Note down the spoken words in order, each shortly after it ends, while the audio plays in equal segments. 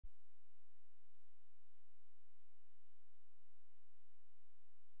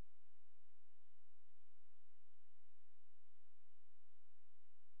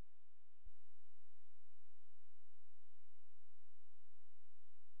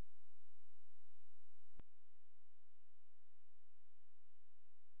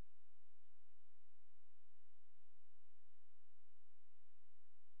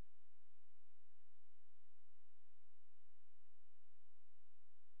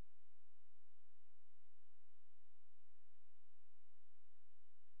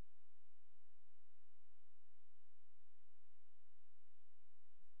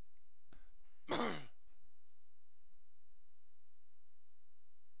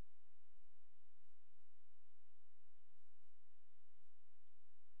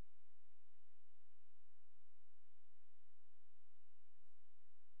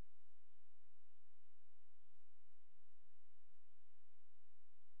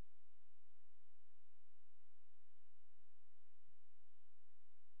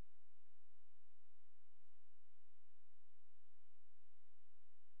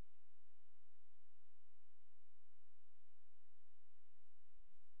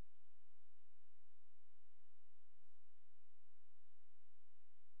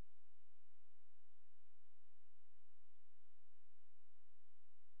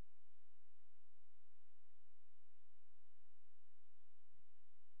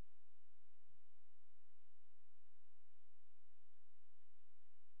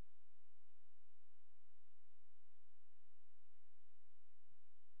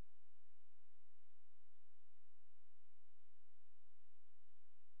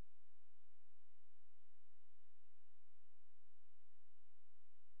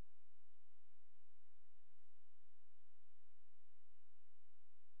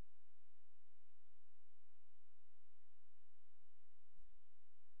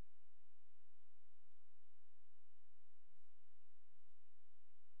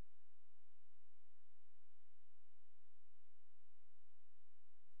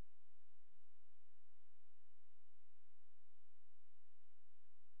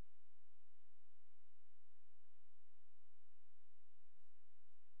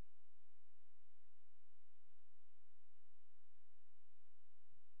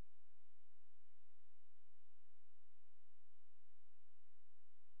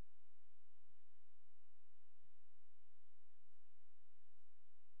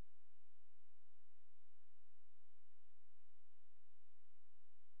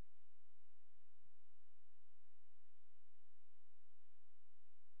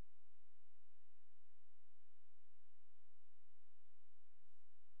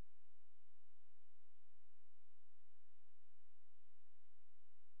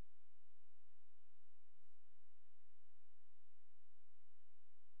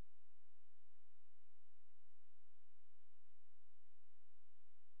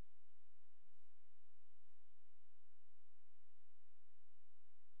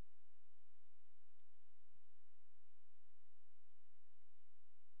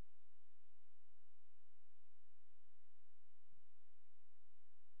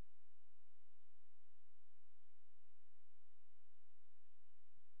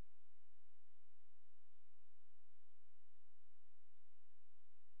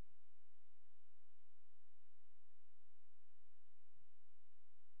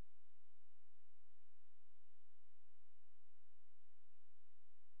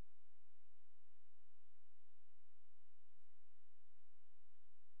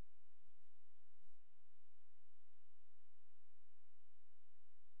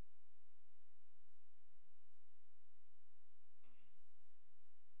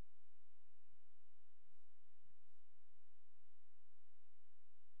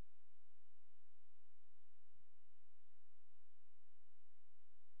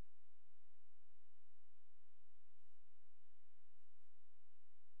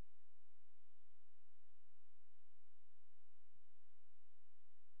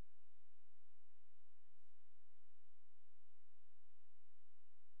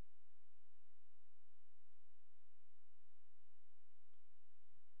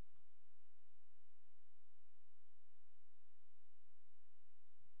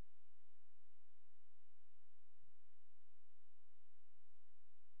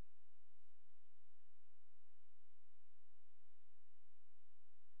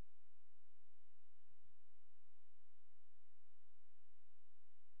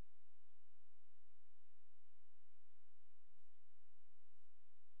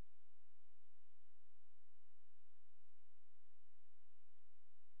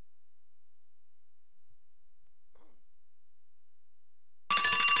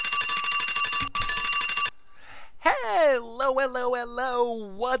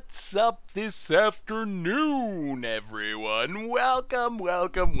Hello. What's up this afternoon, everyone? Welcome.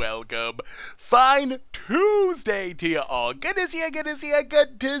 Fine Tuesday to you all. Good to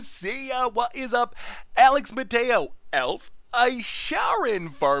see ya. What is up? Alex Mateo, Elf. Sharon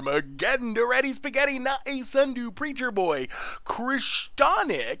Farmageddon, Ready Spaghetti, Not a Sundew, Preacher Boy,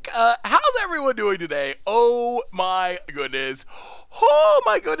 Christonic. How's everyone doing today? Oh my goodness,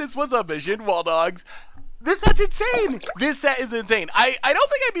 what's up, Mission? Wall Dogs. This set's insane. This set is insane. I don't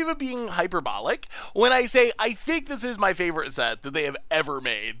think I'm even being hyperbolic when I say I think this is my favorite set that they have ever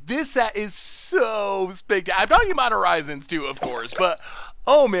made. This set is so spectacular. I'm talking about Horizons too, of course, but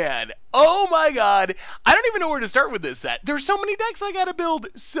oh man, oh my god, I don't even know where to start with this set. There's so many decks I gotta build,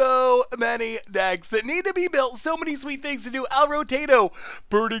 so many decks that need to be built, so many sweet things to do. Al Rotato,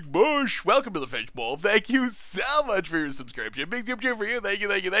 Burning Bush, welcome to the Fishbowl. Thank you so much for your subscription. Big soup cheer for you. Thank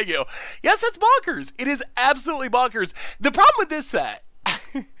you. Yes, that's bonkers. It is absolutely bonkers. The problem with this set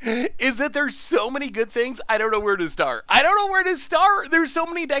is that there's so many good things, I don't know where to start. There's so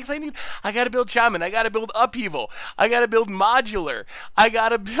many decks I need. I gotta build Shaman, I gotta build Upheaval, I gotta build Modular, I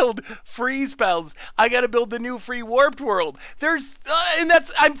gotta build free spells, I gotta build the new free Warped World.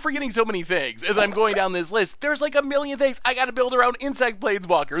 I'm forgetting so many things as I'm going down this list. There's like a million things. I gotta build around Insect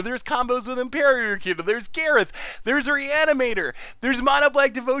Planeswalker. There's combos with Imperator Kingdom. There's Gareth. There's Reanimator. There's Mono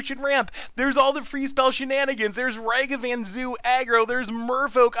Black Devotion Ramp. There's all the free spell shenanigans. There's Ragavan Zoo aggro. There's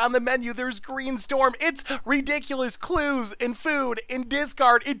Merfolk on the menu. There's Green Storm. It's ridiculous. Clues and food and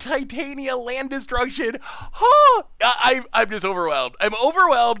discard and Titania land destruction. I'm just overwhelmed. I'm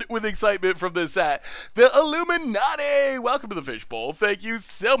overwhelmed with excitement from this set. The Illuminati. Welcome to the Fishbowl. Thank you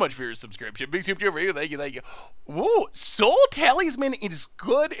so much for your subscription. Big soup cheer for you. Thank you. Woo, Soul Talisman is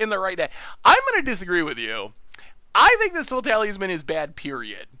good in the right day. I'm going to disagree with you. I think the Soul Talisman is bad,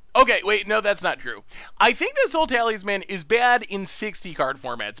 period. Okay, wait, no, that's not true. I think the Soul Talisman is bad in 60 card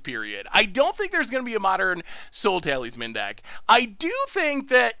formats, period. I don't think there's going to be a modern Soul Talisman deck. I do think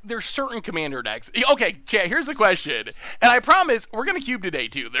that there's certain commander decks. Okay, chat, here's the question. And I promise, we're going to cube today,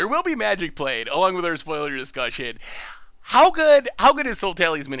 too. There will be Magic played, along with our spoiler discussion. How good is Soul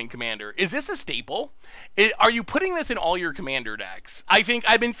Talisman in Commander? Is this a staple? Are you putting this in all your Commander decks? I've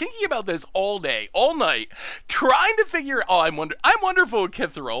been thinking about this all day, all night, trying to figure. Oh, I'm wonderful,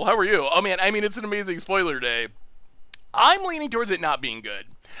 Kithril. How are you? Oh man, I mean it's an amazing spoiler day. I'm leaning towards it not being good.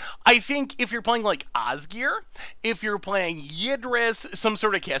 I think if you're playing like Osgir, if you're playing Yidris, some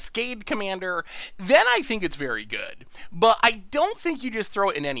sort of Cascade commander, then I think it's very good. But I don't think you just throw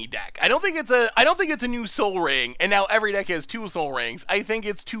it in any deck. I don't think it's a new Soul Ring, and now every deck has 2 Soul Rings. I think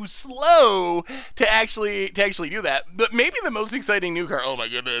it's too slow to actually do that. But maybe the most exciting new card. Oh my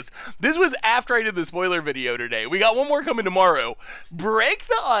goodness, this was after I did the spoiler video today. We got one more coming tomorrow. Break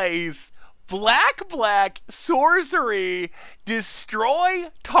the Ice. Black, sorcery, destroy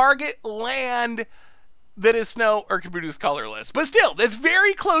target land that is snow or can produce colorless. But still, that's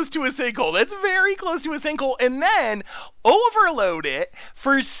very close to a sinkhole. And then overload it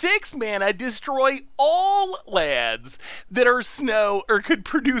for 6 mana, destroy all lands that are snow or could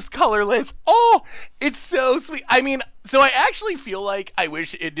produce colorless. Oh, it's so sweet. I mean, so I actually feel like I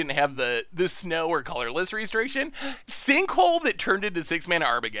wish it didn't have the snow or colorless restriction. Sinkhole that turned into 6 mana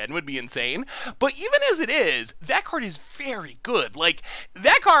Armageddon would be insane. But even as it is, that card is very good. Like,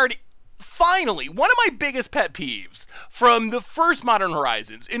 that card, finally, one of my biggest pet peeves from the first Modern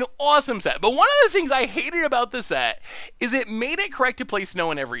Horizons, an awesome set. But one of the things I hated about the set is it made it correct to play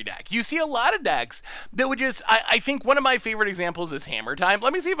snow in every deck. You see a lot of decks that would just, I think one of my favorite examples is Hammer Time.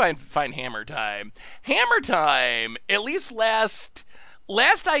 Let me see if I can find Hammer Time. Hammer Time, at least last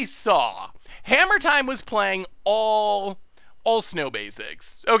I saw, Hammer Time was playing all snow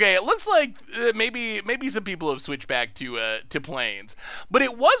basics. Okay, it looks like maybe some people have switched back to plains, but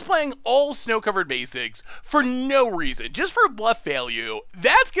it was playing all snow-covered basics for no reason, just for bluff value.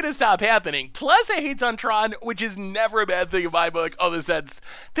 That's gonna stop happening. Plus, it hates on Tron, which is never a bad thing in my book. Oh, this set's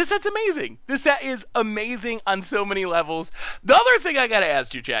amazing. This set is amazing on so many levels. The other thing I gotta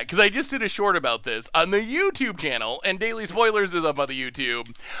ask you, chat, because I just did a short about this on the YouTube channel, and Daily Spoilers is up on the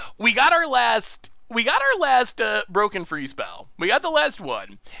YouTube. We got our last broken free spell. We got the last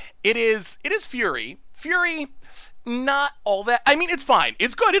one. It is Fury. Fury, not all that. I mean, it's fine.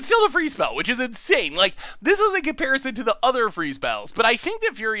 It's good. It's still a free spell, which is insane. Like, this is a comparison to the other free spells, but I think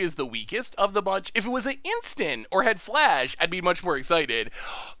that Fury is the weakest of the bunch. If it was an instant or had flash, I'd be much more excited.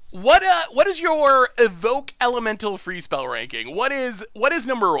 What is your evoke elemental free spell ranking? What is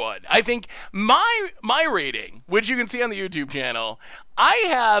number 1? I think my rating, which you can see on the YouTube channel, I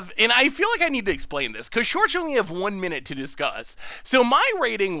have, and I feel like I need to explain this because shorts only have 1 minute to discuss. So my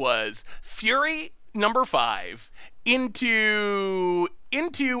rating was Fury number 5 into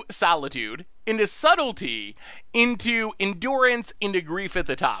solitude, into subtlety, into endurance, into grief at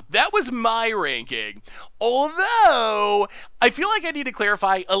the top. That was my ranking. Although, I feel like I need to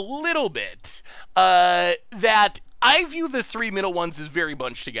clarify a little bit that I view the 3 middle ones as very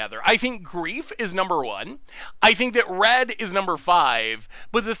bunched together. I think grief is number 1. I think that red is number 5.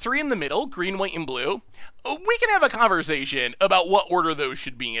 But the 3 in the middle, green, white, and blue, we can have a conversation about what order those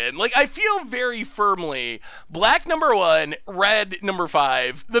should be in. Like, I feel very firmly black number 1, red number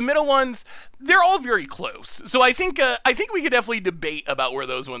 5. The middle ones, they're all very close. So I think we could definitely debate about where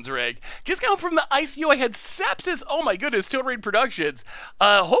those ones rank. Just got home from the ICU. I had sepsis. Oh my goodness, Stone Raid Productions.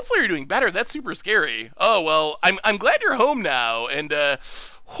 Hopefully you're doing better. That's super scary. Oh well, I'm glad you're home now, and I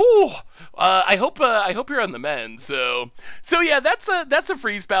hope you're on the mend. So yeah, that's a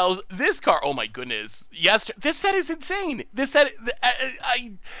freeze pals. This car, oh my goodness, yes, this set is insane. This set,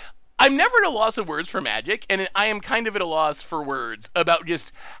 I'm never at a loss of words for Magic, and I am kind of at a loss for words about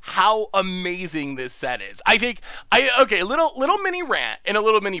just how amazing this set is. I think, okay, a little mini rant and a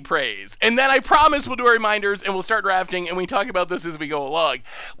little mini praise, and then I promise we'll do our reminders and we'll start drafting and we talk about this as we go along.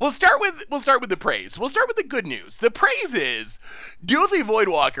 We'll start with the praise. We'll start with the good news. The praise is, Duality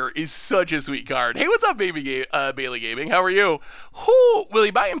Voidwalker is such a sweet card. Hey, what's up, Bailey Gaming? How are you? Who will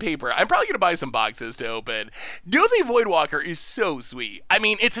he buy in paper? I'm probably gonna buy some boxes to open. Duality Voidwalker is so sweet. I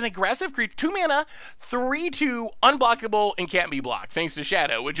mean, it's an aggressive creature, 2 mana, 3/2, unblockable, and can't be blocked, thanks to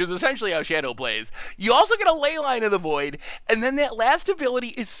Shadow, which is essentially how Shadow plays. You also get a Leyline of the Void, and then that last ability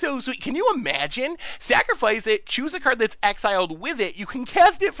is so sweet. Can you imagine? Sacrifice it, choose a card that's exiled with it, you can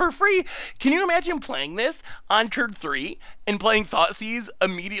cast it for free. Can you imagine playing this on turn 3 and playing Thoughtseize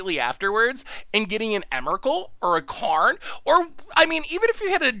immediately afterwards and getting an Emrakul or a Karn, or, I mean, even if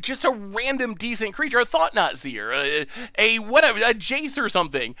you had just a random decent creature, a Thought-Knot Seer, a whatever, a Jace or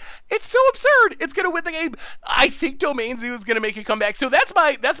something. It's so absurd. It's going to win the game. I think Domain Zoo is going to make a comeback. So that's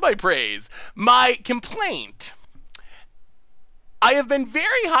my praise. My complaint, I have been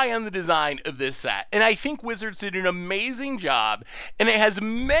very high on the design of this set, and I think Wizards did an amazing job, and it has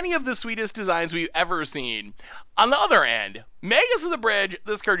many of the sweetest designs we've ever seen. On the other end, Magus of the Bridge,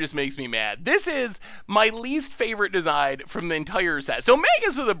 this card just makes me mad. This is my least favorite design from the entire set. So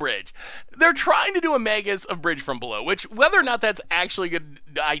Magus of the Bridge, they're trying to do a Magus of Bridge from Below, which whether or not that's actually a good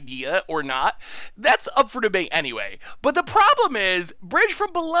idea or not, that's up for debate anyway. But the problem is, Bridge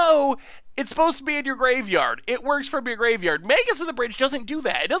from Below, it's supposed to be in your graveyard. It works from your graveyard. Magus of the Bridge doesn't do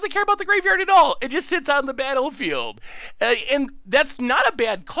that. It doesn't care about the graveyard at all. It just sits on the battlefield. And that's not a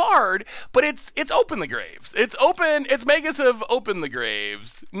bad card, but it's Open the Graves. It's Magus of Open the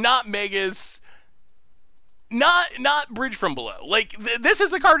Graves, not Magus, not Bridge from Below. Like, this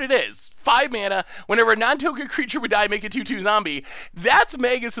is the card it is. 5 mana, whenever a non-token creature would die, make a 2/2 zombie. That's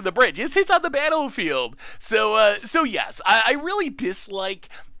Magus of the Bridge. It sits on the battlefield. So yes, I really dislike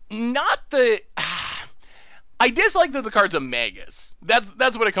I dislike that the card's a Magus.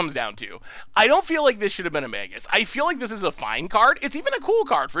 That's what it comes down to. I don't feel like this should have been a Magus. I feel like this is a fine card. It's even a cool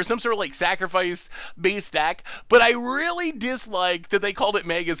card for some sort of like sacrifice-based deck, but I really dislike that they called it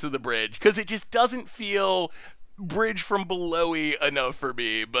Magus of the Bridge, because it just doesn't feel Bridge from Below-y enough for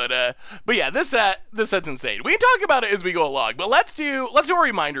me. But yeah, this set's insane. We can talk about it as we go along, but let's do our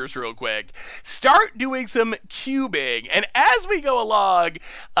reminders real quick. Start doing some cubing, and as we go along,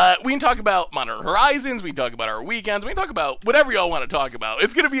 we can talk about Modern Horizons, we can talk about our weekends, we can talk about whatever y'all want to talk about.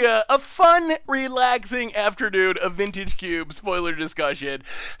 It's gonna be a fun, relaxing afternoon of Vintage Cube spoiler discussion.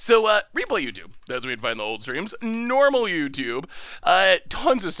 So replay YouTube, that's where you'd find the old streams. Normal YouTube,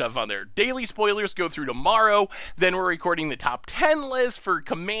 tons of stuff on there. Daily spoilers go through tomorrow. Then we're recording the top 10 list for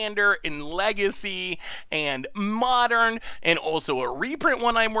Commander and Legacy and Modern, and also a reprint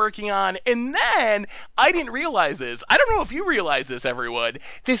one I'm working on. And then, I didn't realize this. I don't know if you realize this, everyone.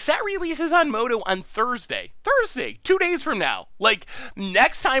 The set releases on Moto on Thursday. 2 days from now. Like,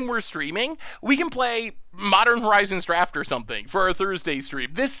 next time we're streaming, we can play Modern Horizons Draft or something for our Thursday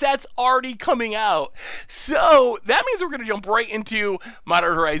stream. This set's already coming out. So that means we're going to jump right into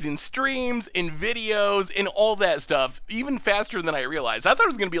Modern Horizons streams and videos and all that stuff, even faster than I realized. I thought it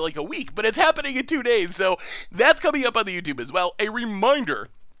was going to be like a week, but it's happening in 2 days. So that's coming up on the YouTube as well. A reminder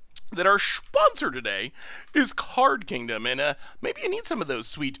that our sponsor today is Card Kingdom, and maybe you need some of those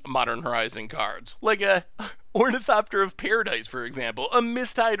sweet Modern Horizon cards, like Ornithopter of Paradise, for example, a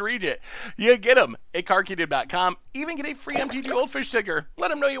Mist-Tide Regent. You get them at CardKingdom.com. Even get a free MTG Goldfish sticker. Let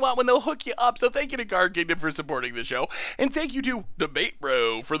them know you want one. They'll hook you up. So thank you to Card Kingdom for supporting the show. And thank you to Debate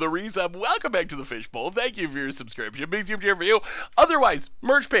Bro for the resub. Welcome back to the Fishbowl. Thank you for your subscription. Big super cheer for you. Otherwise,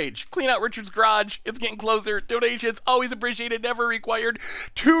 merch page. Clean out Richard's garage. It's getting closer. Donations, always appreciated, never required.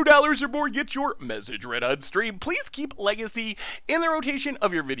 $2 or more, get your message read on stream. Please keep Legacy in the rotation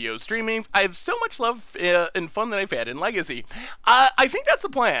of your video streaming. I have so much love and fun that I've had in Legacy. I think that's the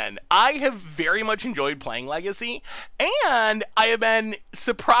plan. I have very much enjoyed playing Legacy, and I have been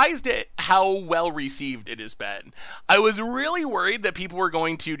surprised at how well received it has been. I was really worried that people were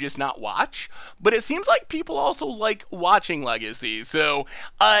going to just not watch, but it seems like people also like watching Legacy, so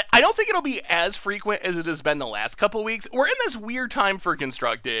I don't think it'll be as frequent as it has been the last couple weeks. We're in this weird time for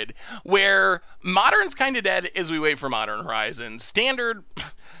Constructed, where Modern's kind of dead as we wait for Modern Horizons. Standard,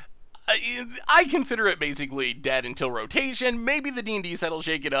 I consider it basically dead until rotation. Maybe the D&D set will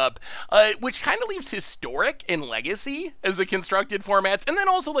shake it up, which kind of leaves Historic and Legacy as the constructed formats, and then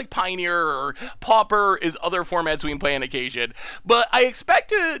also like Pioneer or Pauper is other formats we can play on occasion. But I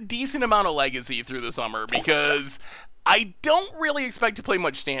expect a decent amount of Legacy through the summer because I don't really expect to play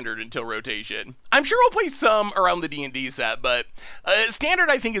much Standard until rotation. I'm sure we'll play some around the D&D set, but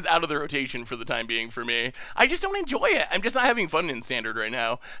Standard I think is out of the rotation for the time being for me. I just don't enjoy it. I'm just not having fun in Standard right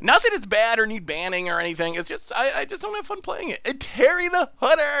now. Not that it's bad or need banning or anything. It's just, I just don't have fun playing it. And Terry the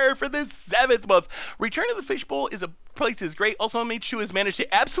Hunter for the 7th month. Return to the Fishbowl is a place is great. Also, MH2 has managed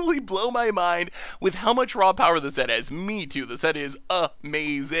to absolutely blow my mind with how much raw power the set has. Me too. The set is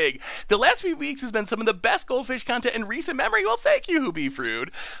amazing. The last few weeks has been some of the best Goldfish content in recent memory. Well, thank you, Hoopy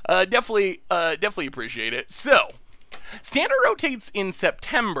Frood. Definitely appreciate it. So, Standard rotates in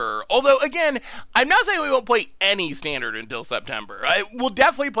September, although, again, I'm not saying we won't play any Standard until September. We'll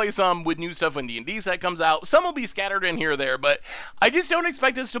definitely play some with new stuff when D&D set comes out. Some will be scattered in here or there, but I just don't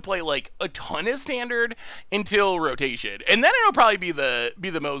expect us to play, like, a ton of Standard until rotation. And then it'll probably be the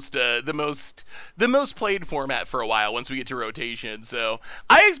most played format for a while once we get to rotation. So,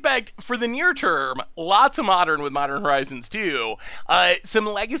 I expect, for the near term, lots of Modern with Modern Horizons 2, some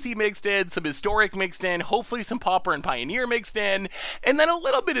Legacy mixed in, some Historic mixed in, hopefully some Pauper and Pioneer mixed in, and then a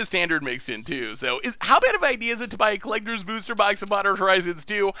little bit of Standard mixed in too. So how bad of an idea is it to buy a collector's booster box of Modern Horizons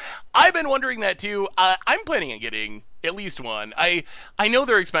 2? I've been wondering that too. I'm planning on getting at least one. I know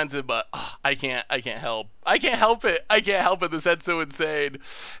they're expensive, but I can't help it. The set's so insane.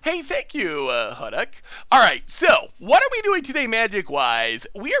 Hey, thank you, Huddock. Alright, so what are we doing today magic-wise?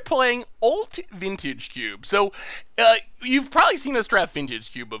 We are playing Alt Vintage Cube. So you've probably seen us draft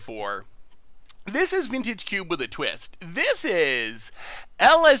Vintage Cube before. This is Vintage Cube with a twist. This is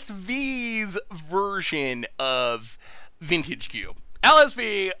LSV's version of Vintage Cube.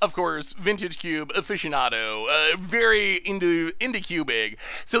 LSV, of course, Vintage Cube aficionado, very into cubing.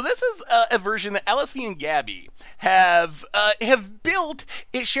 So this is a version that LSV and Gabby have built.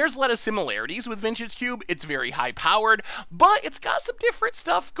 It shares a lot of similarities with Vintage Cube. It's very high powered, but it's got some different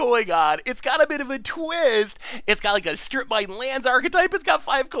stuff going on. It's got a bit of a twist. It's got like a strip mine lands archetype. It's got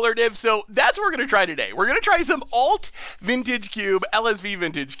 5 color divs. So that's what we're gonna try today. We're gonna try some Alt Vintage Cube, LSV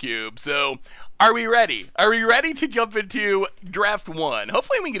Vintage Cube. So are we ready? Are we ready to jump into draft 1?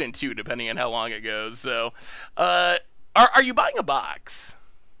 Hopefully we get in 2, depending on how long it goes. So, are you buying a box?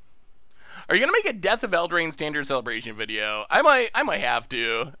 Are you gonna make a Death of Eldraine Standard Celebration video? I might have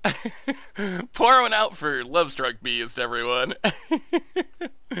to. Pour one out for Lovestruck Beast, everyone.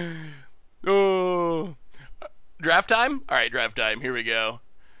 Oh, draft time? All right, draft time. Here we go.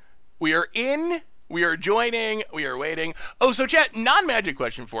 We are in. We are joining. We are waiting. Oh, so chat, non-magic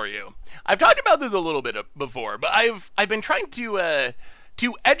question for you. I've talked about this a little bit before, but I've been trying to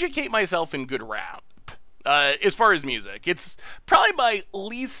educate myself in good rap. As far as music, it's probably my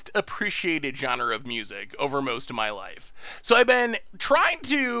least appreciated genre of music over most of my life. So I've been trying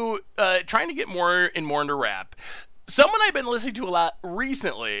to get more and more into rap. Someone I've been listening to a lot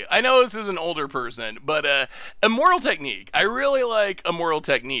recently, I know this is an older person, but Immortal Technique. I really like Immortal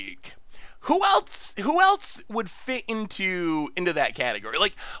Technique. Who else would fit into that category?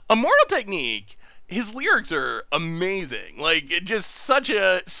 Like, Immortal Technique, his lyrics are amazing. Like, just such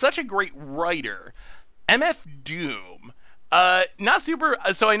a great writer. MF Doom, not super.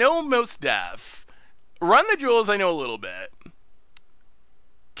 So I know Most Def. Run the Jewels, I know a little bit.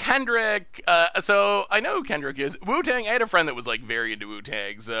 Kendrick, so I know who Kendrick is. Wu-Tang, I had a friend that was like very into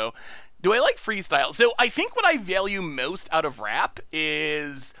Wu-Tang. So, do I like freestyle? So I think what I value most out of rap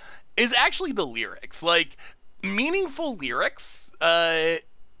is actually the lyrics. Like, meaningful lyrics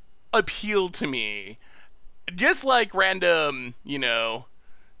appeal to me. Just like random,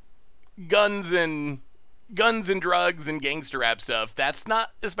 guns and guns and drugs and gangster rap stuff, that's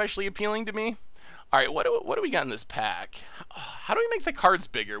not especially appealing to me. All right, what do we got in this pack? How do we make the cards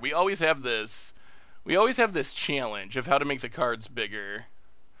bigger? We always have this challenge of how to make the cards bigger.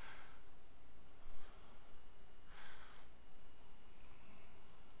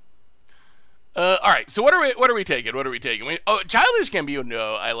 All right, so what are we taking? Childish Gambino,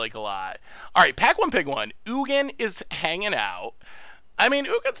 no, I like a lot. All right, pack one, pick one. Ugin is hanging out. I mean,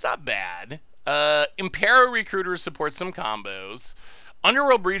 Ugin's not bad. Impero Recruiter supports some combos.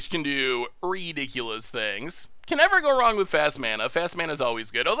 Underworld Breach can do ridiculous things. Can never go wrong with Fast Mana. Fast Mana is always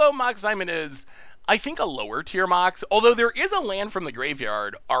good. Although Mox Diamond is, I think, a lower tier Mox. Although there is a Land from the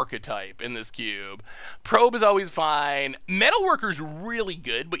Graveyard archetype in this cube. Probe is always fine. Metalworker's really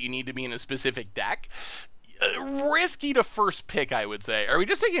good, but you need to be in a specific deck. Risky to first pick, I would say. Are we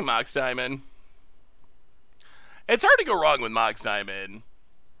just taking Mox Diamond? It's hard to go wrong with Mox Diamond.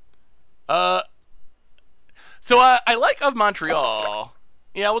 So I like of Montreal.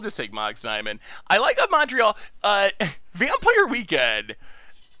 Yeah, we'll just take Mox Diamond. I like of Montreal. Vampire Weekend.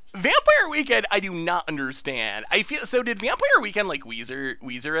 Vampire Weekend, I do not understand. I feel so. Did Vampire Weekend like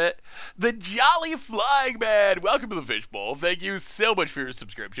Weezer it? The Jolly Flying Man. Welcome to the Fishbowl. Thank you so much for your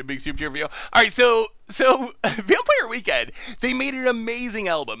subscription. Big super cheer for you. All right, so Vampire Weekend, they made an amazing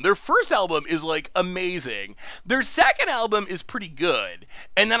album. Their first album is like amazing. Their second album is pretty good.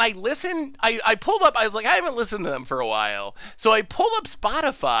 And then I listened. I pulled up. I was like, I haven't listened to them for a while. So I pulled up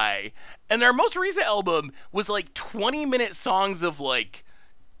Spotify, and their most recent album was like 20-minute songs of like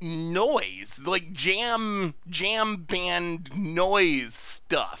noise, like jam band noise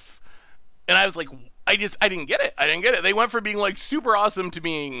stuff. And I was like, I didn't get it. They went from being like super awesome to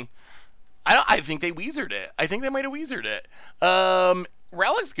being, I think they Weezered it. I think they might have Weezered it.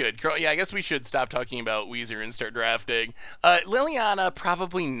 Relic's good. Yeah, I guess we should stop talking about Weezer and start drafting. Liliana,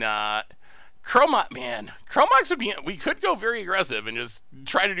 probably not. Chromox would be, we could go very aggressive and just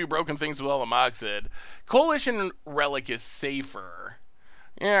try to do broken things with all the Moxid. Coalition Relic is safer.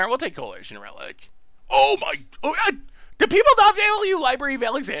 Yeah, we'll take Coalition Relic. Oh God. Do people not value Library of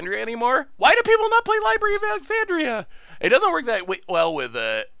Alexandria anymore? Why do people not play Library of Alexandria? It doesn't work that well with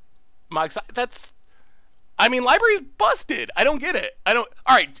Mox. I mean, Library's busted. I don't get it. All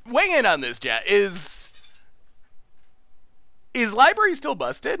right, weigh in on this, chat. Is Library still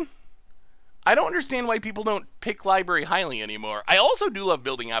busted? I don't understand why people don't pick Library highly anymore. I also do love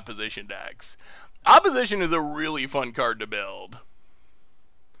building Opposition decks. Opposition is a really fun card to build.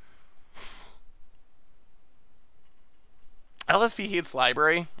 LSV hates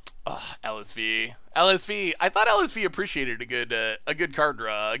Library. Oh, LSV. I thought LSV appreciated a good card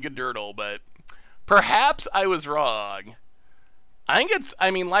draw, a good Dirtle, but perhaps I was wrong.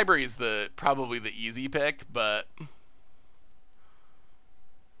 I mean, Library is probably the easy pick, but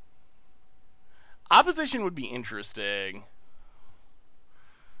Opposition would be interesting.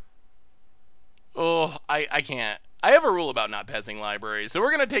 Oh, I can't. I have a rule about not passing Library, so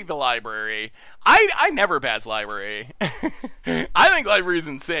we're going to take the Library. I never pass Library. I think Library is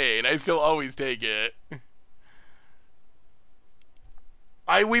insane. I still always take it.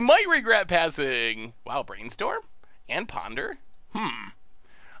 We might regret passing, wow, Brainstorm and Ponder.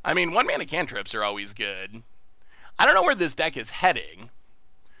 I mean, one-mana cantrips are always good. I don't know where this deck is heading.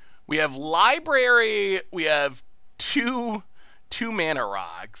 We have Library. We have two mana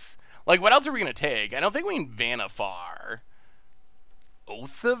rocks. Like, what else are we going to take? I don't think we need Vanifar.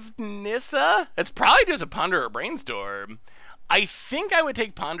 Oath of Nissa? It's probably just a Ponder or Brainstorm. I think I would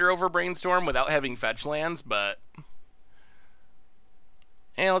take Ponder over Brainstorm without having fetch lands, but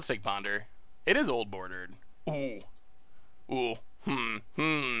let's take Ponder. It is old bordered. Ooh.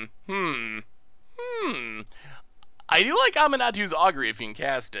 I do like Aminatu's Augury if you can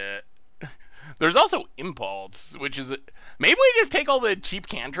cast it. There's also Impulse, which is maybe we just take all the cheap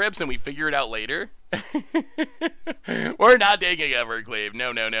cantrips and we figure it out later. We're not taking Evercleave.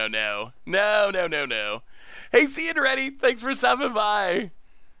 No. Hey, see you ready. Thanks for stopping by.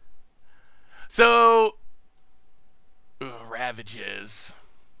 So, Ravages.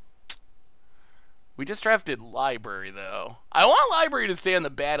 We just drafted Library, though. I want Library to stay on the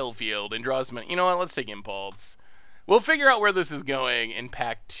battlefield and draw some. You know what? Let's take Impulse. We'll figure out where this is going in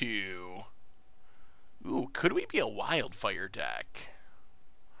pack 2. Ooh, could we be a Wildfire deck?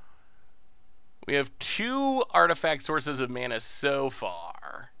 We have 2 artifact sources of mana so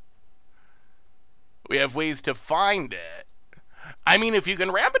far. We have ways to find it. I mean, if you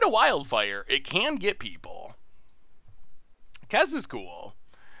can ramp into Wildfire, it can get people. Kess is cool.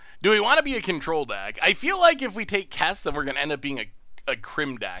 Do we want to be a control deck? I feel like if we take Kess, then we're going to end up being a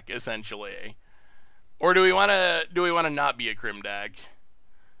Crim deck, essentially. Or do we want to not be a Crim deck?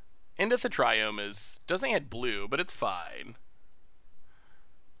 Indith the Triome doesn't add blue, but it's fine.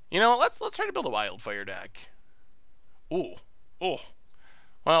 You know, let's try to build a Wildfire deck. Ooh. Oh.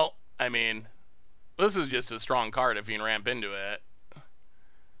 Well, I mean, this is just a strong card if you can ramp into it.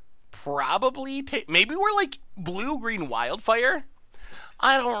 Probably maybe we're like blue-green Wildfire?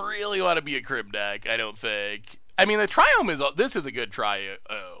 I don't really want to be a Crib deck, I don't think. I mean, the Triome this is a good Triome.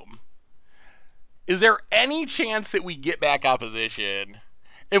 Is there any chance that we get back opposition?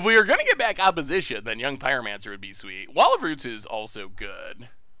 If we were going to get back opposition, then Young Pyromancer would be sweet. Wall of Roots is also good.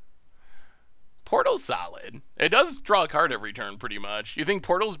 Portal's solid. It does draw a card every turn, pretty much. You think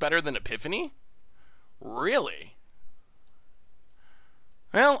Portal's better than Epiphany? Really?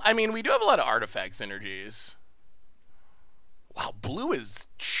 Well, I mean, we do have a lot of artifact synergies. Wow, blue is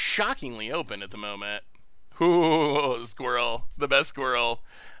shockingly open at the moment. Ooh, squirrel. The best squirrel.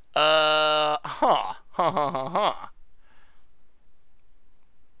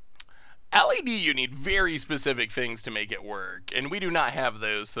 LED, you need very specific things to make it work, and we do not have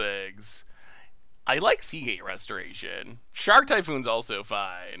those things. I like Seagate Restoration. Shark Typhoon's also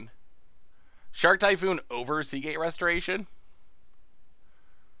fine. Shark Typhoon over Seagate Restoration?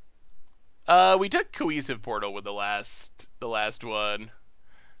 We took Cohesive Portal with the last one.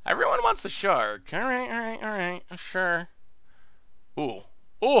 Everyone wants the Shark. Alright, sure. Ooh.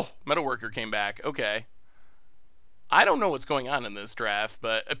 Oh, Metalworker came back. Okay. I don't know what's going on in this draft,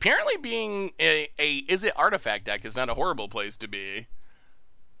 but apparently being a Is It Artifact deck is not a horrible place to be.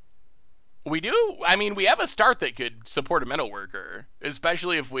 We do, I mean, we have a start that could support a Metalworker,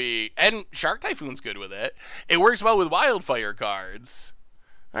 especially if and Shark Typhoon's good with it. It works well with Wildfire cards.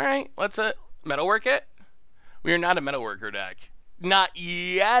 Alright, let's Metalwork it. We are not a Metalworker deck. Not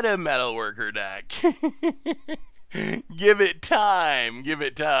yet a Metalworker deck. Give it time. Give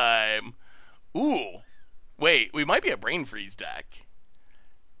it time. Ooh. Wait, we might be a Brain Freeze deck.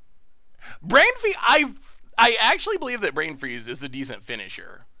 Brain Freeze, I actually believe that Brain Freeze is a decent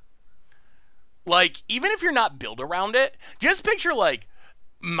finisher. Like, even if you're not built around it, just picture like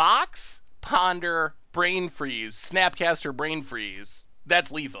Mox, Ponder, Brain Freeze, Snapcaster, Brain Freeze.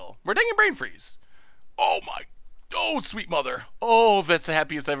 That's lethal. We're taking Brain Freeze. Oh, sweet mother. Oh, that's the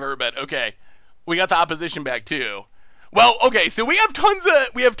happiest I've ever been. Okay. We got the opposition back too. Well, okay, so we have tons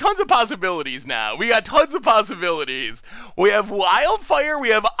of possibilities now. We got tons of possibilities. We have Wildfire, we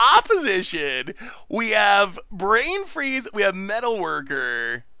have opposition, we have Brain Freeze, we have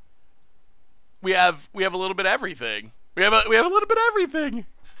Metalworker. We have a little bit of everything. We have a little bit of everything.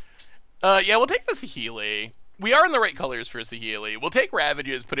 Yeah, we'll take the Saheeli. We are in the right colors for Saheeli. We'll take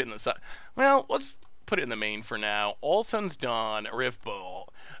Ravages, put it in the sun. Well, let's put it in the main for now. All Sun's Dawn, Rift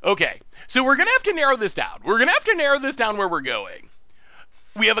Bolt. Okay, so we're gonna have to narrow this down. We're gonna have to narrow this down where we're going.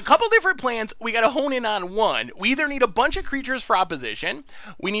 We have a couple different plans. We gotta hone in on one. We either need a bunch of creatures for opposition.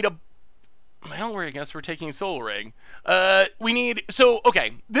 We need well, I guess we're taking Soul Ring. Okay,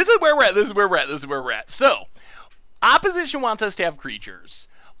 this is where we're at. So, opposition wants us to have creatures.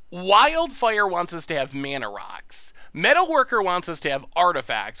 Wildfire wants us to have mana rocks. Metalworker wants us to have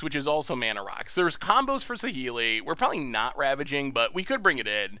artifacts, which is also mana rocks. There's combos for Saheeli. We're probably not ravaging, but we could bring it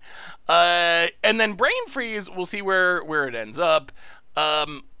in. And then Brain Freeze, we'll see where it ends up. I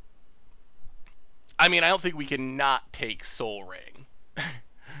mean, I don't think we can not take Soul Ring.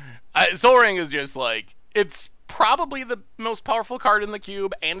 Soul Ring is just like, it's probably the most powerful card in the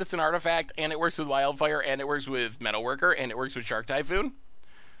cube, and it's an artifact, and it works with Wildfire, and it works with Metalworker, and it works with Shark Typhoon.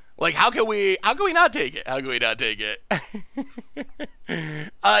 Like, how can we not take it? How can we not take it?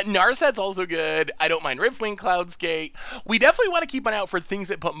 Narset's also good. I don't mind Riftwing, Cloudskate. We definitely want to keep an eye out for things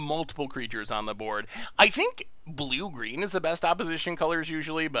that put multiple creatures on the board. I think blue-green is the best opposition colors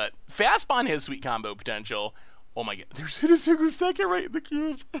usually, but Fastbond has sweet combo potential. Oh my god, there's a second right in the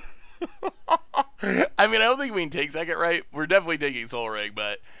cube. I mean, I don't think we can take second right. We're definitely taking Soul Ring,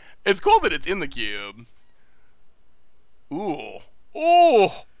 but it's cool that it's in the cube. Ooh.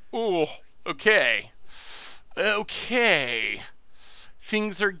 Oh. Ooh, okay. Okay.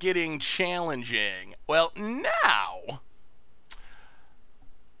 Things are getting challenging. Well, now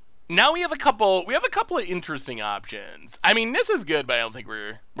we have a couple of interesting options. I mean, Nissa's good, but I don't think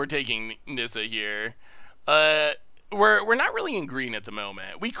we're taking Nissa here. We're not really in green at the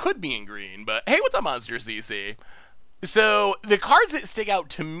moment. We could be in green, but hey, what's up, Monster CC? So, the cards that stick out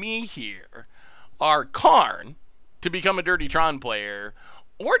to me here are Karn, to become a Dirty Tron player,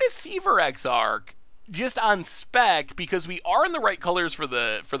 or Deceiver Exarch, just on spec, because we are in the right colors for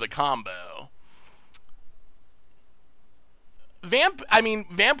the combo. Vamp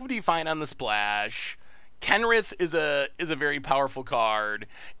would be fine on the splash. Kenrith is a very powerful card.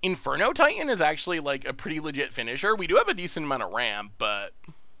 Inferno Titan is actually like a pretty legit finisher. We do have a decent amount of ramp, but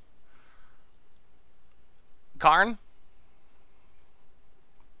Karn?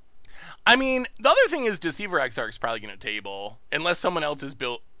 I mean, the other thing is Deceiver Exarch's probably going to table, unless someone else has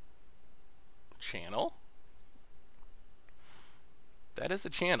built... Channel? That is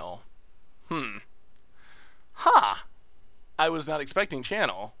a channel. Huh. I was not expecting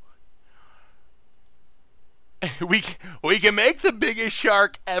channel. we can make the biggest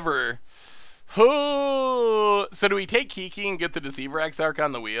shark ever. Oh, so do we take Kiki and get the Deceiver Exarch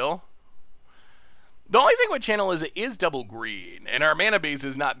on the wheel? The only thing with channel is it is double green, and our mana base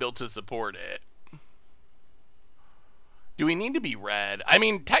is not built to support it. Do we need to be red? I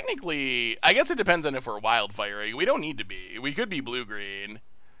mean, technically, I guess it depends on if we're wildfiring. We don't need to be. We could be blue-green.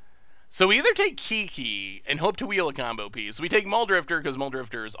 So we either take Kiki and hope to wheel a combo piece. We take Muldrifter because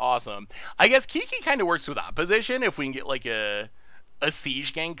Muldrifter is awesome. I guess Kiki kind of works with opposition if we can get like a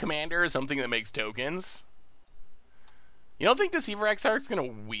Siege Gang commander or something that makes tokens. You don't think Deceiver Exarch's going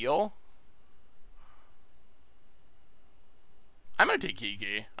to wheel? I'm going to take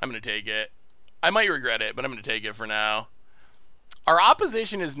Kiki. I'm going to take it. I might regret it, but I'm going to take it for now. Our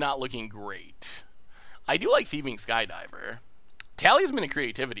opposition is not looking great. I do like Thieving Skydiver. Talisman of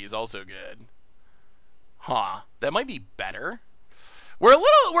Creativity is also good. Huh. That might be better. We're a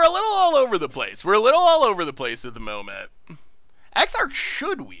little all over the place. We're a little all over the place at the moment. Exarch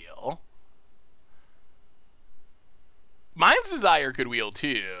should wheel. Mind's Desire could wheel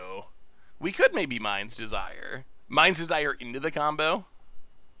too. We could maybe Mind's Desire. Mind's Desire into the combo.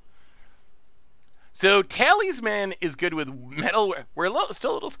 So Talisman is good with Metal. We're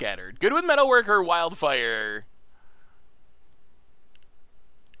still a little scattered. Good with Metalworker, Wildfire,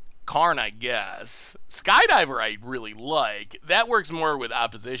 Karn, I guess. Skydiver I really like. That works more with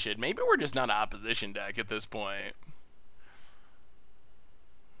opposition. Maybe we're just not an opposition deck at this point.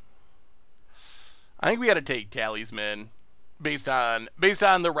 I think we got to take Talisman based on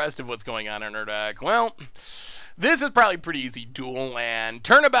the rest of what's going on in our deck. Well, this is probably pretty easy. Dual land.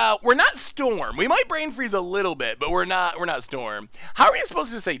 Turnabout. We're not Storm. We might brain freeze a little bit, but we're not Storm. How are you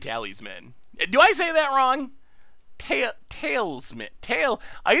supposed to say Talisman? Do I say that wrong? Talesman.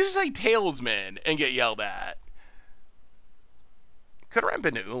 I used to say Talesman and get yelled at. Could ramp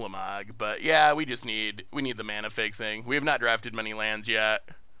into Ulamog, but yeah, we need the mana fixing. We have not drafted many lands yet.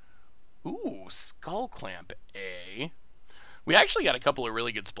 Ooh, Skull Clamp A. We actually got a couple of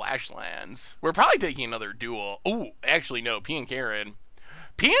really good splash lands. We're probably taking another duel. Ooh, actually no, P and Karen.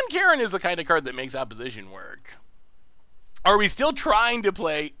 P and Karen is the kind of card that makes opposition work. Are we still trying to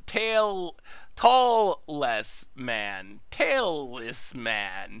play Tall-less man? Tailless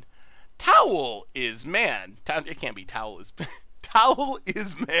man. Towel is man. It can't be towel is Towel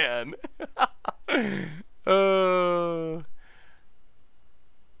is man.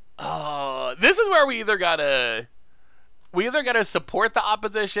 This is where we either gotta support the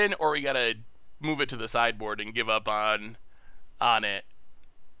opposition or we gotta move it to the sideboard and give up on it.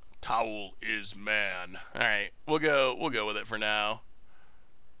 Towel is man. All right, we'll go with it for now.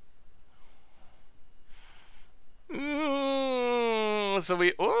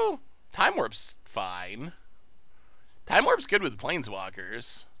 So Time Warp's fine. Time Warp's good with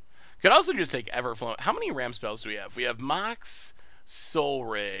Planeswalkers. Could also just take Everflow. How many ramp spells do we have? We have Mox, Soul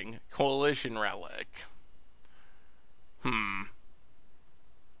Ring, Coalition Relic. I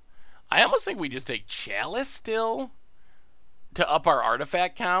almost think we just take Chalice still to up our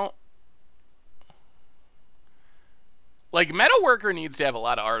artifact count. Like, Metalworker needs to have a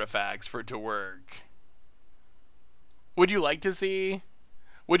lot of artifacts for it to work. Would you like to see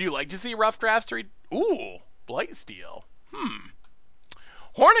Rough Drafts 3? Ooh, Blightsteel.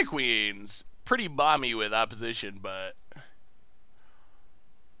 Hornet Queen's pretty bomby with opposition, but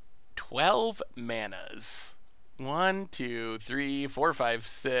 12 manas. 1, 2, 3, 4, 5,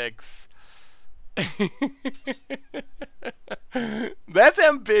 6. That's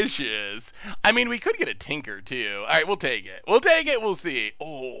ambitious. I mean, we could get a Tinker too. All right, we'll take it. We'll see.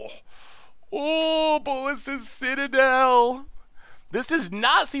 Oh, Ballista's Citadel. This does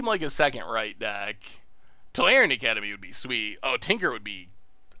not seem like a second right deck. Tolarian Academy would be sweet. Oh, Tinker would be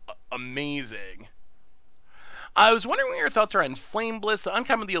amazing. I was wondering what your thoughts are on Flame Bliss. The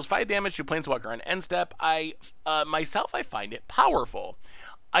uncommon deals 5 damage to Planeswalker on end step. I find it powerful.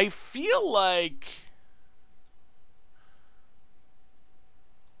 I feel like...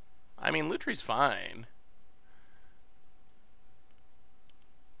 I mean, Lutri's fine.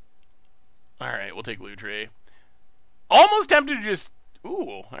 Alright, we'll take Lutri. Almost tempted to just...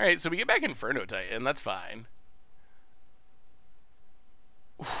 Ooh, alright, so we get back Inferno Titan. That's fine.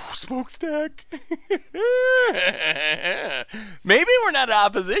 Ooh, Smokestack. Maybe we're not an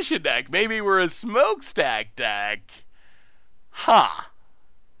opposition deck. Maybe we're a Smokestack deck. Huh.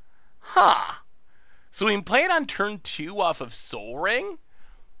 So we can play it on turn 2 off of Soul Ring.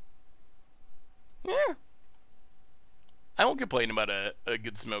 Yeah. I won't complain about a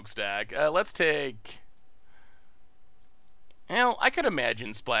good smokestack. Let's take... Well, I could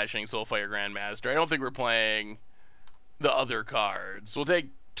imagine splashing Soulfire Grandmaster. I don't think we're playing the other cards. We'll take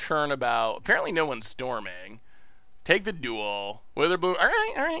Turnabout. Apparently no one's storming. Take the duel. Witherbloom. All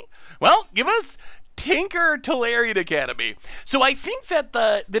right. Well, give us Tinker Tolarian Academy. So I think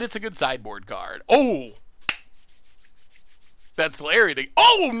that it's a good sideboard card. Oh! That's Tolarian.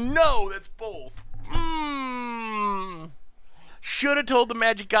 Oh, no! That's both. Should have told the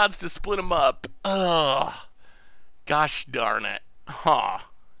Magic Gods to split them up. Ugh. Gosh darn it. Huh.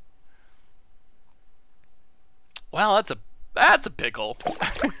 Well, that's a pickle.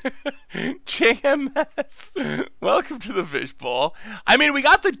 JMS, welcome to the fishbowl. I mean, we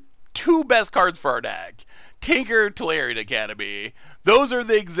got the 2 best cards for our deck. Tinker, Tolarian Academy. Those are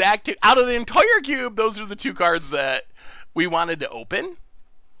the exact two, out of the entire cube, those are the 2 cards that we wanted to open.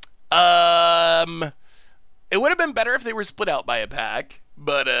 It would have been better if they were split out by a pack,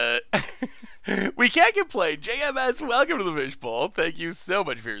 but we can't complain. JMS, welcome to the fishbowl. Thank you so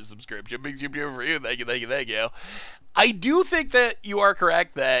much for your subscription. Big super for you. Thank you. I do think that you are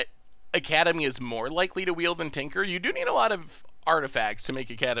correct that Academy is more likely to wheel than Tinker. You do need a lot of artifacts to make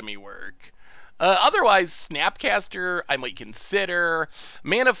Academy work. Otherwise, Snapcaster I might consider.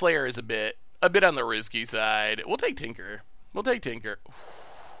 Mana Flare is a bit on the risky side. We'll take Tinker. Mind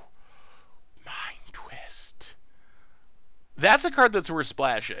Twist. That's a card that's worth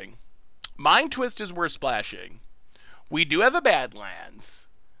splashing. Mind Twist is worth splashing. We do have a Badlands.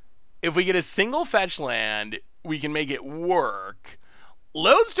 If we get a single fetch land, we can make it work.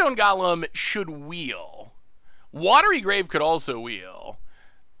 Lodestone Golem should wheel. Watery Grave could also wheel.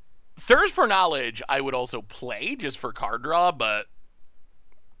 Thirst for Knowledge I would also play just for card draw, but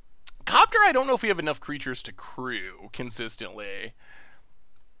Copter I don't know if we have enough creatures to crew consistently.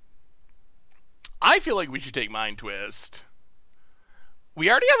 I feel like we should take Mind Twist. We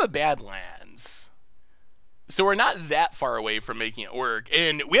already have a Badlands, so we're not that far away from making it work,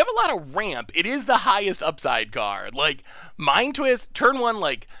 and we have a lot of ramp. It is the highest upside card. Like, Mind Twist, turn 1,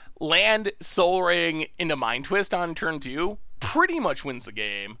 like, land Soul Ring into Mind Twist on turn 2, pretty much wins the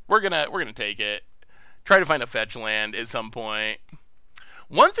game. We're gonna take it. Try to find a fetch land at some point.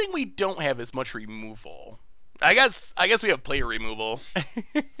 One thing we don't have is much removal. I guess we have player removal.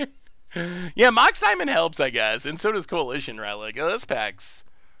 Yeah, Mox Diamond helps, I guess, and so does Coalition Relic. Oh, this pack's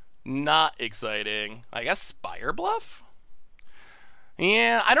not exciting. I guess Spire Bluff?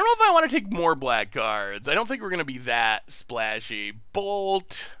 Yeah, I don't know if I want to take more black cards. I don't think we're going to be that splashy.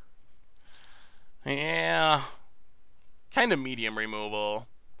 Bolt. Yeah. Kind of medium removal.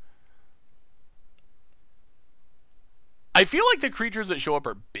 I feel like the creatures that show up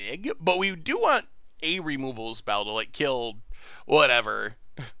are big, but we do want a removal spell to, like, kill whatever.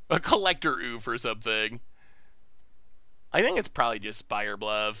 A Collector Oof or something. I think it's probably just Spire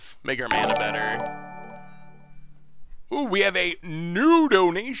Bluff. Make our mana better. Ooh, we have a new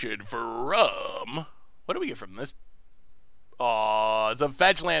donation from... What do we get from this? Oh, it's a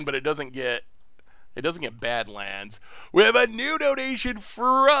fetch land, but it doesn't get Badlands. We have a new donation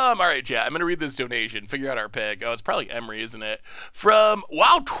from... Alright, chat, I'm going to read this donation. Figure out our pick. Oh, it's probably Emery, isn't it? From...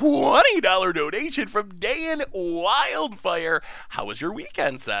 Wow, $20 donation from Dan Wildfire. How was your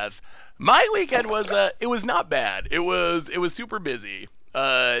weekend, Seth? My weekend was... it was not bad. It was super busy.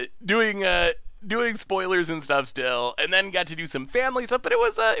 Doing spoilers and stuff still, and then got to do some family stuff, but it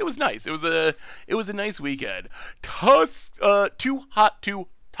was nice. It was a nice weekend. Too hot to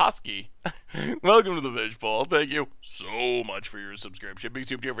Tosky. Welcome to the fishbowl. Thank you so much for your subscription. Big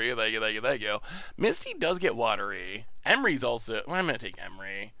super for you. Thank you. Misty does get watery. Emery's also... Well, I'm going to take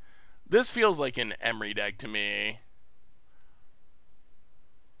Emery. This feels like an Emery deck to me.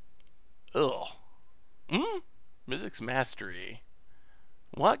 Ugh. Mizzix Mastery.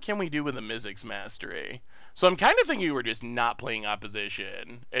 What can we do with a Mizzix Mastery? So I'm kind of thinking we're just not playing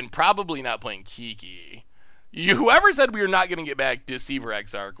Opposition, and probably not playing Kiki. Whoever said we were not going to get back Deceiver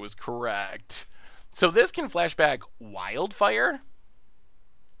Exarch was correct. So this can flashback Wildfire.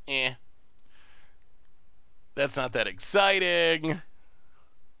 That's not that exciting.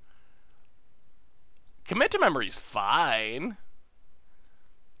 Commit to Memory is fine.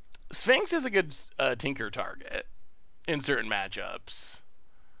 Sphinx is a good Tinker target in certain matchups.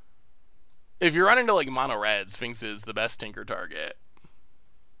 If you run into like mono red, Sphinx is the best Tinker target.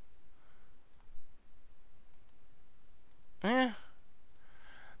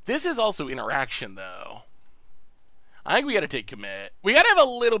 This is also interaction, though. I think we gotta take commit. We gotta have a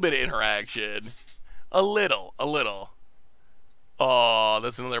little bit of interaction. A little. Oh,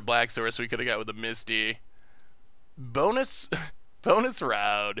 that's another black source we could have got with a Misty. Bonus bonus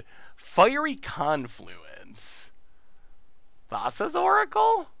round. Fiery Confluence. Thassa's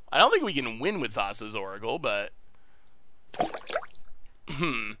Oracle? I don't think we can win with Thassa's Oracle, but...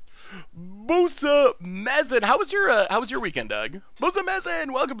 Bosa Mezen, how was your weekend, Doug? Bosa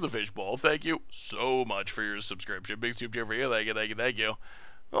Mezen, welcome to the Fishbowl. Thank you so much for your subscription. Big soup for you. Thank you, thank you, thank you.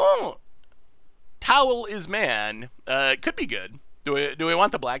 Oh, Towel is Man. Could be good. Do we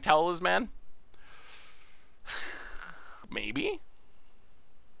want the black Towel is Man? Maybe.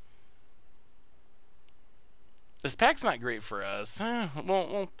 This pack's not great for us.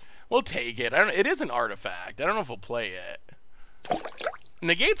 We'll take it. It is an artifact. I don't know if we'll play it.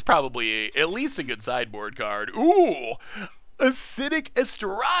 Negate's probably at least a good sideboard card. Ooh, Acidic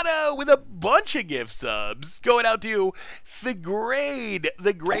Estrada with a bunch of gift subs. Going out to The Great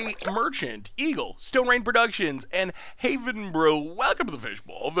Merchant, Eagle, Stone Rain Productions, and Haven Bro. Welcome to the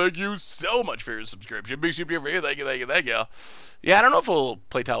Fishbowl. Thank you so much for your subscription. Big soup here for you. Thank you, thank you, thank you. Yeah, I don't know if we'll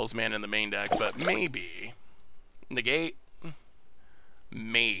play Talisman in the main deck, but maybe. Negate.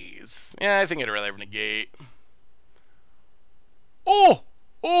 Maze. Yeah, I think I'd rather have Negate. Oh!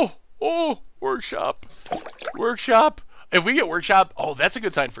 Workshop. Workshop. If we get Workshop, oh, that's a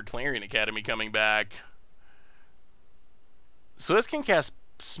good sign for Clarion Academy coming back. So this can cast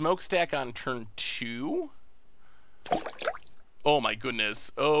Smokestack on turn 2. Oh my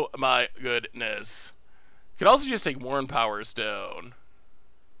goodness. Oh my goodness. Could also just take Warren Power Stone.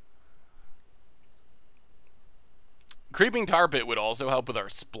 Creeping Tar Pit would also help with our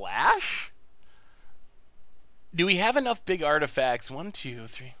splash. Do we have enough big artifacts? 1, 2,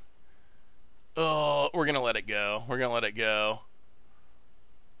 3. Oh, we're going to let it go. We're going to let it go.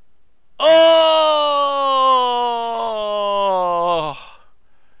 Oh!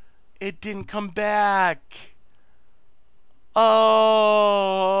 It didn't come back.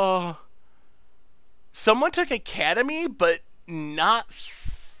 Oh. Someone took Academy, but not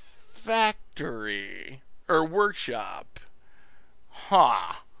Factory or Workshop.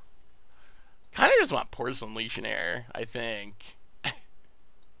 Huh. Kind of just want Porcelain Legionnaire, I think.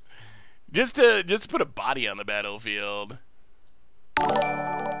 just to put a body on the battlefield.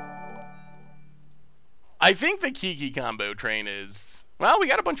 I think the Kiki combo train is... Well, we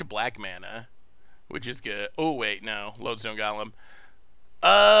got a bunch of black mana, which is good. Oh, wait, no. Lodestone Golem.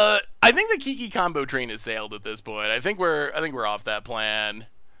 I think the Kiki combo train is sailed at this point. I think we're off that plan.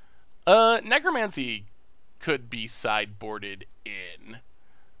 Necromancy could be sideboarded in.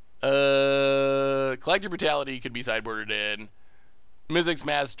 Collective Brutality could be sideboarded in. Music's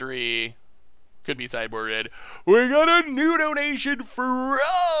Mastery could be sideboarded. We got a new donation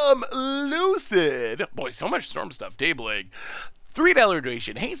from Lucid. Boy, so much Storm stuff. Daybling. $3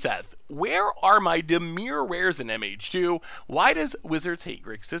 donation. Hey Seth, where are my Dimir rares in MH2? Why does Wizards hate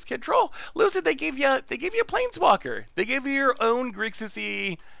Grixis control? Lucid, they gave you a Planeswalker. They gave you your own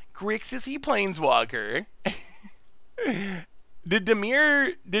Grixis-y Planeswalker. Did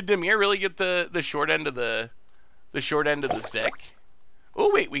Dimir really get the short end of the stick? Oh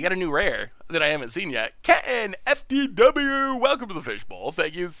wait, we got a new rare that I haven't seen yet. Ken FDW, welcome to the Fishbowl.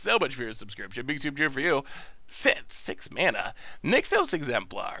 Thank you so much for your subscription. Big super cheer for you. 6 mana. Nykthos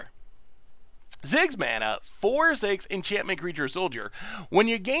Exemplar. 6 mana, 4/6 enchantment creature soldier. When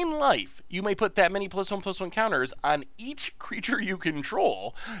you gain life, you may put that many +1/+1 counters on each creature you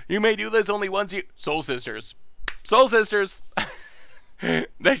control. You may do this only once you... Soul Sisters. Soul Sisters.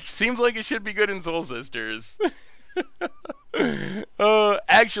 That seems like it should be good in Soul Sisters.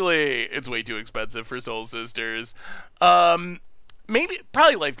 Actually, it's way too expensive for Soul Sisters.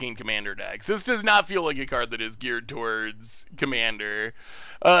 Probably Life Gain Commander decks. This does not feel like a card that is geared towards Commander.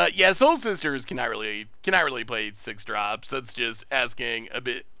 Yeah, Soul Sisters cannot really play 6 drops. That's just asking a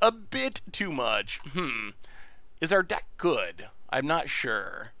bit too much. Is our deck good? I'm not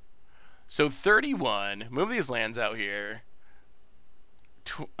sure. So 31. Move these lands out here.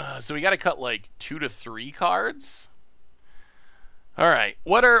 So we got to cut like 2 to 3 cards. All right.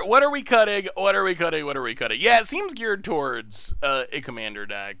 What are we cutting? What are we cutting? Yeah, it seems geared towards a Commander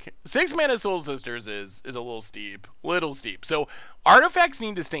deck. 6 mana Soul Sisters is a little steep. So artifacts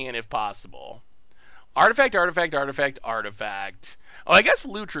need to stay in if possible. Artifact. Oh, I guess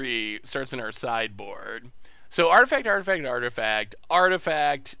Lutri starts in our sideboard. So artifact.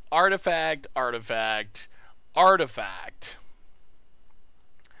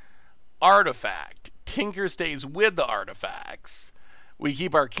 Tinker stays with the artifacts. We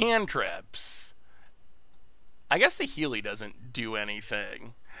keep our cantrips. I guess Saheeli doesn't do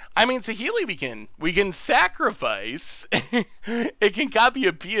anything. I mean, Saheeli we can sacrifice. It can copy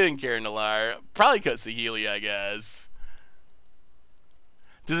a Pia and Karen Nalar. Probably because Saheeli, I guess.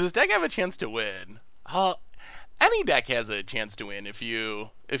 Does this deck have a chance to win? Any deck has a chance to win if you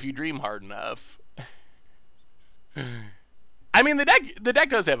dream hard enough. I mean, the deck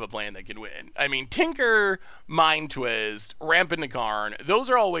does have a plan that can win. I mean, Tinker, Mind Twist, Rampant Karn, those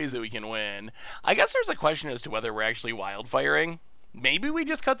are all ways that we can win. I guess there's a question as to whether we're actually wildfiring. Maybe we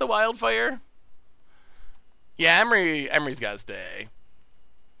just cut the wildfire? Yeah, Emery's got to stay.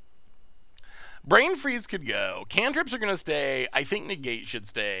 Brain Freeze could go. Cantrips are going to stay. I think Negate should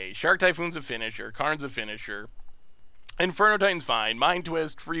stay. Shark Typhoon's a finisher. Karn's a finisher. Inferno Titan's fine. Mind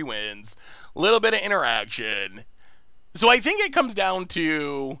Twist, free wins. Little bit of interaction. So I think it comes down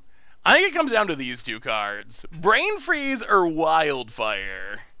to these two cards. Brain Freeze or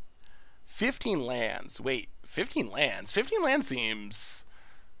Wildfire. 15 lands. Wait, 15 lands? 15 lands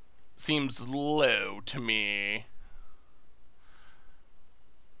seems low to me.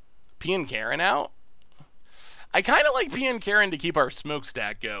 P and Karen out? I kind of like P and Karen to keep our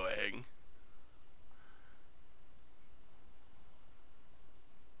smokestack going.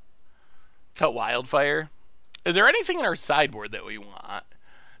 Cut Wildfire. Is there anything in our sideboard that we want?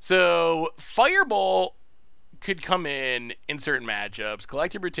 So, Firebolt could come in certain matchups.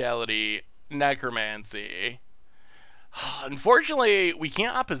 Collective Brutality, Necromancy. Unfortunately, we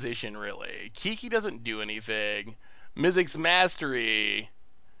can't opposition, really. Kiki doesn't do anything. Mizzix's Mastery,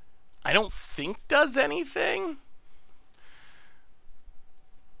 I don't think does anything.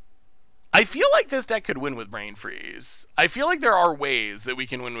 I feel like this deck could win with Brain Freeze. I feel like there are ways that we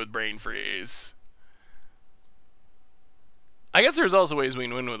can win with Brain Freeze. I guess there's also ways we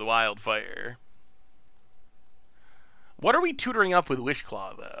can win with Wildfire. What are we tutoring up with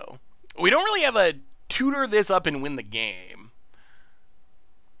Wishclaw, though? We don't really have a tutor this up and win the game.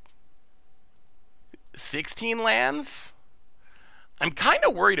 16 lands? I'm kind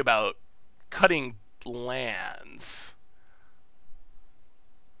of worried about cutting lands.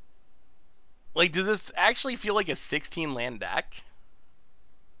 Like, does this actually feel like a 16 land deck?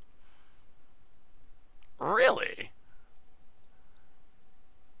 Really?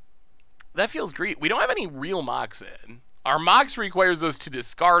 That feels great. We don't have any real Mox in. Our Mox requires us to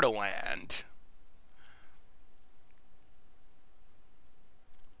discard a land.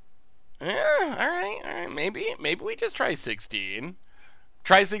 Alright. Maybe we just try 16.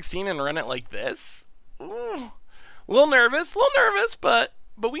 Try 16 and run it like this. Ooh. A little nervous, but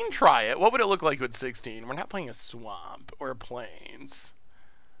we can try it. What would it look like with 16? We're not playing a swamp or plains.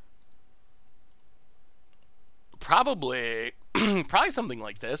 Probably something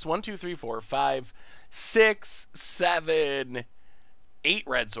like this. 1, 2, 3, 4, 5, 6, 7, 8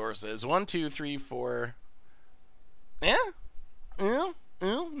 red sources. 1, 2, 3, 4.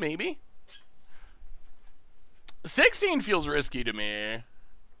 Maybe. 16 feels risky to me.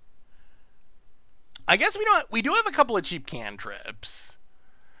 I guess we do have a couple of cheap cantrips.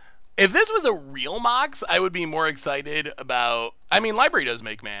 If this was a real Mox, I would be more excited about... I mean, Library does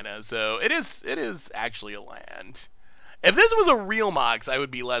make mana, so it is actually a land. If this was a real Mox, I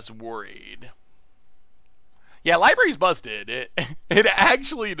would be less worried. Yeah, Library's busted. It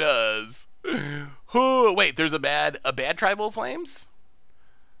actually does. Wait, there's a bad Tribal Flames?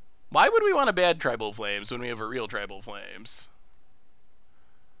 Why would we want a bad Tribal Flames when we have a real Tribal Flames?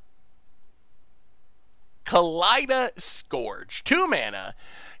 Kaleida Scourge. 2 mana.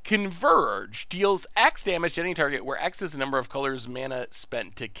 Converge. Deals X damage to any target where X is the number of colors mana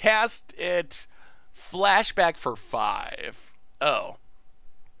spent. To cast it, flashback for 5. Oh.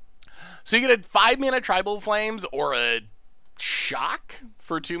 So you get a 5 mana Tribal Flames or a Shock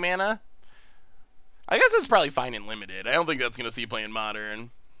for 2 mana? I guess that's probably fine in Limited. I don't think that's going to see play in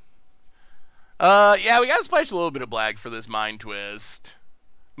Modern. Yeah, we got to splash a little bit of black for this Mind Twist.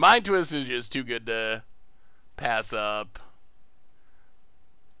 Mind Twist is just too good to pass up.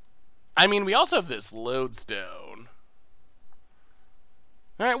 I mean, we also have this Lodestone.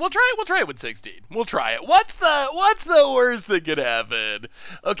 All right, we'll try it with 16. We'll try it. What's the worst that could happen?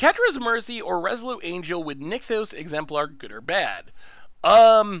 Oketra's Mercy or Resolute Angel with Nykthos Exemplar, good or bad?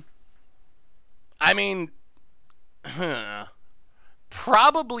 I mean,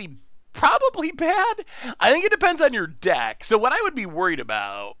 probably bad. I think it depends on your deck. So what I would be worried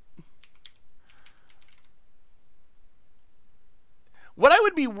about... What I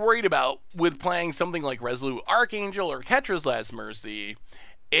would be worried about with playing something like Resolute Archangel or Ketra's Last Mercy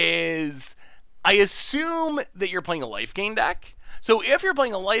is I assume that you're playing a life gain deck. So if you're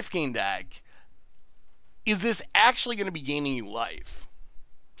playing a life gain deck, is this actually going to be gaining you life?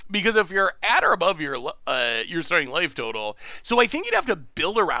 Because if you're at or above your starting life total, so I think you'd have to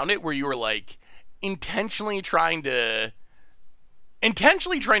build around it where you were like intentionally trying to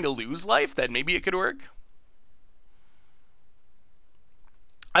lose life, then maybe it could work.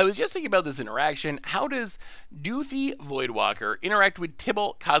 I was just thinking about this interaction. How does Doothy Voidwalker interact with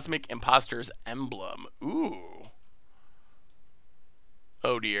Tibble Cosmic Imposter's emblem? Ooh.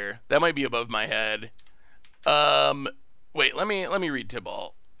 Oh dear. That might be above my head. Wait, let me read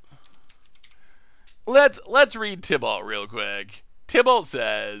Tibble. Let's read Tibble real quick. Tibble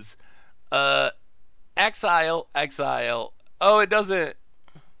says, exile. Oh, it doesn't.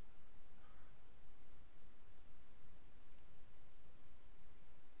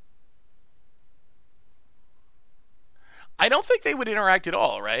 I don't think they would interact at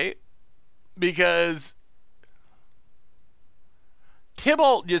all, right? Because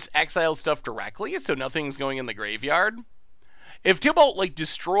Tibble just exiles stuff directly, so nothing's going in the graveyard. If Tibble, like,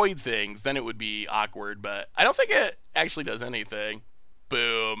 destroyed things, then it would be awkward, but I don't think it actually does anything.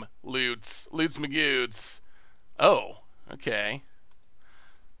 Boom. Loots Magoots. Oh, okay.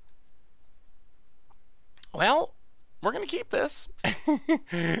 Well, we're gonna keep this.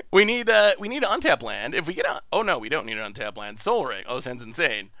 we need to untap land. If we get on, oh no, we don't need an untap land. Soul Ring. Oh, sounds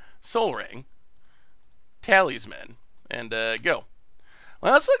insane. Soul Ring, Talisman, and go.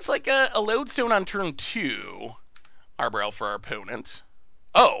 Well, this looks like a lodestone on turn 2. Arbor Elf for our opponent.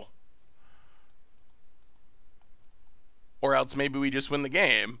 Oh. Or else maybe we just win the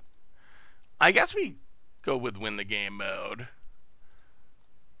game. I guess we go with win the game mode.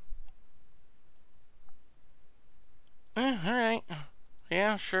 Alright.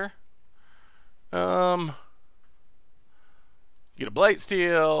 Yeah, sure. Get a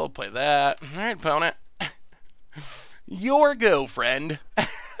Blightsteel, play that. Alright, opponent. Your go, friend.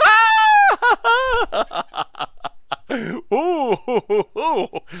 Ooh.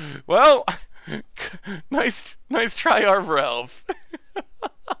 Well, nice try, Arbor Elf.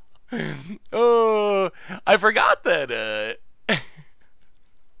 Oh, I forgot that.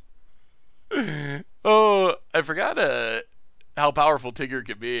 Oh, I forgot how powerful Tigger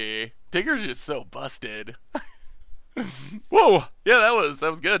could be. Tigger's just so busted. Whoa, yeah, that was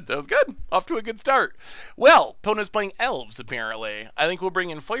good. That was good. Off to a good start. Well, opponent's playing elves, apparently. I think we'll bring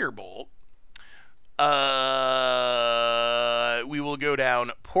in Firebolt. We will go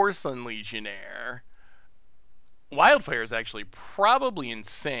down Porcelain Legionnaire. Wildfire is actually probably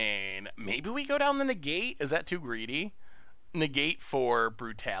insane. Maybe we go down the Negate? Is that too greedy? Negate for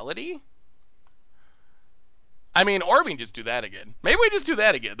Brutality? I mean, or we can just do that again. Maybe we just do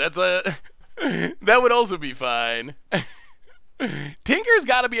that again. That's a... that would also be fine. Tinker's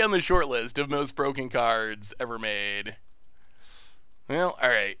got to be on the short list of most broken cards ever made. Well,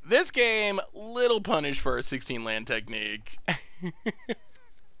 alright. This game, little punish for our 16 land technique.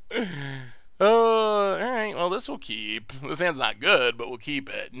 Alright. Well, this will keep. This hand's not good, but we'll keep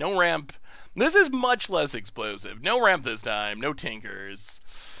it. No ramp. This is much less explosive. No ramp this time. No Tinkers.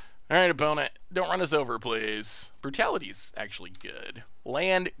 Alright, opponent. Don't run us over, please. Brutality's actually good.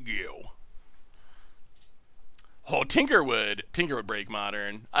 Land, go. Oh, Tinker would break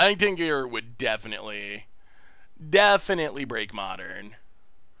Modern. I think Tinker would definitely break Modern.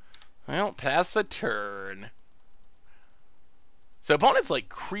 Well, pass the turn. So opponent's like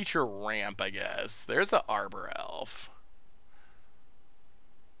creature ramp, I guess. There's a Arbor Elf.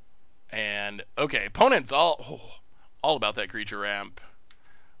 And, okay, opponent's all about that creature ramp.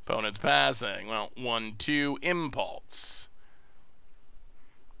 Opponent's passing. Well, 1-2, Impulse.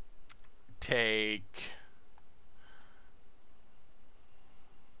 Take...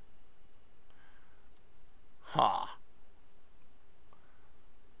 Huh.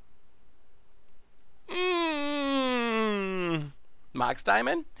 Mox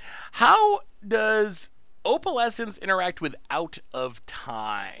Diamond? How does Opalescence interact with Out of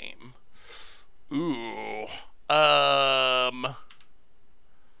Time? Ooh.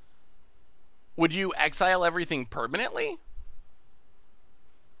 Would you exile everything permanently?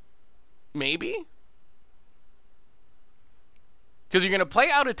 Maybe? Because you're going to play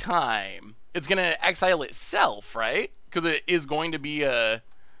Out of Time. It's going to exile itself, right? Because it is going to be a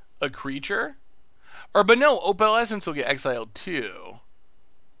creature. Or, but no, Opalescence will get exiled too.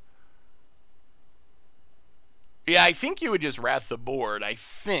 Yeah, I think you would just Wrath the board, I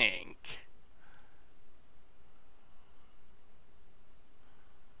think.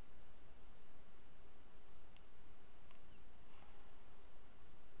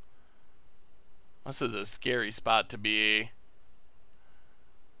 This is a scary spot to be.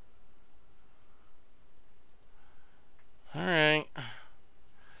 Alright.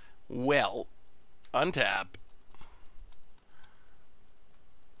 Well, untap.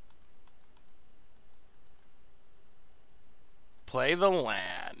 Play the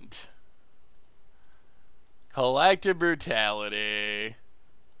land. Collective Brutality.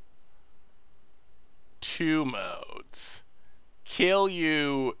 2 modes. kill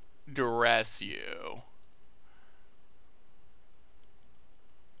you, duress you.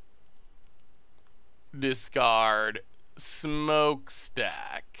 Discard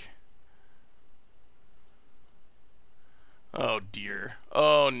smokestack. Oh dear.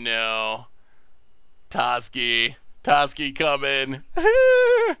 Oh no. Toski. Toski coming.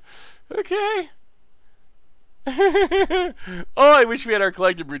 Okay. Oh, I wish we had our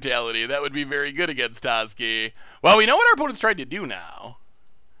collective brutality. That would be very good against Toski. Well, we know what our opponent's trying to do now.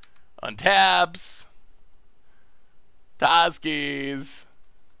 Untaps. Toskis.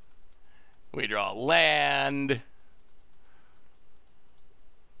 We draw land.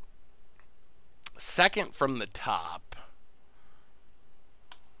 Second from the top.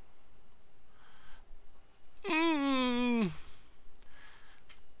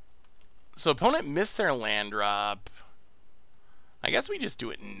 So opponent missed their land drop. I guess we just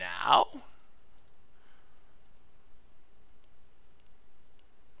do it now.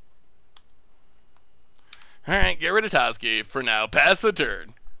 Alright, get rid of Toski for now. Pass the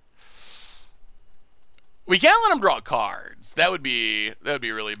turn. We can't let him draw cards. That would be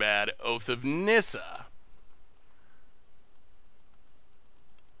really bad. Oath of Nissa.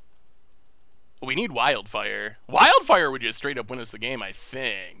 We need Wildfire. Wildfire would just straight up win us the game, I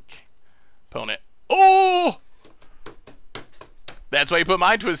think. Opponent. Oh! That's why you put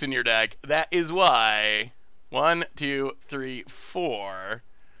Mind Twist in your deck. That is why. 1, 2, 3, 4.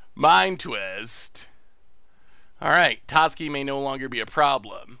 Mind Twist. Alright, Toski may no longer be a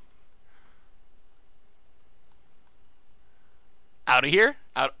problem. Out of here?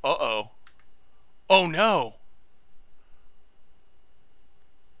 Out. Uh-oh. Oh, no.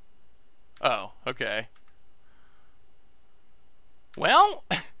 Oh, okay. Well,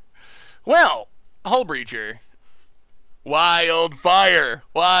 Hull Breacher. Wildfire.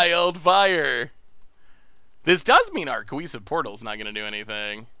 Wildfire. This does mean our Cohesive Portal's not going to do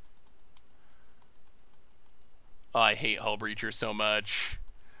anything. Oh, I hate Hull Breacher so much.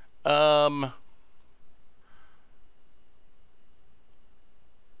 I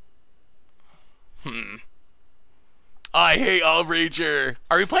hate Hull Breacher.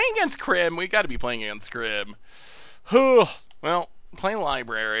 Are we playing against Crim? We got to be playing against Crim. Well, play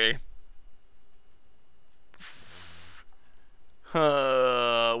Library.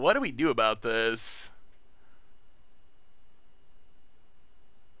 What do we do about this?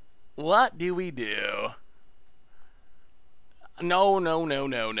 What do we do? No.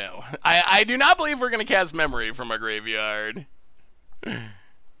 I do not believe we're going to cast Memory from our graveyard.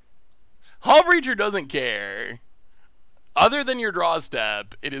 Hull Breacher doesn't care. Other than your draw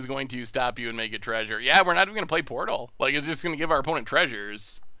step, it is going to stop you and make it treasure. Yeah, we're not even going to play Portal. Like, it's just going to give our opponent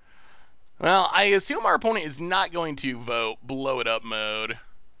treasures. Well, I assume our opponent is not going to vote blow it up mode.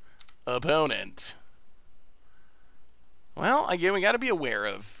 Opponent. Well, again, we got to be aware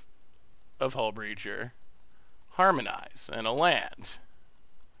of Hull Breacher. Harmonize and a land.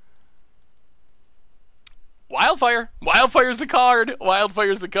 Wildfire. Wildfire's a card.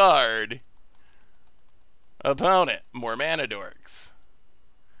 Wildfire's a card. Opponent. More mana dorks.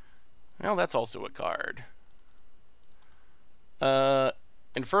 Well, that's also a card.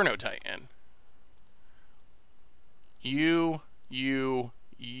 Inferno Titan. You.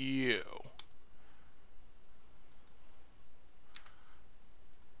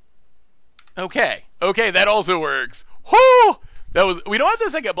 Okay, that also works. Whoo! That was. We don't have the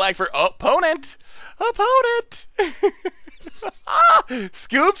second black for opponent.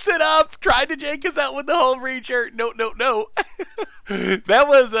 Scoops it up. Tried to jake us out with the Hull Breacher. No. That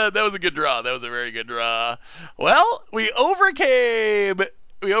was a good draw. That was a very good draw. Well, we overcame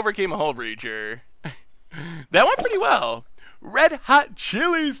a Hull Breacher. That went pretty well. Red Hot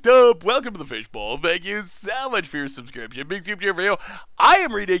Chili Stump, welcome to the Fishbowl. Thank you so much for your subscription. Big super cheer for you. I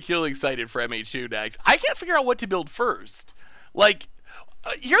am ridiculously excited for MH2 decks. I can't figure out what to build first. Like,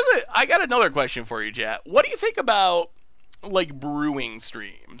 I got another question for you, chat. What do you think about like brewing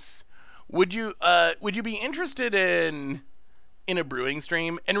streams? Would you be interested in a brewing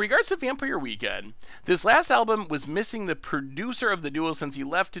stream? In regards to Vampire Weekend, this last album was missing the producer of the duo since he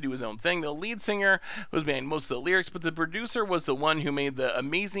left to do his own thing. The lead singer was behind most of the lyrics, but the producer was the one who made the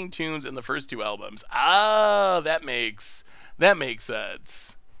amazing tunes in the first two albums. Ah, that makes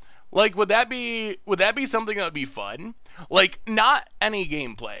sense. Like, would that be something that would be fun? Like, not any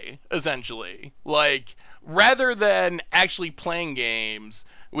gameplay, essentially. Like, rather than actually playing games,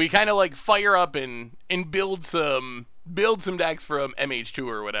 we kind of like fire up and build some decks from MH2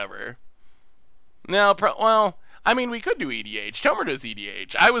 or whatever. No, well, I mean, we could do EDH. Tomer does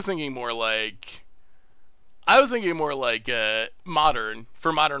EDH. I was thinking more like modern,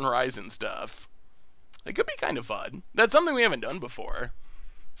 for Modern Horizon stuff. It could be kind of fun. That's something we haven't done before.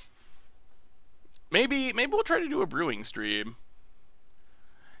 Maybe we'll try to do a brewing stream.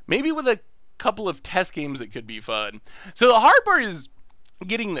 Maybe with a couple of test games it could be fun. So the hard part is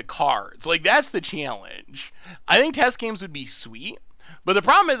getting the cards. Like, that's the challenge. I think test games would be sweet, but the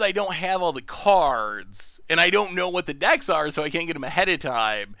problem is I don't have all the cards, and I don't know what the decks are, so I can't get them ahead of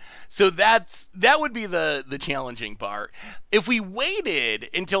time. So that would be the challenging part. If we waited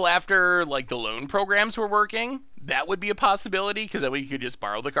until after, like, the loan programs were working, that would be a possibility, because then we could just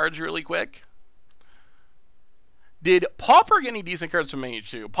borrow the cards really quick. Did Pauper get any decent cards from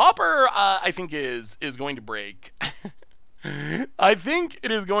MTG? Pauper, I think, is going to break. I think it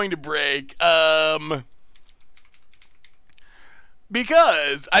is going to break.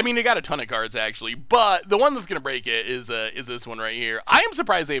 Because, I mean, it got a ton of cards, actually. But the one that's going to break it is this one right here. I am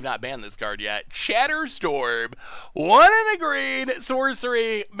surprised they have not banned this card yet. Shatterstorm. 1 in the green.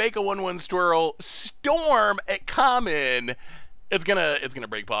 Sorcery. Make a 1/1 swirl. Storm at common. It's gonna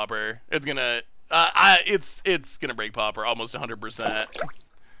break Pauper. It's gonna break Pauper almost 100%.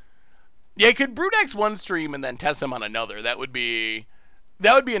 Yeah, I could Brewdex one stream and then test him on another. That would be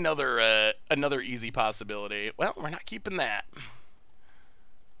another easy possibility. Well, we're not keeping that.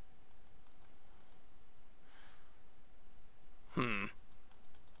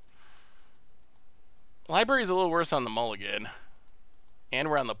 Library's a little worse on the mulligan. And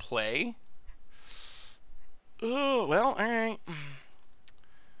we're on the play. Oh, well, alright.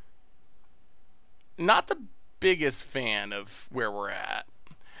 Not the biggest fan of where we're at.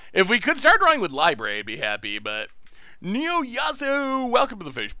 If we could start drawing with library, I'd be happy, but... Neo Yasu, welcome to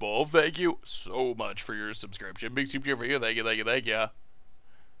the Fishbowl. Thank you so much for your subscription. Big super for you. Thank you, thank you, thank you.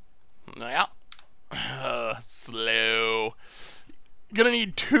 Yeah. Slow. Gonna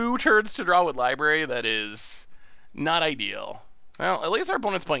need 2 turns to draw with library. That is not ideal. Well, at least our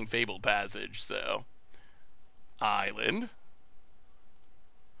opponent's playing Fabled Passage, so... Island.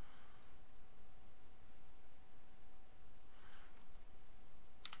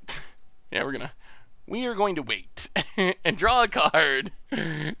 Yeah, we are going to wait and draw a card.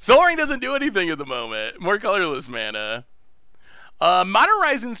 Sol Ring doesn't do anything at the moment. More colorless mana. Modern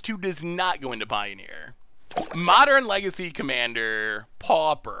Horizons 2 does not go into Pioneer. Modern Legacy Commander,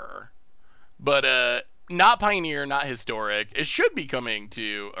 Pauper. But not Pioneer, not Historic. It should be coming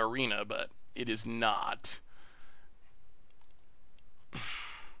to Arena, but it is not.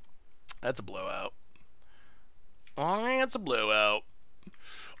 That's a blowout. Oh, that's a blowout.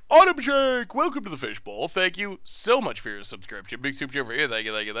 Autumn Shake, welcome to the Fishbowl. Thank you so much for your subscription. Big super chat for you. Thank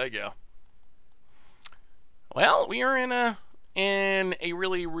you, thank you, thank you. Well, we are in a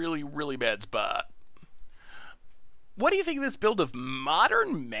really, really, really bad spot. What do you think of this build of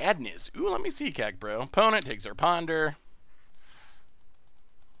Modern Madness? Ooh, let me see, Cac Bro. Opponent takes our Ponder.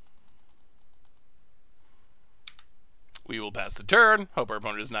 We will pass the turn. Hope our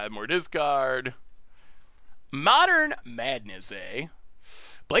opponent does not have more discard. Modern Madness, eh?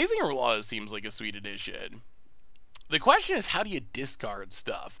 Blazing Law seems like a sweet addition. The question is, how do you discard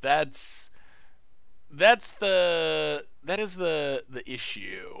stuff? That is the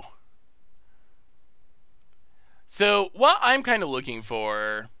issue. So what I'm kind of looking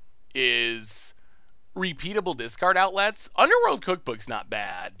for is repeatable discard outlets. Underworld Cookbook's not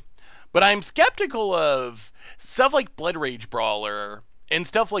bad, but I'm skeptical of stuff like Blood Rage Brawler and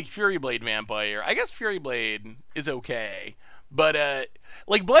stuff like Fury Blade Vampire. I guess Fury Blade is okay, but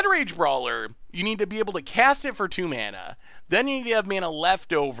like Blood Rage Brawler, you need to be able to cast it for 2 mana. Then you need to have mana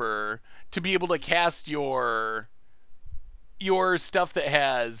left over to be able to cast your stuff that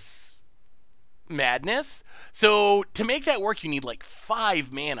has Madness. So to make that work, you need like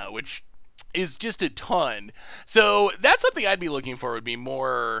 5 mana, which is just a ton. So that's something I'd be looking for, would be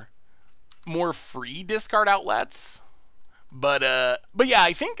more free discard outlets. But yeah,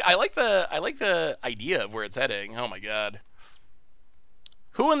 I think I like the idea of where it's heading. Oh my god.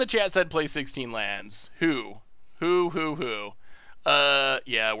 Who in the chat said play 16 lands? Who? Yeah, I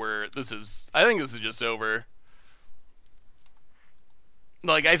think this is just over.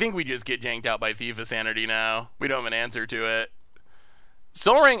 Like, I think we just get janked out by Thief of Sanity now. We don't have an answer to it.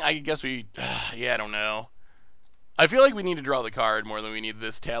 Sol Ring, I guess we... yeah, I don't know. I feel like we need to draw the card more than we need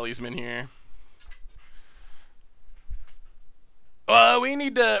this talisman here. We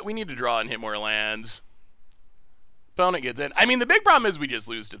need to draw and hit more lands. Opponent gets in. I mean, the big problem is we just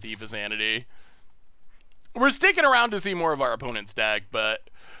lose to Thief of Sanity. We're sticking around to see more of our opponent's deck, but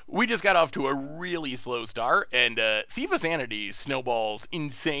we just got off to a really slow start, and Thief of Sanity snowballs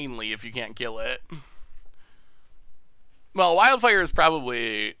insanely if you can't kill it. Well, Wildfire is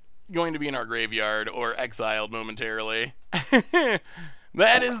probably going to be in our graveyard or exiled momentarily.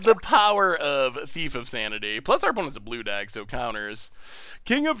 That is the power of Thief of Sanity. Plus, our opponent's a blue deck, so counters.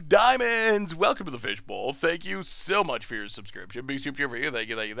 King of Diamonds, welcome to the Fishbowl. Thank you so much for your subscription. Big super for you. Thank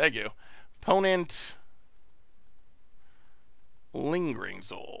you, thank you, thank you. Opponent, Lingering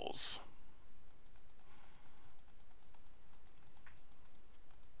Souls.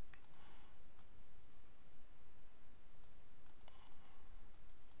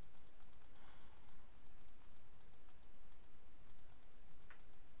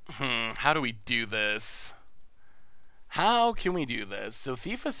 How do we do this? How can we do this? So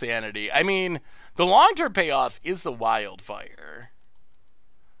Thief of Sanity. I mean, the long-term payoff is the Wildfire.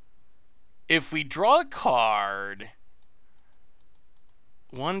 If we draw a card,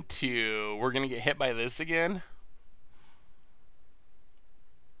 1, 2, we're going to get hit by this again.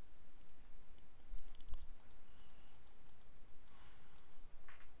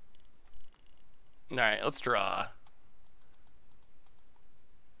 All right, let's draw.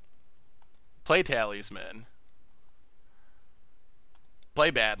 Play Talisman. Play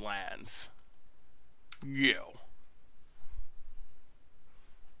Badlands. Go.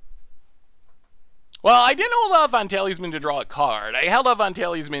 Well, I didn't hold off on Talisman to draw a card. I held off on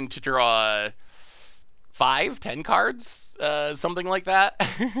Talisman to draw 5, 10 cards, something like that.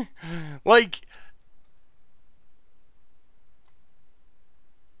 Like,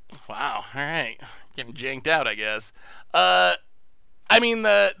 wow, all right. Getting janked out, I guess. I mean,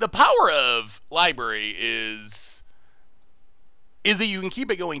 the power of Library is that you can keep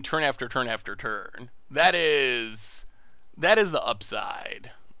it going turn after turn after turn. That is the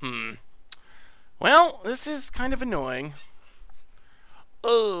upside. Well, this is kind of annoying.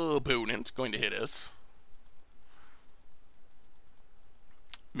 Opponent going to hit us.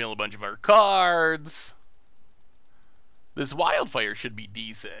 Mill a bunch of our cards. This Wildfire should be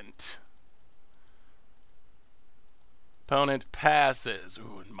decent. Opponent passes.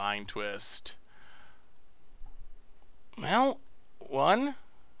 Ooh, Mind Twist. Well, 1,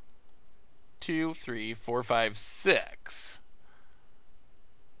 2, 3, 4, 5, 6.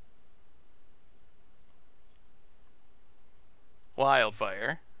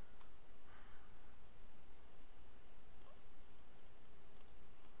 Wildfire.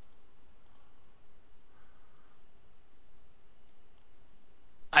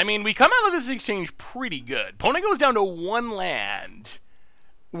 I mean, we come out of this exchange pretty good. Opponent goes down to 1 land.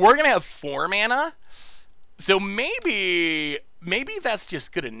 We're going to have 4 mana. So maybe that's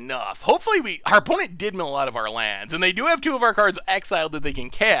just good enough. Hopefully our opponent did mill a lot of our lands. And they do have 2 of our cards exiled that they can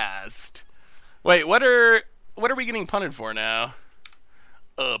cast. Wait, what are we getting punted for now?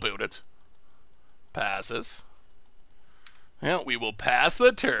 Opponent passes. Yeah, we will pass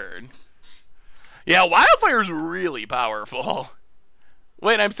the turn. Yeah, Wildfire is really powerful.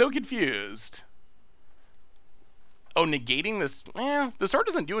 Wait, I'm so confused. Oh, negating this... the sword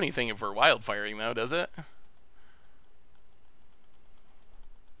doesn't do anything if we're Wildfiring, though, does it?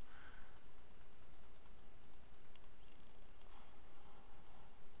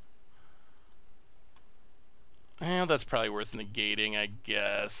 Well, that's probably worth negating, I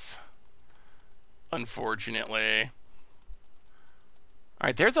guess. Unfortunately.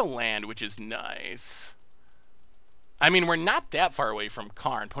 Alright, there's a land, which is nice. I mean, we're not that far away from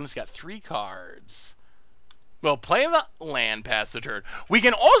Karn. Opponent's got 3 cards. Well, play the land past the turn. We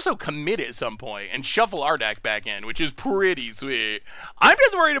can also commit at some point and shuffle our deck back in, which is pretty sweet. I'm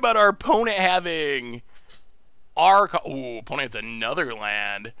just worried about our opponent having our... Ooh, opponent has another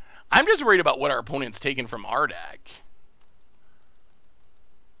land. I'm just worried about what our opponent's taken from our deck.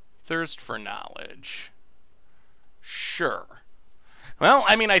 Thirst for Knowledge. Sure. Well,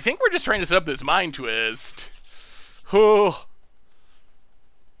 I mean, I think we're just trying to set up this Mind Twist. Oh.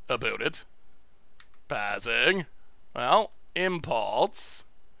 About it. Passing. Well, Impulse.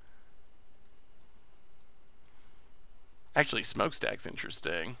 Actually, Smokestack's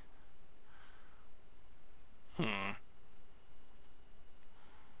interesting.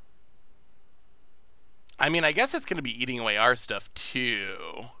 I mean, I guess it's going to be eating away our stuff, too.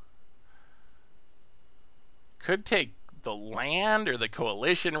 Could take the land or the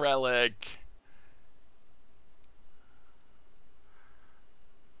Coalition Relic.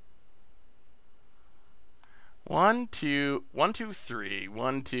 One, two, 3,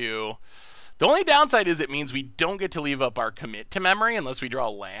 1, 2. The only downside is it means we don't get to leave up our commit to memory unless we draw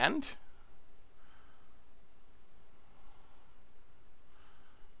land.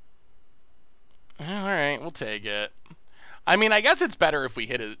 All right, we'll take it. I mean, I guess it's better if we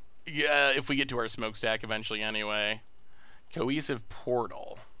hit it. Yeah, if we get to our smokestack eventually anyway. Cohesive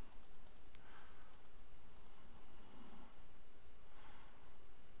Portal.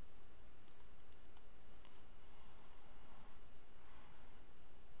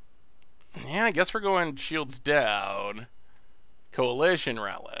 Yeah, I guess we're going shields down. Coalition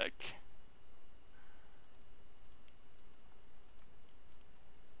relic.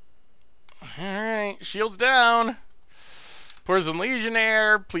 Alright, shields down. Poison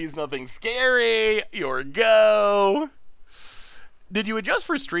Legionnaire, please nothing scary. Your go. Did you adjust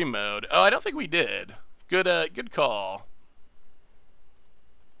for stream mode? Oh, I don't think we did. Good good call.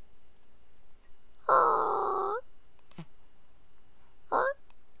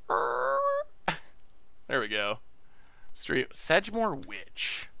 There we go. Sedgemoor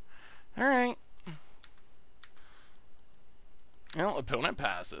Witch. Alright. Well, opponent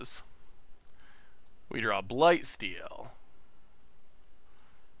passes. We draw Blightsteel.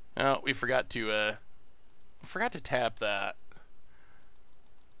 Oh, we forgot to tap that.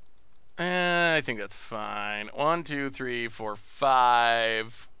 I think that's fine. 1, 2, 3, 4,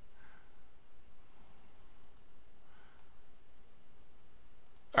 5.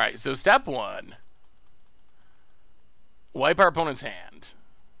 Alright, so step 1. Wipe our opponent's hand.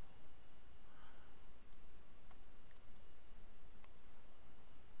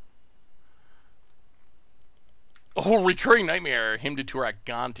 Oh, recurring nightmare. Him to Turak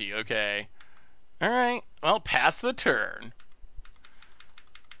Gonti. Okay. Alright. Well, pass the turn.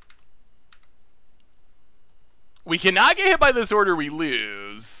 We cannot get hit by this order, we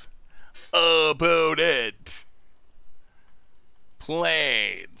lose. Opponent.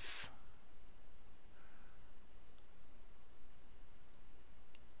 Planes.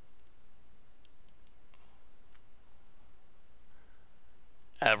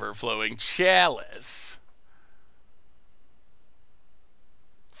 Ever-flowing Chalice.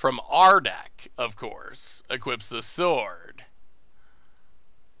 From our deck, of course, equips the sword.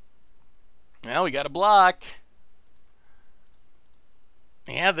 Now we got a block.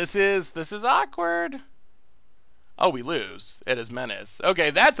 Yeah, this is awkward. Oh, we lose. It is Menace.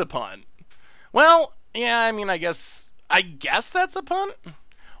 Okay, that's a punt. Well, yeah, I mean, I guess that's a punt.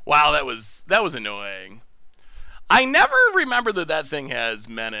 Wow, that was annoying. I never remember that thing has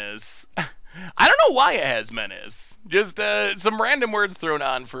Menace. I don't know why it has Menace. Just some random words thrown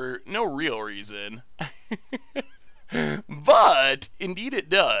on for no real reason. But indeed it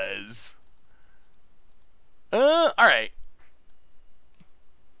does. Alright.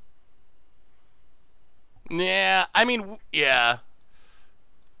 Yeah, I mean, yeah.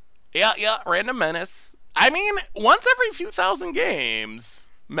 Yeah, random Menace. I mean, once every few thousand games,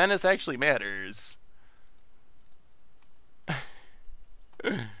 Menace actually matters.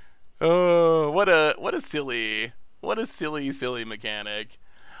 Oh, what a silly mechanic.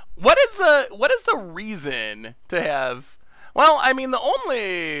 What is the reason to have? Well, I mean, the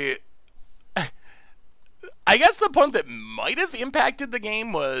only, I guess the punt that might have impacted the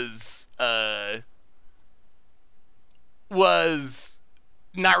game was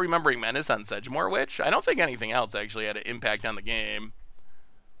not remembering Menace on Sedgemoor Witch. I don't think anything else actually had an impact on the game.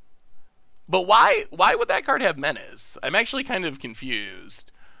 But why would that card have Menace? I'm actually kind of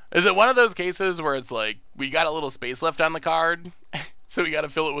confused. Is it one of those cases where it's like we got a little space left on the card, so we got to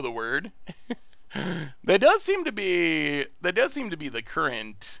fill it with a word? That does seem to be the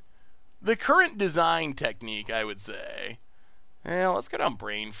current design technique, I would say. Well, let's go down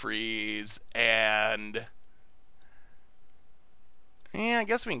Brain Freeze and yeah, I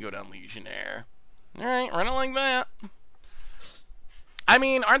guess we can go down Legionnaire. All right, run it like that. I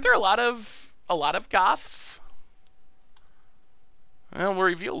mean, aren't there a lot of Goths? Well, we'll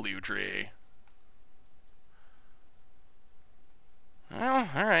reveal Lutri. Well,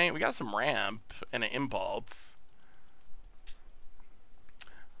 alright, we got some ramp and an impulse.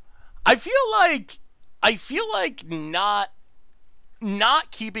 I feel like not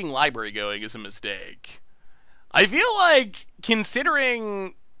keeping library going is a mistake. I feel like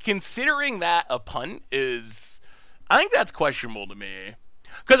considering that a punt is, I think that's questionable to me.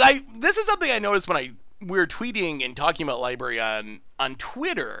 Because this is something I noticed when we were tweeting and talking about library on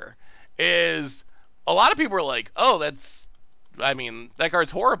Twitter, is a lot of people are like, oh, that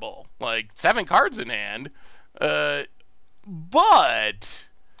card's horrible. Like, 7 cards in hand. But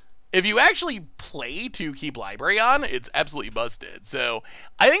if you actually play to keep library on, it's absolutely busted. So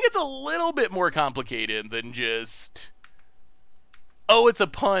I think it's a little bit more complicated than just, oh, it's a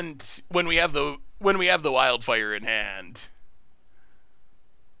punt when we have the wildfire in hand.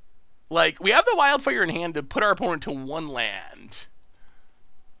 Like, we have the wildfire in hand to put our opponent to 1 land.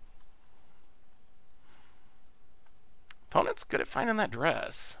 Opponent's good at finding that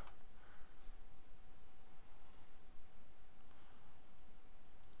dress.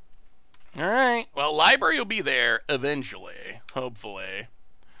 Alright, well, library will be there eventually, hopefully.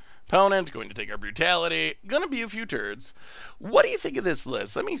 Opponent, going to take our brutality. Gonna be a few turns. What do you think of this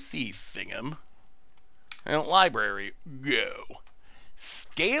list? Let me see, Thingam. And library, go.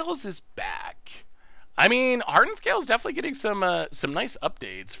 Scales is back. I mean, Hardened Scales definitely getting some nice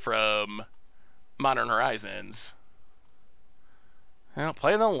updates from Modern Horizons. Well,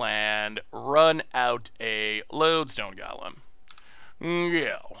 play the land, run out a Lodestone Golem.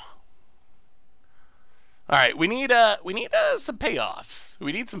 Go. All right, we need some payoffs.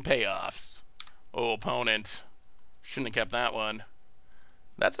 We need some payoffs. Oh, opponent. Shouldn't have kept that one.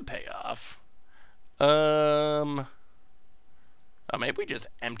 That's a payoff. Oh, maybe we just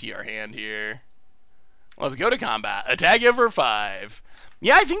empty our hand here. Let's go to combat. Attack you for 5.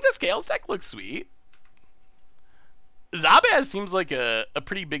 Yeah, I think the Scales deck looks sweet. Zabaz seems like a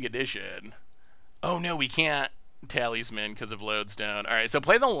pretty big addition. Oh, no, we can't Talisman because of Lodestone. All right, so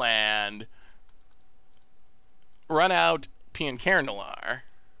play the land. Run out Piancarnalar.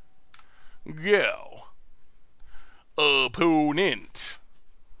 Go. Opponent.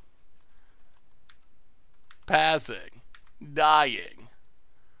 Passing. Dying.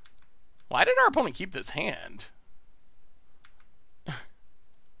 Why did our opponent keep this hand?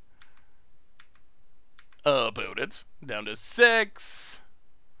 Opponent. Down to 6.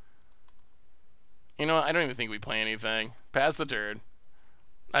 You know what? I don't even think we play anything. Pass the turn.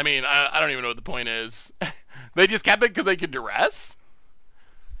 I mean, I don't even know what the point is. They just kept it because they could duress?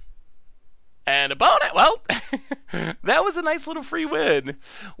 And opponent, well, that was a nice little free win.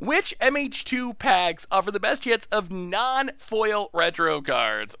 Which MH2 packs offer the best chance of non-foil retro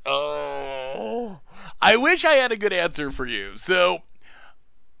cards? Oh, I wish I had a good answer for you. So,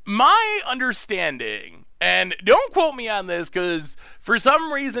 my understanding, and don't quote me on this because for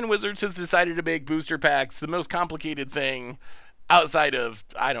some reason Wizards has decided to make booster packs the most complicated thing outside of,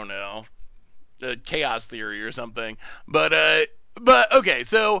 I don't know, chaos theory or something. But okay,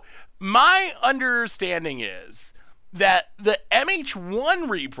 so my understanding is that the MH1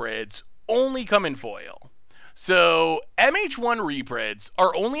 reprints only come in foil. So MH1 reprints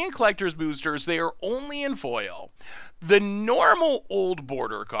are only in collector's boosters. They are only in foil. The normal old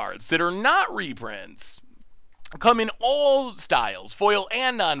border cards that are not reprints come in all styles, foil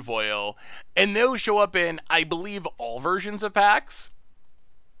and non-foil, and those show up in, I believe, all versions of packs.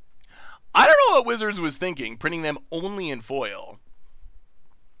 I don't know what Wizards was thinking, printing them only in foil.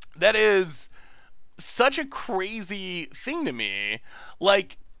 That is such a crazy thing to me.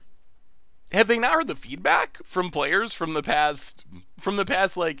 Like, have they not heard the feedback from players from the past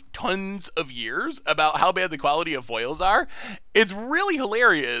like tons of years about how bad the quality of foils are? It's really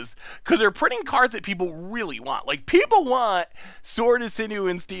hilarious because they're printing cards that people really want. Like, people want Sword of Sinew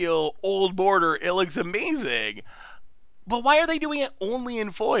and Steel old border. It looks amazing. But why are they doing it only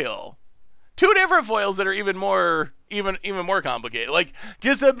in foil? 2 different foils that are even more complicated. Like,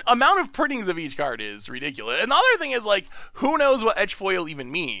 just the amount of printings of each card is ridiculous. And the other thing is, like, who knows what edge foil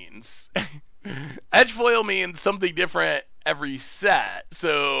even means? Edge foil means something different every set.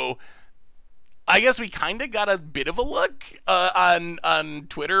 So I guess we kind of got a bit of a look on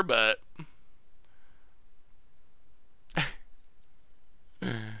Twitter, but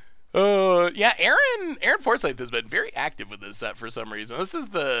yeah, Aaron Forsyth has been very active with this set for some reason. This is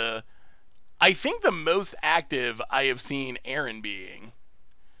I think the most active I have seen Aaron being.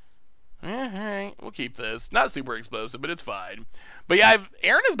 Alright, we'll keep this. Not super explosive, but it's fine. But yeah,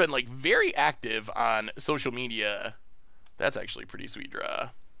 Aaron has been like very active on social media. That's actually a pretty sweet draw.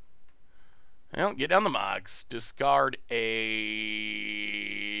 Well, get down the Mox. Discard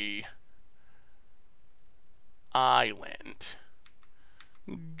a island.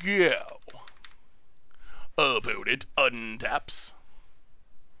 Go. Opponent untaps.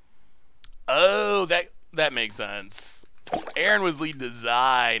 Oh, that makes sense. Aaron was lead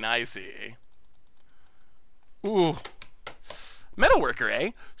design, I see. Ooh. Metalworker,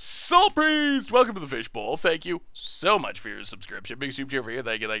 eh? Soul Priest! Welcome to the Fishbowl. Thank you so much for your subscription. Big super cheer for you.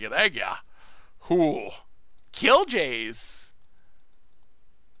 Thank you, thank you, thank you. Ooh. Killjace.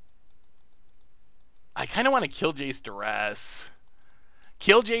 I kind of want to Killjace Duress.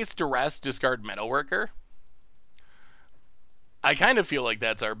 Killjace Duress, discard Metalworker. I kind of feel like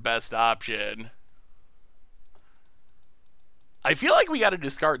that's our best option. I feel like we got to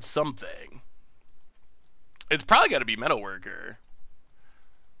discard something. It's probably got to be Metalworker.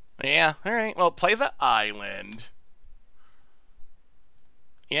 Yeah, alright. Well, play the island.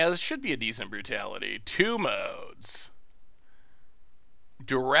 Yeah, this should be a decent brutality. 2 modes.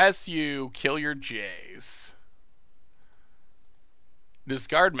 Duress you, kill your Jace.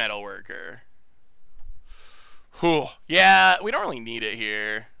 Discard Metalworker. Whew. Yeah, we don't really need it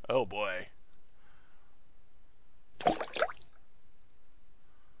here. Oh boy.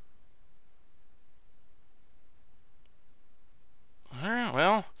 Alright,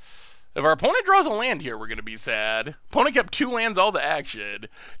 well, if our opponent draws a land here, we're going to be sad. Opponent kept 2 lands all the action.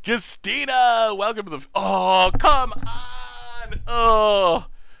 Justina, welcome to the... Oh, come on! Oh,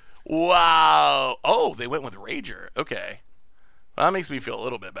 wow. Oh, they went with Rager. Okay. Well, that makes me feel a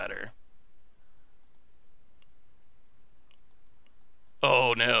little bit better.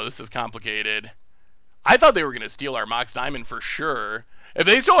 Oh, no, this is complicated. I thought they were going to steal our Mox Diamond for sure. If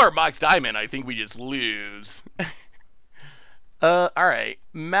they stole our Mox Diamond, I think we just lose. Alright.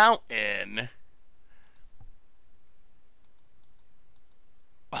 Mountain.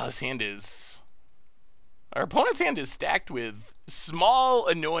 Wow, this hand is... Our opponent's hand is stacked with small,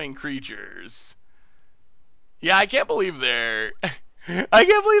 annoying creatures. Yeah, I can't believe they're... I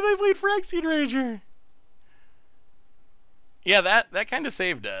can't believe they played Phyrexian Rager. Yeah, that kind of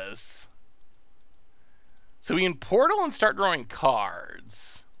saved us. So we can Portal and start drawing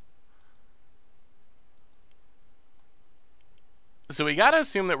cards. So we gotta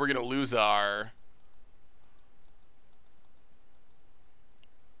assume that we're gonna lose our...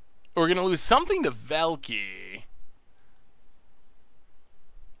 We're gonna lose something to Velki.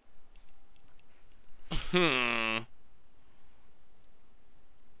 I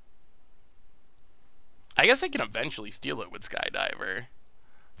guess I can eventually steal it with Skydiver.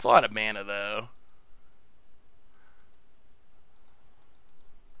 It's a lot of mana, though.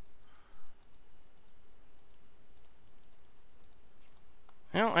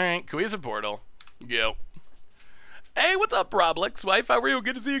 Well, alright, Cohesive Portal. Go. Hey, what's up, Roblix? Wife, how are you?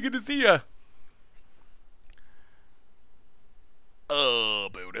 Good to see you, good to see you.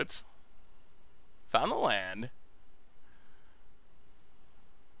 About it. Found the land.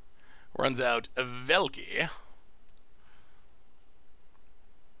 Runs out Velki.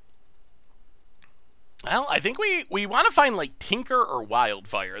 Well, I think we want to find, like, Tinker or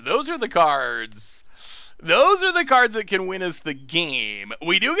Wildfire. Those are the cards... Those are the cards that can win us the game.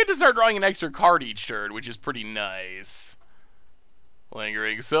 We do get to start drawing an extra card each turn, which is pretty nice.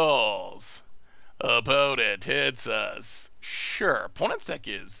 Lingering Souls. Opponent hits us. Sure, opponent's deck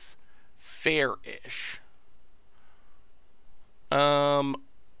is fair-ish.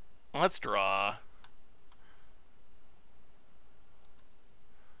 Let's draw.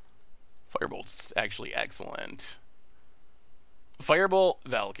 Firebolt's actually excellent. Firebolt,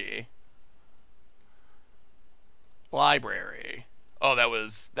 Velki. Library. Oh, that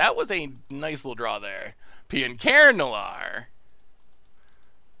was a nice little draw there. Piancairn Nalar.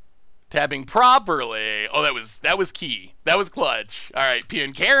 Tapping properly. Oh, that was key. That was clutch. All right,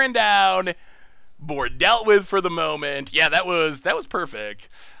 Piancairn down. Board dealt with for the moment. Yeah, that was perfect.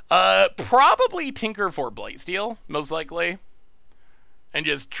 Probably Tinker for Blightsteel, most likely. And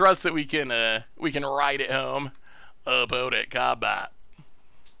just trust that we can ride it home. Opponent combat.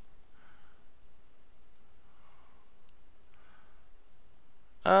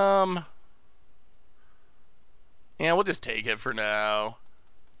 Yeah, we'll just take it for now.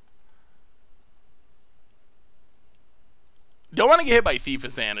 Don't want to get hit by Thief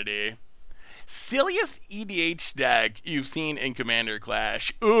of Sanity. Silliest EDH deck you've seen in Commander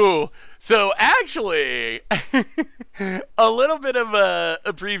Clash. Ooh, so actually, a little bit of a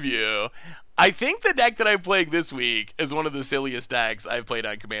preview. I think the deck that I'm playing this week is one of the silliest decks I've played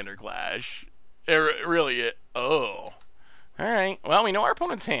on Commander Clash. It really, oh. Alright, well, we know our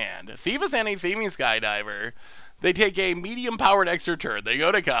opponent's hand. Thief of Sanity, Thieving Skydiver. They take a medium-powered extra turn. They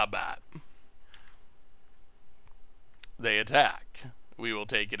go to combat. They attack. We will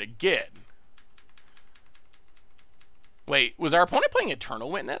take it again. Wait, was our opponent playing Eternal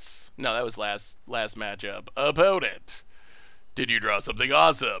Witness? No, that was last matchup. Opponent. Did you draw something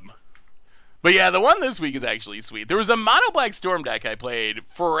awesome? But yeah, the one this week is actually sweet. There was a Mono Black Storm deck I played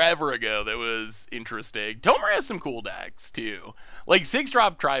forever ago that was interesting. Tomer has some cool decks, too. Like,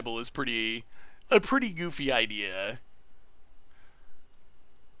 6-drop Tribal is a pretty goofy idea.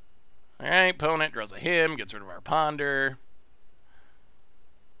 Alright, opponent draws a Hymn, gets rid of our Ponder.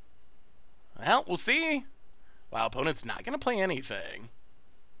 Well, we'll see. Wow, opponent's not going to play anything.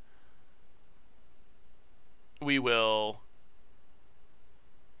 We will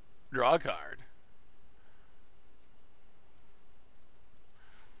draw a card.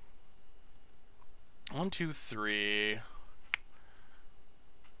 One, two, three.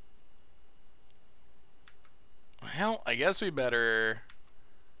 Well, I guess we better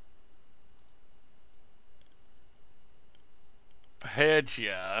hit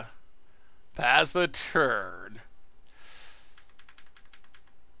ya. Pass the turn.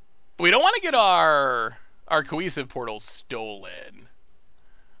 We don't want to get our cohesive portal stolen.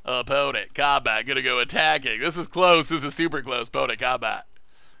 Opponent, combat, gonna go attacking. This is close, this is super close. Opponent, combat.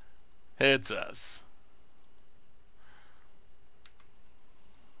 Hits us.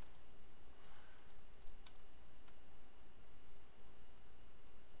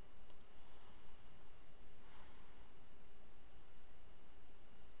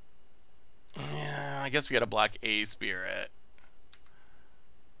 guess we gotta block a spirit.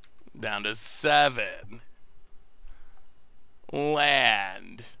 Down to 7.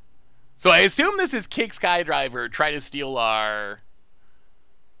 Land. So I assume this is kick Skydriver, try to steal our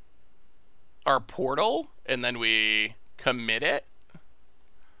portal, and then we commit it.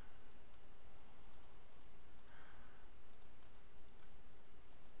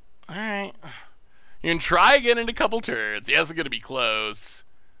 Alright. You can try again in a couple turns. Yes, it's going to be close.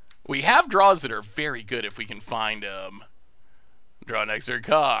 We have draws that are very good if we can find them. Draw an extra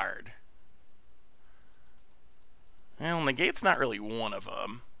card. Well, Negate's not really one of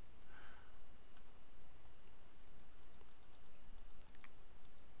them.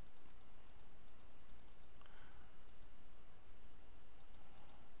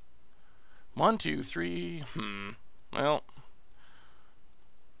 One, two, three. Well.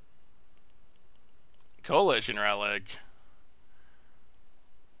 Coalition Relic.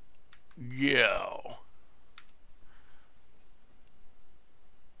 Go.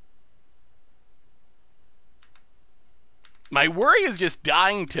 My worry is just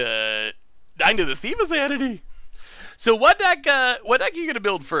dying to the Thief of Sanity. So what deck are you gonna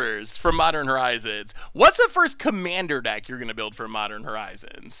build first from Modern Horizons? What's the first commander deck you're gonna build from Modern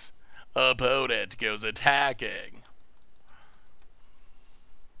Horizons? Opponent goes attacking.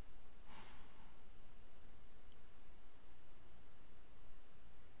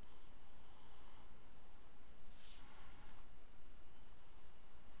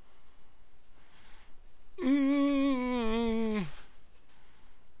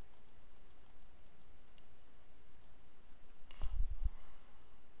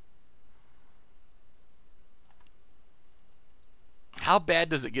 How bad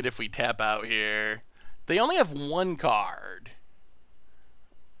does it get if we tap out here? They only have one card.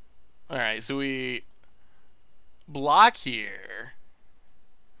 Alright, so we block here.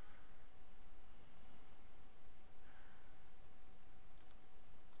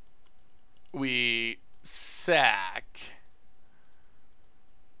 We sack.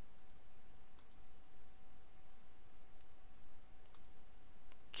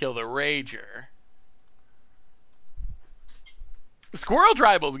 Kill the Rager. Squirrel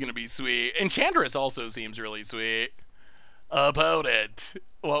Tribal is going to be sweet. Enchantress also seems really sweet. Opponent.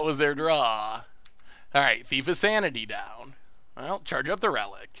 What was their draw? Alright, Thief of Sanity down. Well, charge up the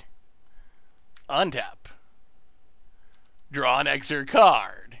Relic. Untap. Draw an extra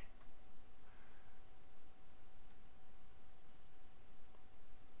card.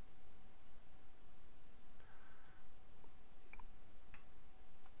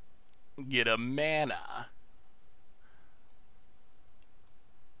 Get a mana.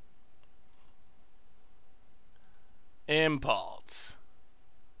 Impulse.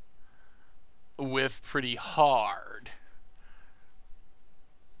 Whiff pretty hard.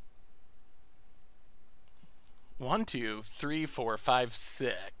 1, 2, 3, 4, 5,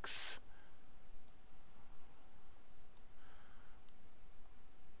 6.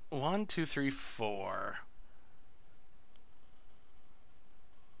 1, 2, 3, 4.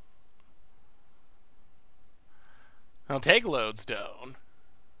 I'll take Lodestone.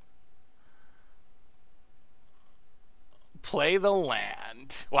 Play the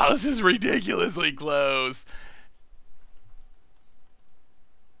land. Wow, this is ridiculously close.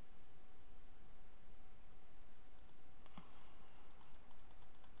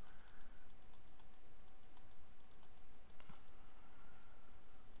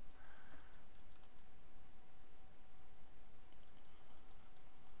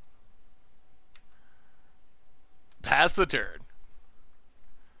 Pass the turn.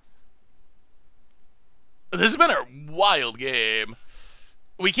 This has been a wild game.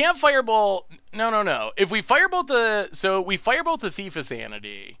 We can't firebolt. No. If we firebolt the Thief of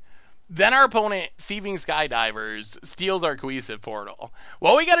Sanity, then our opponent, Thieving Skydivers, steals our Cohesive Portal.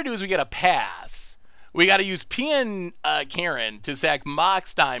 What we got to do is we got to pass. We got to use P and Karen to sack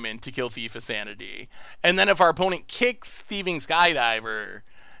Mox Diamond to kill Thief of Sanity. And then if our opponent kicks Thieving Skydiver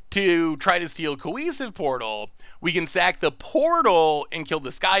to try to steal Cohesive Portal, we can sack the portal and kill the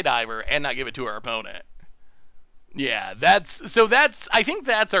Skydiver and not give it to our opponent. Yeah, I think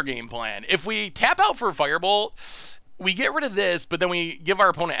that's our game plan. If we tap out for Firebolt, we get rid of this, but then we give our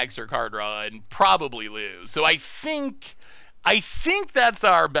opponent extra card draw and probably lose. So I think that's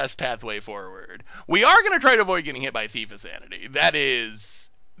our best pathway forward. We are going to try to avoid getting hit by Thief of Sanity. That is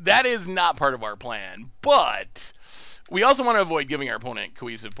not part of our plan, but we also want to avoid giving our opponent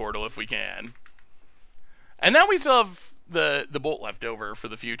Cohesive Portal if we can. And then we still have the Bolt left over for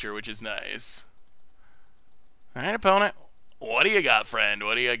the future, which is nice. All right, opponent. What do you got, friend?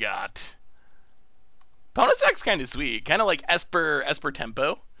 What do you got? Opponent's deck's kind of sweet. Kind of like Esper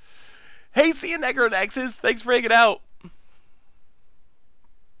Tempo. Hey, see you, Necronexus. Thanks for hanging out.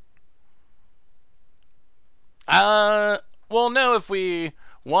 Well, no, if we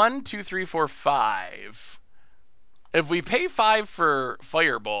 1, 2, 3, 4, 5. If we pay 5 for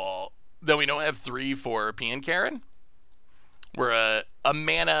Fireball, then we don't have 3 for Pian Karen. We're a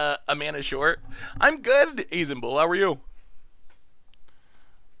mana short. I'm good, Azenbull. How are you?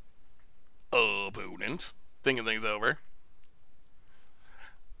 Opponent. Thinking things over.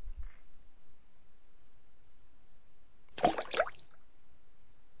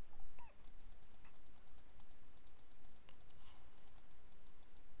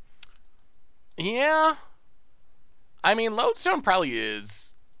 Yeah. I mean, Lodestone probably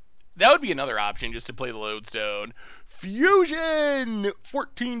is. That would be another option, just to play the Lodestone. Fusion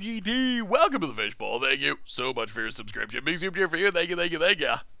 14 GT. Welcome to the Fishbowl. Thank you so much for your subscription. Big super cheer for you. Thank you, thank you, thank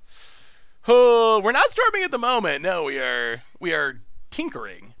you. Oh, we're not storming at the moment. No, we are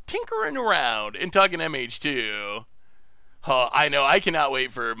tinkering around and talking MH2. Oh, I know. I cannot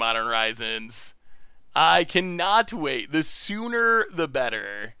wait for Modern Horizons. I cannot wait. The sooner, the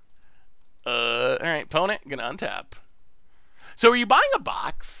better. All right, opponent, gonna untap. So, are you buying a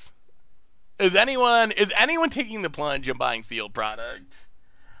box? Is anyone taking the plunge and buying sealed product?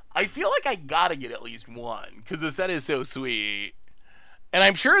 I feel like I gotta get at least one because the set is so sweet, and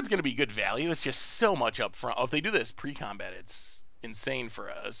I'm sure it's gonna be good value. It's just so much up front. Oh, if they do this pre-combat, it's insane for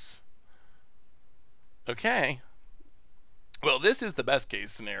us. Okay. Well, this is the best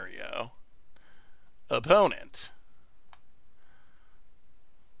case scenario. Opponent.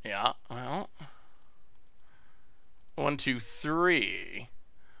 Yeah, well. 1, 2, 3.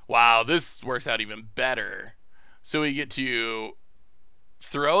 Wow, this works out even better. So we get to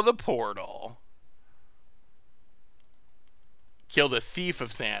throw the portal, kill the Thief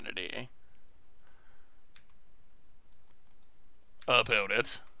of Sanity,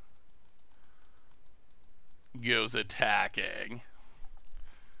 opponent goes attacking.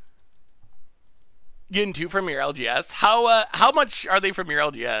 Getting 2 from your LGS. How much are they from your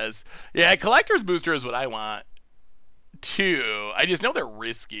LGS? Yeah, Collector's Booster is what I want. 2. I just know they're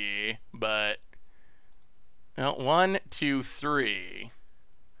risky, but well, 1, 2, 3.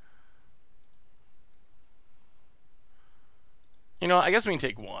 You know, I guess we can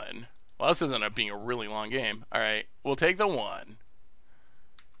take 1. Well, this doesn't end up being a really long game. All right, we'll take the 1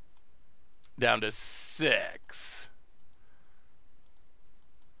 down to 6.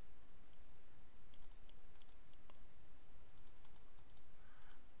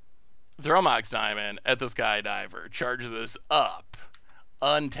 Throw Mox Diamond at the Skydiver. Charge this up.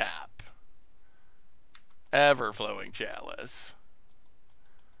 Untap. Ever-flowing Chalice.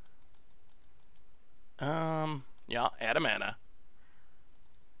 Yeah, add a mana.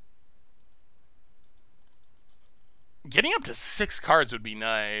 Getting up to 6 cards would be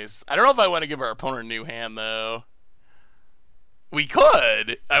nice. I don't know if I want to give our opponent a new hand, though. We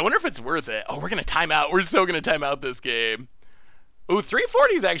could. I wonder if it's worth it. Oh, we're going to time out. We're so going to time out this game. Ooh,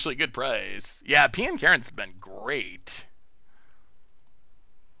 340 is actually a good price. Yeah, Pian Karen's been great.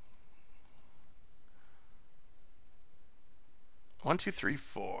 One, two, three,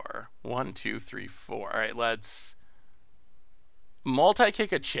 four. 1, 2, 3, 4. All right, let's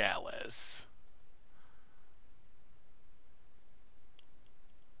multi-kick a Chalice.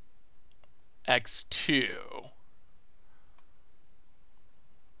 X2.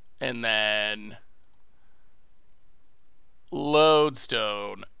 And then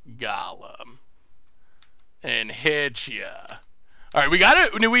Lodestone Golem. And hit ya. All right, we got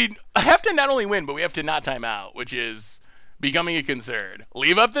it. We have to not only win, but we have to not time out, which is becoming a concern.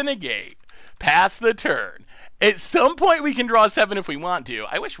 Leave up the negate. Pass the turn. At some point, we can draw 7 if we want to.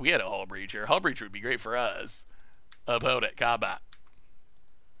 I wish we had a Hull Breacher. Hull Breacher would be great for us. Opponent, combat.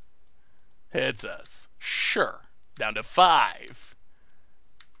 Hits us. Sure. Down to 5.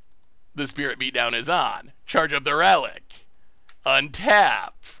 The Spirit Beatdown is on. Charge up the Relic.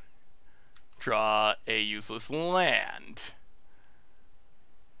 Untap. Draw a useless land.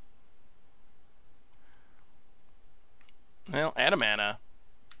 Well, add a mana.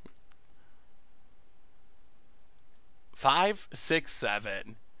 5, 6,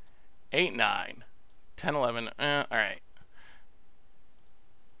 7, 8, 9, 10, 11. All right.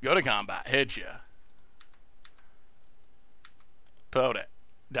 Go to combat. Hit ya. Put it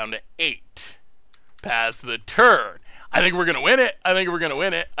down to 8. Pass the turn. I think we're gonna win it. I think we're gonna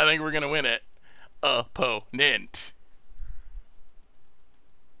win it. I think we're gonna win it. Opponent.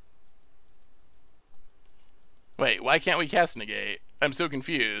 Wait, why can't we cast negate? I'm so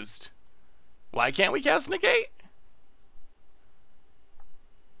confused. Why can't we cast negate?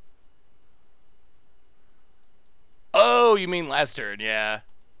 Oh, you mean last turn, yeah.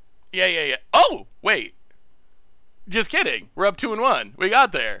 Yeah. Oh, wait. Just kidding. We're up 2-1. We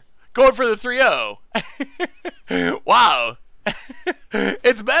got there. Going for the 3-0. Wow.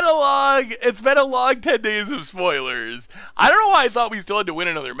 It's been a long 10 days of spoilers. I don't know why I thought we still had to win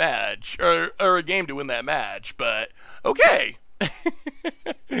another match or a game to win that match, but okay.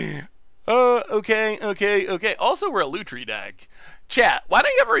 Okay. Also, we're a Lutri deck. Chat, why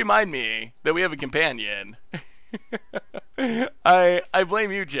don't you ever remind me that we have a companion? I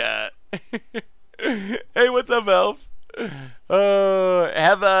blame you, chat. Hey, what's up, Elf?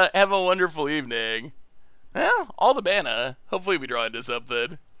 Have a wonderful evening. Well, all the mana. Hopefully we draw into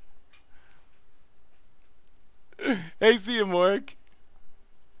something. Hey, see you, Mork.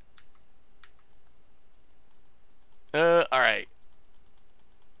 Alright.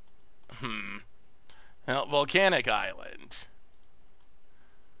 Well, Volcanic Island.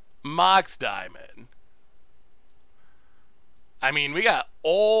 Mox Diamond. I mean, we got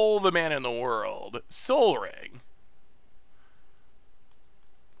all the mana in the world. Soul Ring.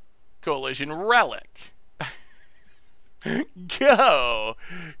 Coalition Relic. Go!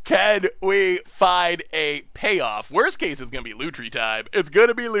 Can we find a payoff? Worst case, it's going to be Lutri time. It's going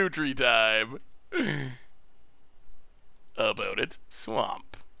to be Lutri time. About it.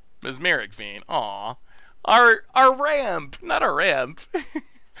 Swamp. Mesmeric Fiend. Aw. Our ramp. Not our ramp.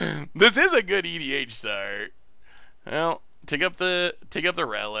 This is a good EDH start. Well, take up the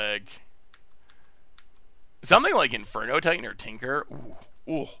relic. Something like Inferno Titan or Tinker.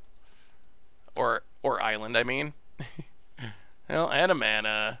 Ooh. Or Island, I mean. Well, and a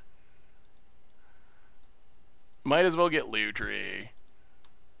mana. Might as well get Lutri.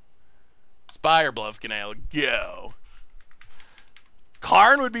 Spire Bluff Canal. Go.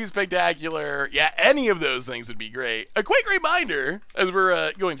 Karn would be spectacular. Yeah, any of those things would be great. A quick reminder, as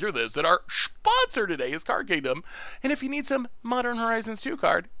we're going through this, that our sponsor today is Card Kingdom. And if you need some Modern Horizons 2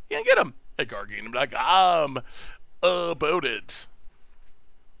 card, you can get them at cardkingdom.com. About it.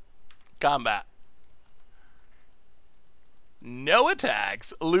 Combat. No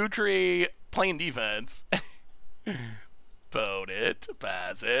attacks. Lutri playing defense. About it.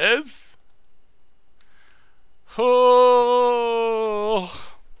 Passes. Oh.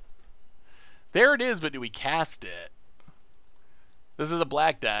 There it is, but do we cast it? This is a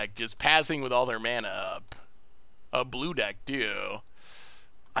black deck just passing with all their mana up. A blue deck, too.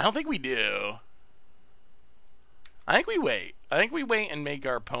 I don't think we do. I think we wait. I think we wait and make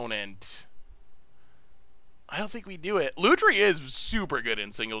our opponent... I don't think we do it. Lutri is super good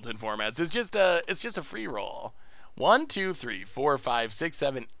in singleton formats. It's just a free roll. 1, 2, 3, 4, 5, 6,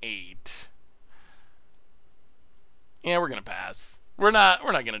 7, 8. Yeah, we're gonna pass. We're not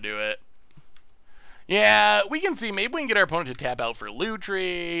gonna do it. Yeah, we can see. Maybe we can get our opponent to tap out for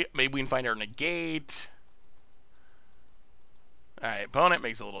Lutri. Maybe we can find our negate. All right, opponent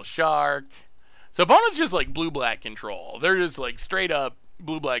makes a little shark. So opponent's just like blue-black control. They're just like straight up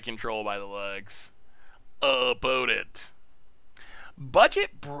blue-black control by the looks. About it.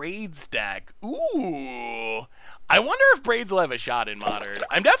 Budget Braid stack. Ooh. I wonder if Braids will have a shot in Modern.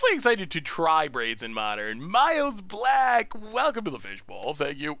 I'm definitely excited to try Braids in Modern. Miles Black, welcome to the Fishbowl.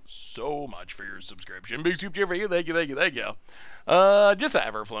 Thank you so much for your subscription. Big soup cheer for you. Thank you. Just an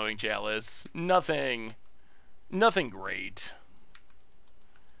ever-flowing chalice. Nothing great.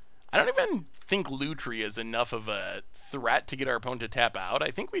 I don't even think Lutri is enough of a threat to get our opponent to tap out. I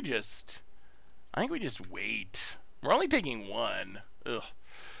think we just wait. We're only taking one. Ugh.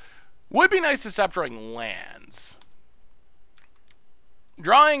 Would be nice to stop drawing lands.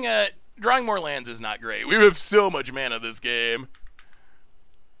 Drawing more lands is not great. We have so much mana this game.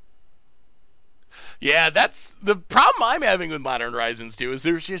 Yeah, that's the problem I'm having with Modern Horizons 2 is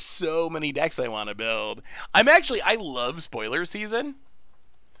there's just so many decks I want to build. I love spoiler season,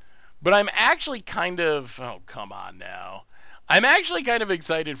 but I'm actually kind of, oh, come on now. I'm actually kind of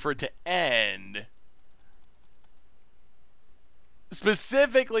excited for it to end.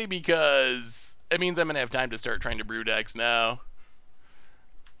 Specifically because it means I'm going to have time to start trying to brew decks now.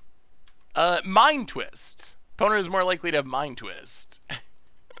 Mind Twist. Opponent is more likely to have Mind Twist.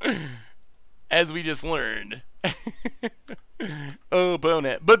 As we just learned. Oh,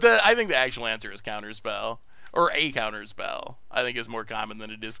 opponent. But I think the actual answer is Counterspell. Or a Counterspell. I think is more common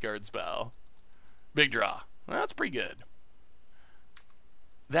than a discard spell. Big draw. Well, that's pretty good.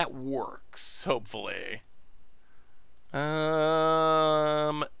 That works, hopefully.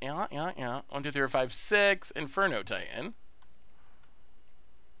 Yeah. 1, 2, 3, 4, 5, 6. Inferno Titan.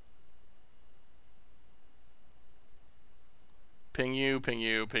 Ping you.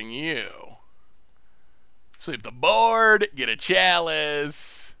 Sweep the board. Get a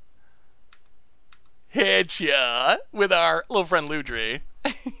chalice. Hit ya with our little friend Lutri.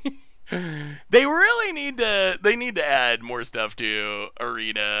 They really need to add more stuff to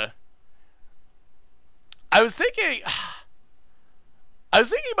Arena. I was thinking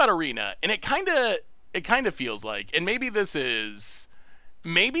about Arena, and it kind of feels like, and maybe this is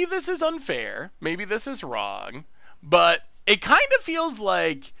unfair, maybe this is wrong, but it kind of feels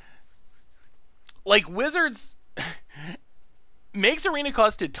like Wizards makes Arena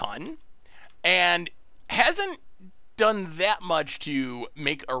cost a ton and hasn't done that much to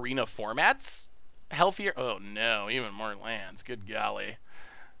make Arena formats healthier. Oh no, even more lands, good golly.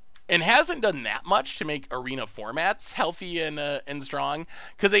 And hasn't done that much to make Arena formats healthy and strong,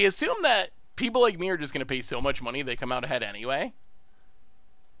 because they assume that people like me are just going to pay so much money they come out ahead anyway.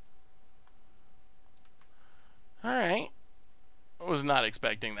 Alright. Was not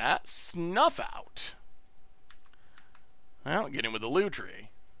expecting that. Snuff out. Well, get in with the Lutri.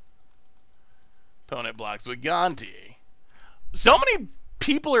 Opponent blocks with Gonti. So many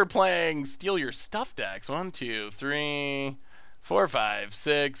people are playing Steal Your Stuff decks. 1, 2, 3, 4, 5,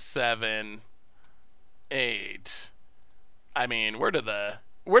 6, 7, 8. I mean, where to the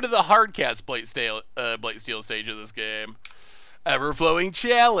hardcast Blight Steel stage of this game? Everflowing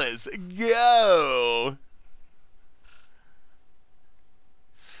Chalice. Go!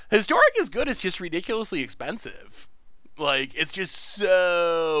 Historic is good, it's just ridiculously expensive. Like, it's just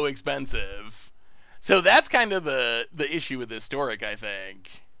so expensive. So that's kind of the issue with Historic, I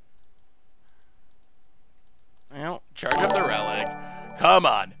think. Well, charge up the Relic. Come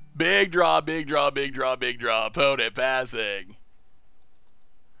on. Big draw, big draw, big draw, big draw. Opponent passing.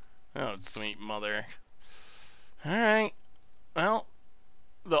 Oh, sweet mother. Alright. Well,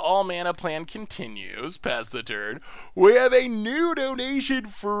 the all-mana plan continues past the turn. We have a new donation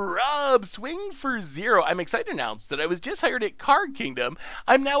from Swing for Zero. I'm excited to announce that I was just hired at Card Kingdom.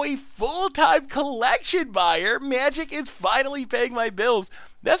 I'm now a full-time collection buyer. Magic is finally paying my bills.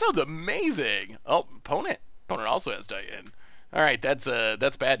 That sounds amazing. Oh, opponent also has Titan. All right, that's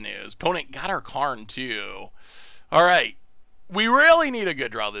bad news. Opponent got our Karn too. All right, we really need a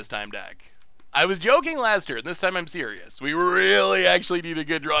good draw this time, deck. I was joking last turn. This time I'm serious. We really actually need a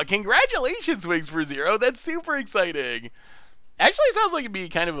good draw. Congratulations, Swings for Zero. That's super exciting. Actually, it sounds like it'd be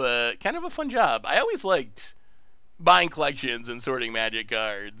kind of a fun job. I always liked buying collections and sorting Magic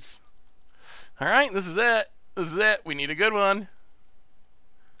cards. All right, this is it. This is it. We need a good one.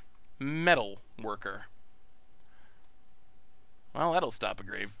 Metal Worker. Well, that'll stop a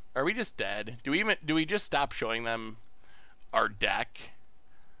grave. Are we just dead? Do we just stop showing them our deck?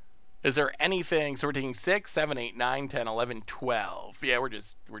 Is there anything? So we're taking 6, 7, 8, 9, 10, 11, 12. Yeah, we're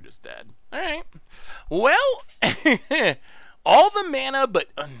just dead. All right. Well, all the mana, but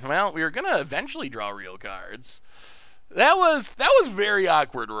well, we were gonna eventually draw real cards. That was very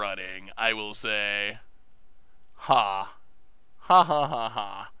awkward running, I will say. Ha ha ha ha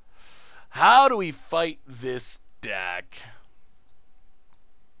ha. How do we fight this deck?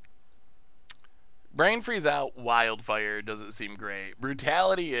 Brain Freeze out, Wildfire doesn't seem great.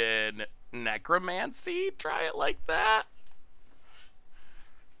 Brutality and Necromancy, try it like that.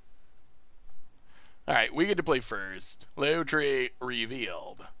 Alright, we get to play first. Lottery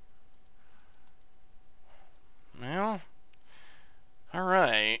revealed. Well,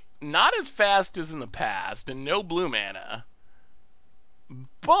 alright. Not as fast as in the past, and no blue mana.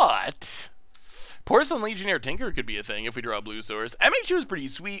 But Porcelain Legionnaire Tinker could be a thing if we draw a blue source. MHU is pretty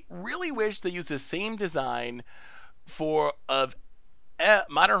sweet. Really wish they used the same design of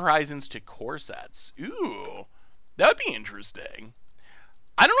Modern Horizons to core sets. Ooh, that would be interesting.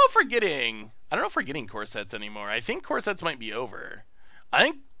 I don't know if we're getting core sets anymore. I think core sets might be over.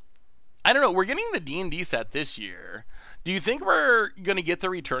 I don't know. We're getting the D&D set this year. Do you think we're going to get the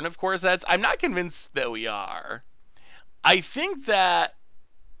return of core sets? I'm not convinced that we are. I think that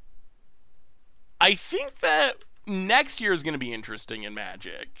next year is going to be interesting in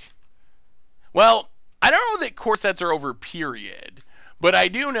Magic. Well, I don't know that core sets are over, period. But I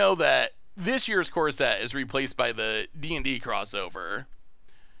do know that this year's core set is replaced by the D&D crossover.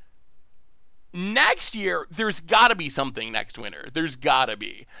 Next year, there's got to be something next winter. There's got to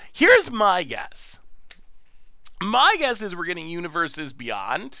be. Here's my guess. My guess is we're getting Universes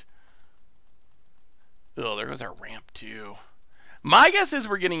Beyond. Oh, there goes our ramp, too. My guess is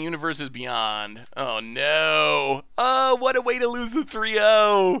we're getting Universes Beyond. Oh, no. Oh, what a way to lose the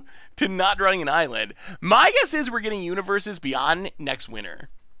 3-0 to not drawing an island. My guess is we're getting Universes Beyond next winter.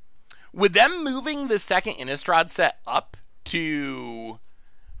 With them moving the second Innistrad set up to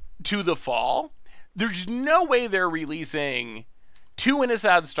the fall, there's no way they're releasing 2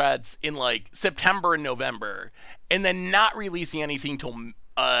 Innistrad strats in, like, September and November, and then not releasing anything till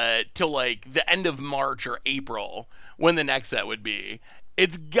like, the end of March or April, when the next set would be.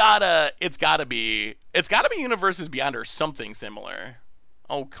 It's gotta be Universes Beyond or something similar.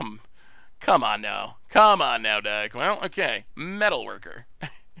 Oh, come on now. Come on now, deck. Well, okay. Metalworker.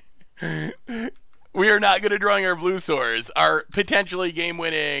 We are not good at drawing our blue source. Our potentially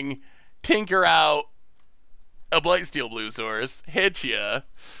game-winning Tinker Out a Blightsteel blue source. Hit ya.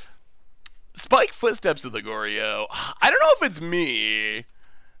 Spike Footsteps of the Goryo. I don't know if it's me.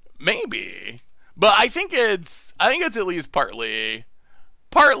 Maybe. But I think it's at least partly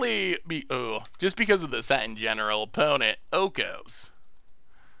just because of the set in general. Opponent, Okos.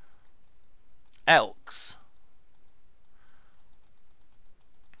 Elks.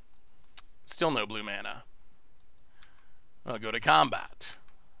 Still no blue mana. I'll go to combat.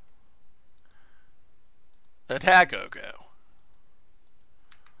 Attack Oko.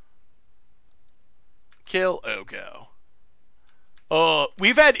 Kill Oko. Oh,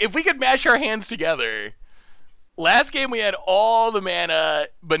 if we could mash our hands together. Last game we had all the mana,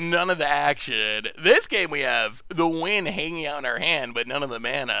 but none of the action. This game we have the win hanging out in our hand, but none of the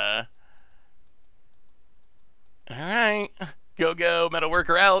mana. Alright. Go,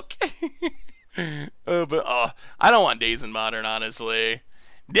 Metalworker Elk. I don't want Daze in Modern, honestly.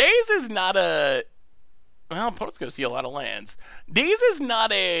 Daze is not a... Well, opponent's going to see a lot of lands. Daze is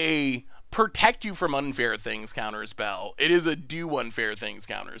not a protect you from unfair things counterspell. It is a do unfair things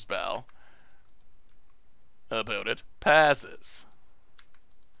counterspell. Opponent passes.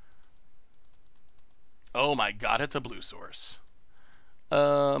 Oh my god, it's a blue source.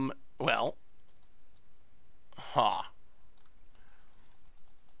 Well. Huh.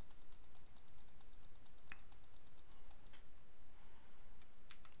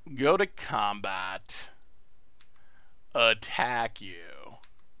 Go to combat. Attack you.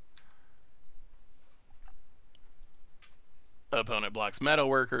 Opponent blocks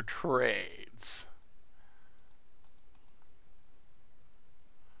Metalworker, trades.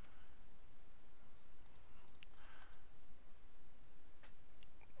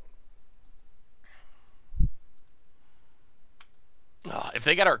 Oh, if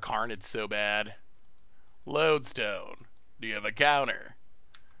they got our Karn, it's so bad. Lodestone. Do you have a counter?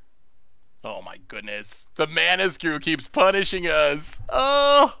 Oh my goodness. The Mana Screw keeps punishing us.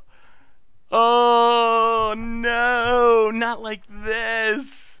 Oh. Oh no. Not like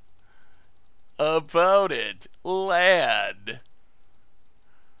this. Opponent. Land.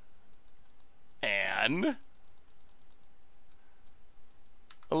 And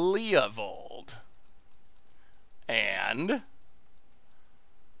Leovold. And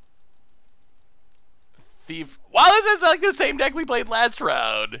Thief. Wow, this is like the same deck we played last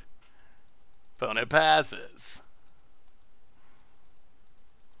round. Opponent passes.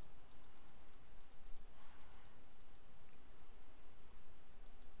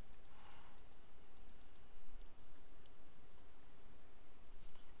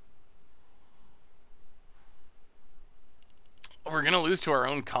 We're gonna lose to our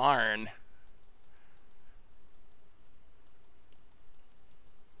own Karn.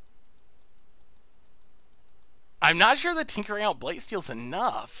 I'm not sure that tinkering out Blightsteel's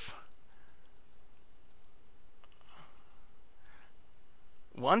enough.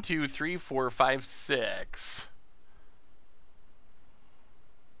 1, 2, 3, 4, 5, 6.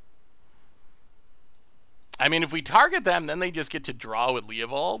 I mean, if we target them, then they just get to draw with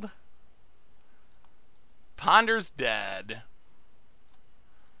Leovold. Ponder's dead.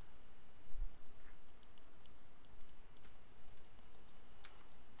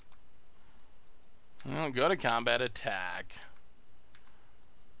 Well, go to combat, attack.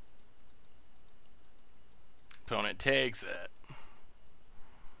 Opponent takes it.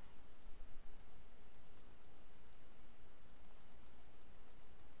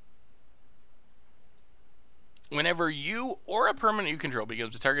 Whenever you or a permanent you control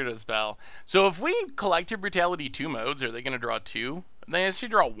becomes targeted with a spell. So if we Collective Brutality 2 modes, are they going to draw 2? They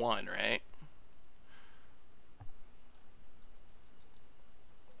should draw 1, right?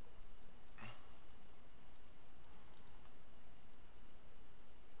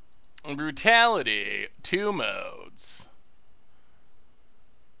 Brutality 2 modes.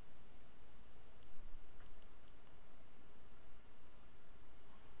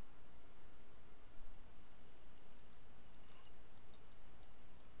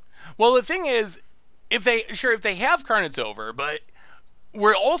 Well, the thing is, if they have Karn, it's over, but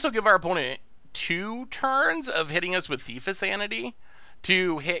we'll also give our opponent 2 turns of hitting us with Thief of Sanity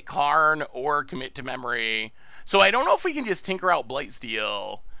to hit Karn or commit to memory. So I don't know if we can just tinker out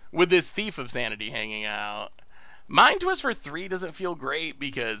Blightsteel with this Thief of Sanity hanging out. Mind Twist for 3 doesn't feel great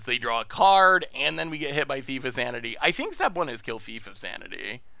because they draw a card and then we get hit by Thief of Sanity. I think step 1 is kill Thief of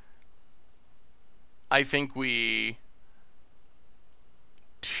Sanity. I think we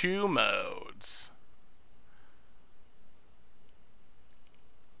 2 modes.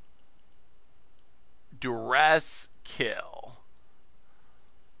 Duress kill.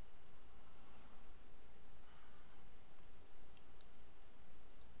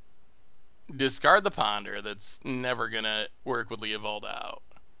 Discard the Ponder. That's never gonna work with Leovold out.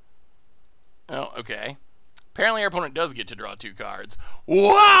 Oh, okay. Apparently our opponent does get to draw 2 cards.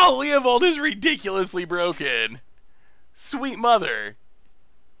 Wow, Leovold is ridiculously broken. Sweet mother.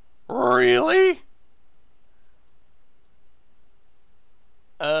 Really?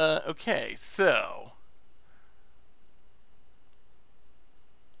 Okay, so...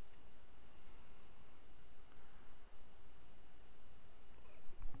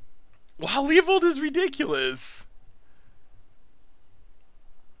 Wow, Leovold is ridiculous.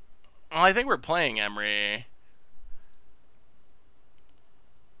 Well, I think we're playing Emery.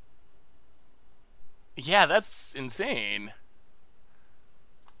 Yeah, that's insane.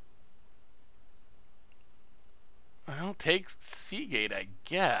 Well, take Seagate, I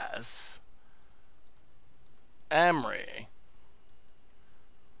guess. Emery.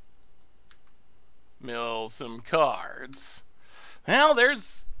 Mill some cards. Well,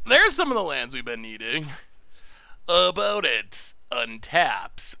 there's some of the lands we've been needing. About it.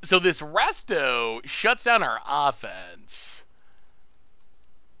 Untaps. So this Resto shuts down our offense.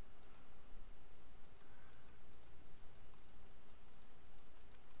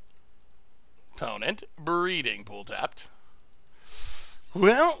 Opponent, Breeding Pool tapped.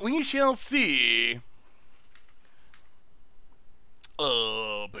 Well, we shall see.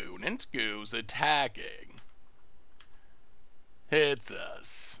 Opponent goes attacking. Hits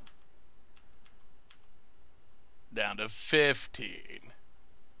us. Down to 15.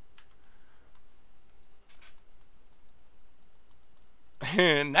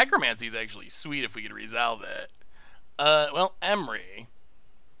 Necromancy is actually sweet if we could resolve it. Well, Emery.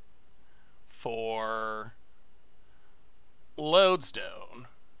 For Lodestone.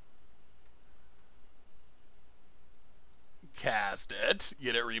 Cast it.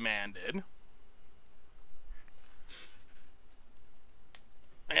 Get it remanded.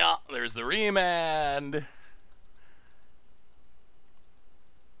 Yeah, there's the remand.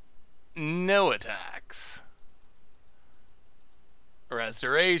 No attacks.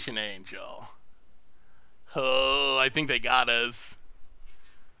 Restoration Angel. Oh, I think they got us.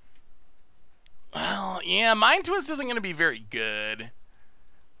 Well, yeah, Mind Twist isn't going to be very good.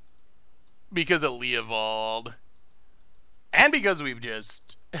 Because of Leovold. And because we've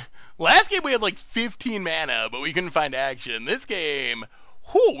just... Last game we had like 15 mana, but we couldn't find action. This game,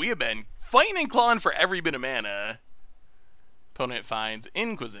 whew, we have been fighting and clawing for every bit of mana. Opponent finds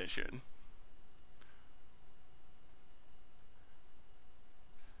Inquisition.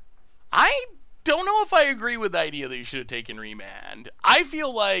 I don't know if I agree with the idea that you should have taken Remand. I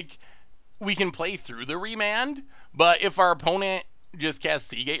feel like we can play through the Remand, but if our opponent just casts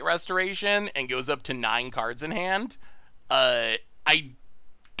Seagate Restoration and goes up to 9 cards in hand, I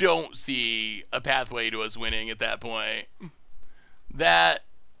don't see a pathway to us winning at that point. That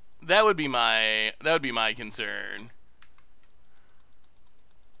would be my concern.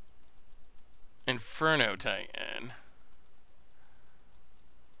 Inferno Titan.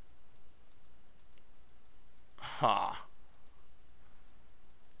 Huh.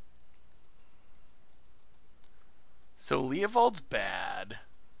 So Leovold's bad.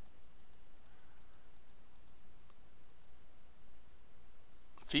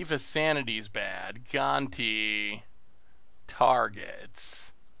 Thief of Sanity's bad. Gonti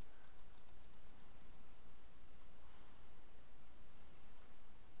targets.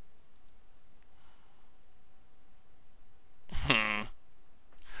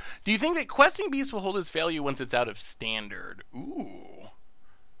 Do you think that Questing Beast will hold its value once it's out of Standard? Ooh.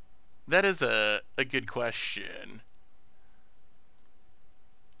 That is a good question.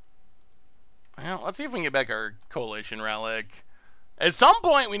 Well, let's see if we can get back our Coalition Relic. At some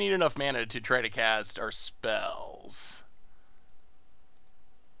point, we need enough mana to try to cast our spells.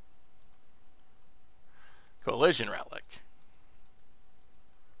 Coalition Relic.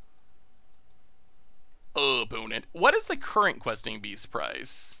 Opponent. What is the current Questing Beast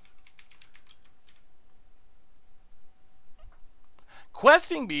price?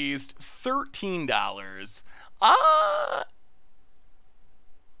 Questing Beast, $13.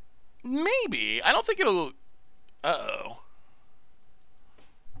 Maybe. I don't think it'll... Uh-oh.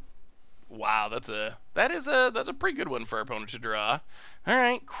 Wow, that's a pretty good one for our opponent to draw. All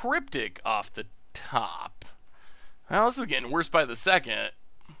right, Cryptic off the top. Well, this is getting worse by the second.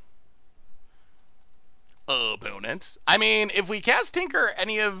 Opponent. I mean, if we cast Tinker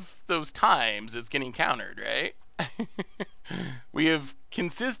any of those times, it's getting countered, right? We have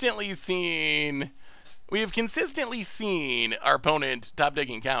consistently seen our opponent top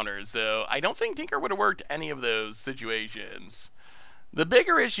decking counters, so I don't think Tinker would have worked any of those situations. The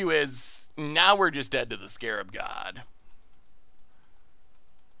bigger issue is now we're just dead to the Scarab God.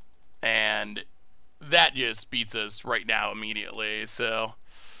 And that just beats us right now immediately, so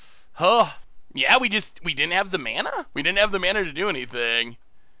yeah, we didn't have the mana. We didn't have the mana to do anything.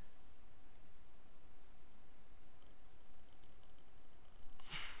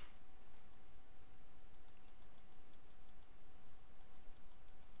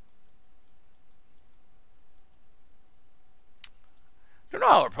 I don't know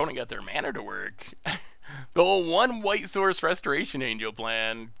how our opponent got their mana to work. The whole one white source Restoration Angel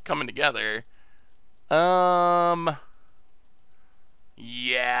plan coming together.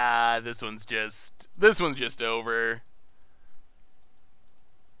 Yeah, this one's just over.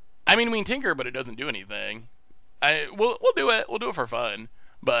 I mean, we can tinker, but it doesn't do anything. We'll do it. We'll do it for fun.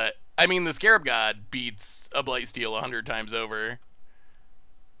 But I mean, the Scarab God beats a Blightsteel 100 times over.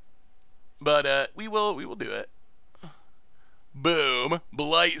 But we will do it. Boom,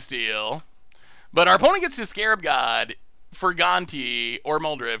 Blightsteel. But our opponent gets to Scarab God for Gonti or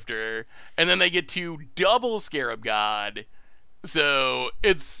Muldrifter, and then they get to double Scarab God. So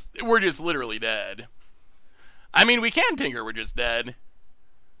we're just literally dead. I mean, we can tinker, we're just dead.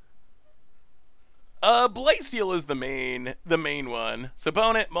 Blightsteel is the main one. So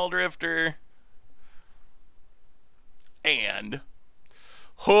opponent, Muldrifter, and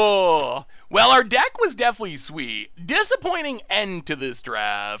well, our deck was definitely sweet. Disappointing end to this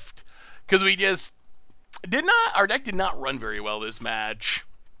draft, because we just our deck did not run very well this match.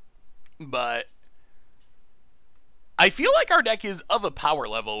 But I feel like our deck is of a power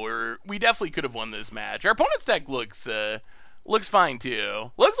level where we definitely could have won this match. Our opponent's deck looks fine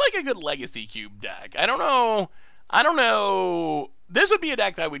too. Looks like a good Legacy Cube deck. I don't know. This would be a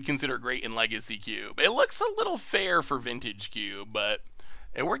deck that I would consider great in Legacy Cube. It looks a little fair for Vintage Cube, but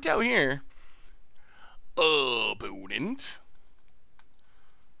it worked out here. Opponent.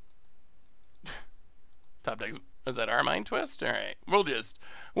 Top decks. Is that our Mind Twist? All right, we'll just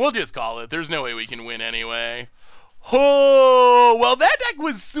call it. There's no way we can win anyway. Oh, well, that deck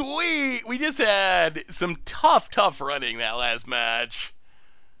was sweet. We just had some tough running that last match.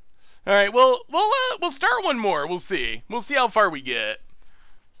 All right, we'll start one more. We'll see how far we get.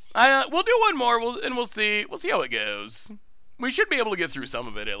 We'll do one more. We'll see how it goes. We should be able to get through some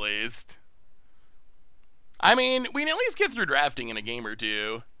of it at least. I mean, we can at least get through drafting in a game or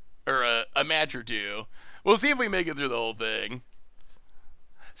two, or a match or two. We'll see if we make it through the whole thing.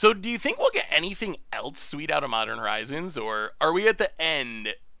 So, do you think we'll get anything else sweet out of Modern Horizons, or are we at the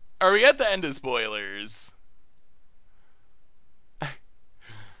end? Are we at the end of spoilers?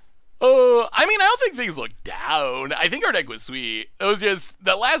 Oh, I mean, I don't think things look down. I think our deck was sweet. It was just,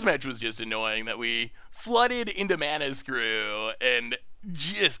 the last match was just annoying that we flooded into Mana Screw and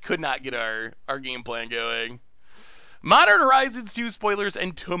just could not get our game plan going. Modern Horizons 2 spoilers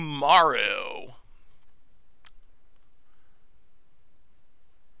and tomorrow.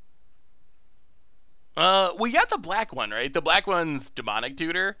 We got the black one, right? The black one's Demonic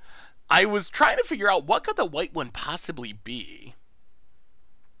Tutor. I was trying to figure out what could the white one possibly be.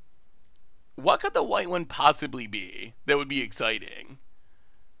 What could the white one possibly be that would be exciting?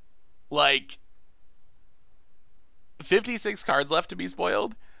 Like, 56 cards left to be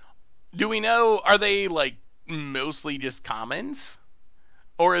spoiled? Do we know, are they, like, mostly just commons?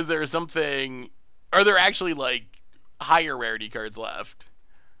 Or is there something, are there actually, like, higher rarity cards left?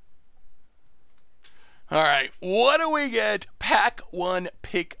 All right, what do we get? Pack 1,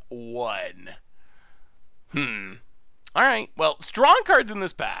 pick 1. All right, well, strong cards in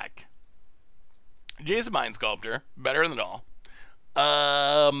this pack. Jason Mind Sculptor, better than all.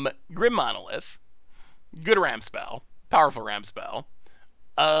 Grim Monolith, good ramp spell, powerful ramp spell.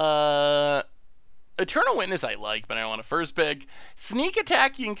 Eternal Witness I like, but I don't want to first pick. Sneak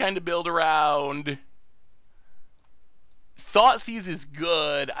Attack you can kind of build around. Thoughtseize is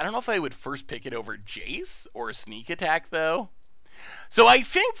good. I don't know if I would first pick it over Jace or Sneak Attack, though. So I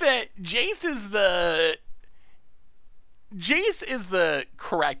think that Jace is the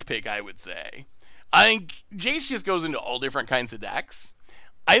correct pick, I would say. I think Jace just goes into all different kinds of decks.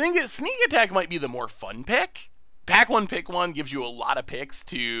 I think that Sneak Attack might be the more fun pick. Pack 1, pick 1 gives you a lot of picks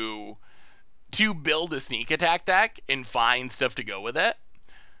to build a Sneak Attack deck and find stuff to go with it.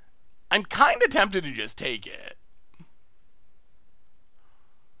 I'm kind of tempted to just take it.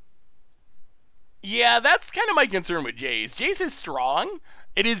 Yeah, that's kind of my concern with Jace. Jace is strong.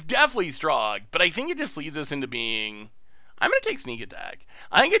 It is definitely strong, but I think it just leads us into being... I'm going to take Sneak Attack.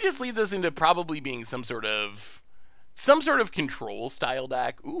 I think it just leads us into probably being some sort of some sort of control style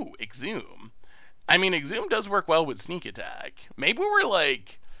deck. Ooh, Exhume. I mean, Exhume does work well with Sneak Attack. Maybe we're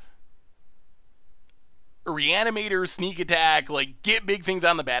like Reanimator, Sneak Attack, like get big things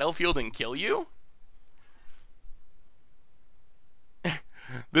on the battlefield and kill you.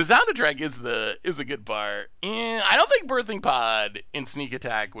 The soundtrack is a good part. I don't think Birthing Pod and Sneak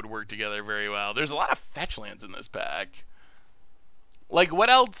Attack would work together very well. There's a lot of fetch lands in this pack. Like, what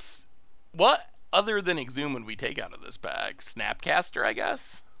else? What other than Exhume would we take out of this pack? Snapcaster, I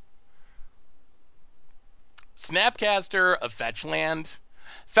guess? Snapcaster, a fetch land.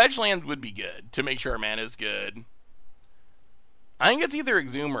 Fetch land would be good to make sure our mana is good. I think it's either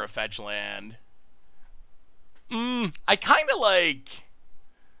Exhume or a fetch land. I kind of like...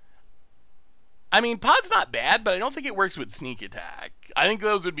 I mean, Pod's not bad, but I don't think it works with Sneak Attack. I think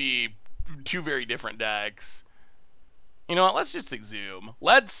those would be two very different decks. You know what? Let's just Exhume.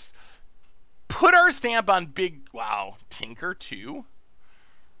 Let's put our stamp on big... Wow. Tinker, too?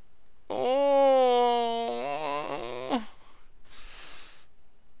 Oh,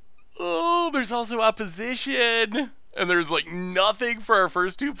 there's also opposition. And there's, like, nothing for our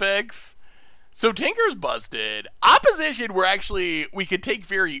first two picks. So Tinker's busted. Opposition, we could take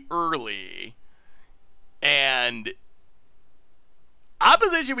very early. And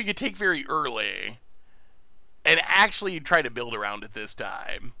opposition we could take very early and actually try to build around it this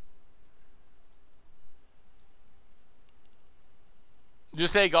time.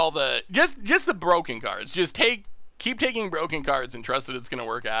 Just take all the just the broken cards. Keep taking broken cards and trust that it's going to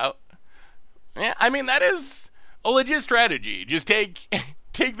work out. Yeah, I mean that is a legit strategy. Just take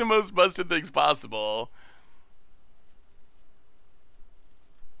the most busted things possible.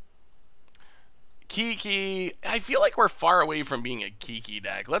 Kiki, I feel like we're far away from being a Kiki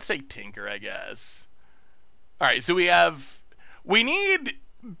deck. Let's take Tinker, I guess. All right, so we need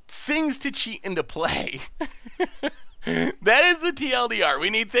things to cheat into play. That is the TLDR. We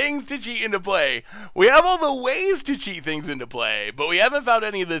need things to cheat into play. We have all the ways to cheat things into play, but we haven't found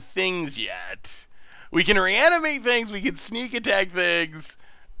any of the things yet. We can reanimate things, we can sneak attack things,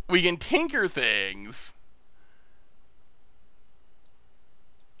 we can tinker things.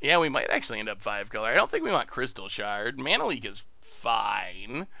 Yeah, we might actually end up 5-color. I don't think we want Crystal Shard. Mana Leak is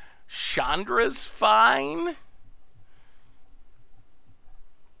fine. Chandra's fine.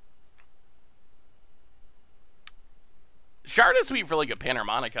 Shard is sweet for like a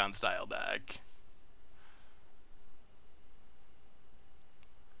Panharmonicon style deck.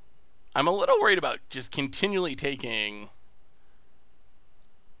 I'm a little worried about just continually taking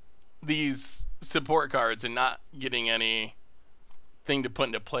these support cards and not getting any thing to put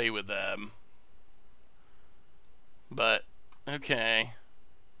into play with them. But okay.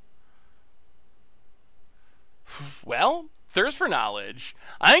 Well, Thirst for Knowledge.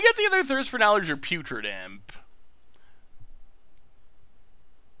 I think it's either Thirst for Knowledge or Putrid Imp.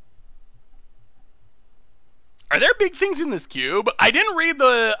 Are there big things in this cube? I didn't read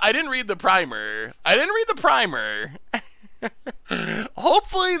the primer.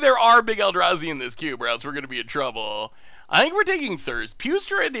 Hopefully there are big Eldrazi in this cube, or else we're gonna be in trouble. I think we're taking Thirst.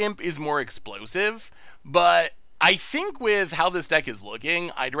 Putrid Imp is more explosive, but I think with how this deck is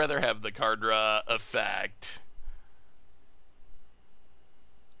looking, I'd rather have the card draw effect.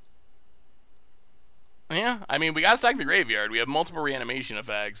 Yeah, I mean, we gotta stack the graveyard. We have multiple reanimation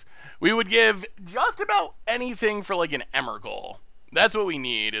effects. We would give just about anything for, like, an Emrakul. That's what we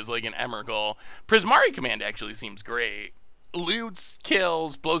need, is, like, an Emrakul. Prismari Command actually seems great. Loots,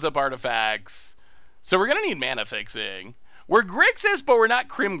 kills, blows up artifacts. So we're gonna need mana fixing. We're Grixis, but we're not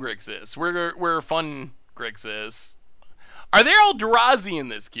Crim Grixis. We're fun Grixis. Are there Eldrazi in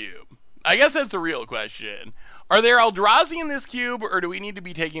this cube? I guess that's the real question. Are there Eldrazi in this cube, or do we need to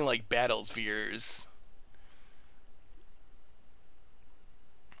be taking, like, Battle Spheres?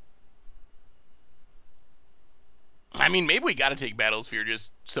 I mean, maybe we gotta take Battlesphere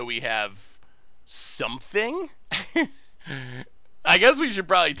just so we have something. I guess we should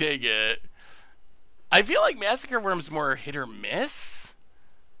probably take it. I feel like Massacre Worm's more hit or miss.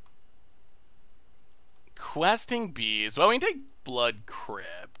 Questing Bees. Well, we can take Blood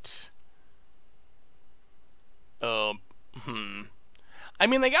Crypt. I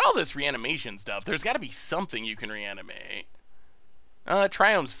mean, they got all this reanimation stuff. There's gotta be something you can reanimate.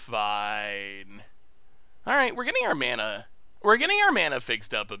 Triumph's fine. Alright, we're getting our mana. We're getting our mana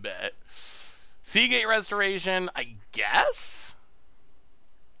fixed up a bit. Seagate Restoration, I guess?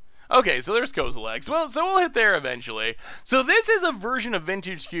 Okay, so there's Kozilek. Well, so we'll hit there eventually. So this is a version of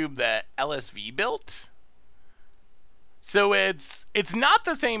Vintage Cube that LSV built. So it's not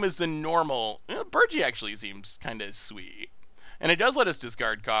the same as the normal. Burgie actually seems kind of sweet. And it does let us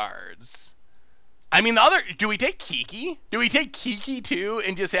discard cards. I mean, do we take Kiki? Do we take Kiki too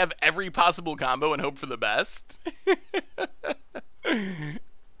and just have every possible combo and hope for the best?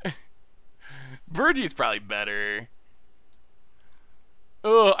 Virgie's probably better.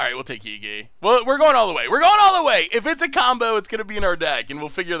 Oh, all right, we'll take Kiki. Well, we're going all the way. We're going all the way. If it's a combo, it's going to be in our deck, and we'll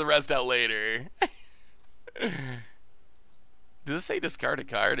figure the rest out later. Does this say discard a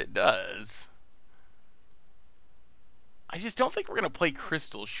card? It does. I just don't think we're going to play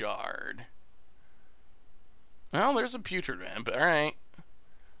Crystal Shard. Well, there's a Putrid Ramp. All right.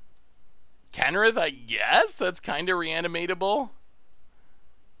 Kenrith, I guess? That's kind of reanimatable.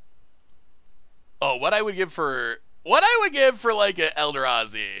 Oh, what I would give for like an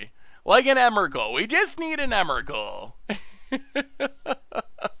Eldrazi. Like an Emrakul. We just need an Emrakul.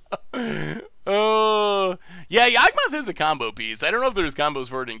 Oh. Yeah, Yawgmoth is a combo piece. I don't know if there's combos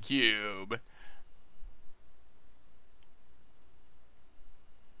for it in Cube.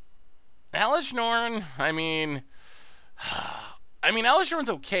 Alishnorn, I mean, Alishnorn's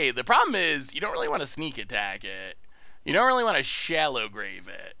okay. The problem is you don't really want to sneak attack it. You don't really want to shallow grave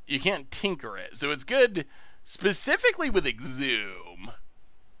it. You can't tinker it. So it's good specifically with Exhume.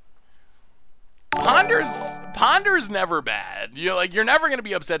 Ponder's never bad. You're never going to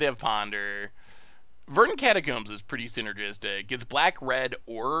be upset to have Ponder. Verdant Catacombs is pretty synergistic. It's black, red,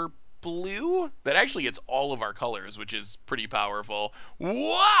 or blue. That actually gets all of our colors, which is pretty powerful.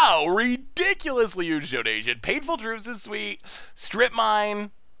 Wow, ridiculously huge donation. Painful Truths is sweet. Strip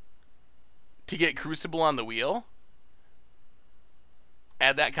Mine to get Crucible on the wheel.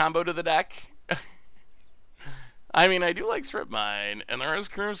 Add that combo to the deck. I mean, I do like Strip Mine, and there is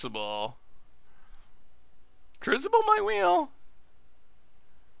Crucible. Crucible my wheel.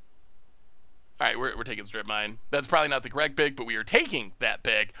 All right, we're taking Strip Mine. That's probably not the correct pick, but we are taking that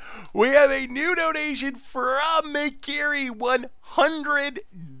pick. We have a new donation from McCary,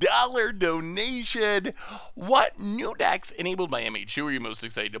 $100 donation. What new decks enabled by MH2 are you most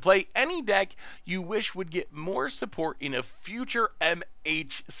excited to play? Any deck you wish would get more support in a future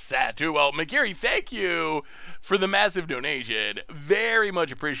MH set. Well, McCary, thank you for the massive donation. Very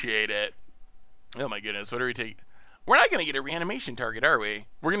much appreciate it. Oh my goodness, what do we take? We're not going to get a reanimation target, are we?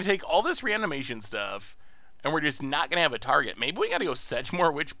 We're going to take all this reanimation stuff, and we're just not going to have a target. Maybe we got to go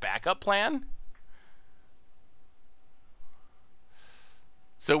Sedgemoor Witch backup plan?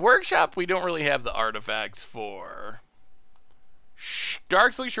 So Workshop, we don't really have the artifacts for.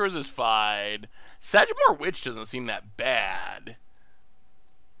 Darksleep Shores is fine. Sedgemoor Witch doesn't seem that bad.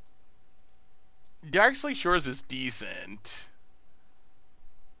 Darksleep Shores is decent.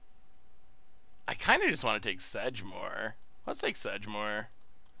 I kind of just want to take Sedgemoor. Let's take Sedgemoor.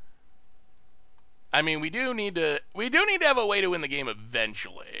 I mean, we do need to have a way to win the game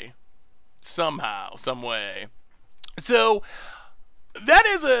eventually. Somehow, some way. So that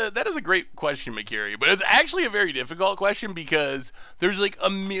is a great question, McCary, but it's actually a very difficult question because there's like a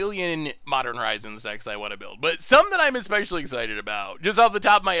million Modern Horizons decks I want to build, but some that I'm especially excited about, just off the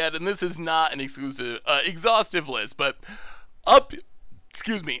top of my head, and this is not an exhaustive list, but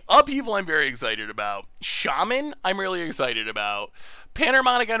Upheaval I'm very excited about. Shaman I'm really excited about.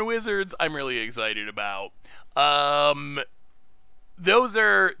 Panharmonic on Wizards I'm really excited about. Those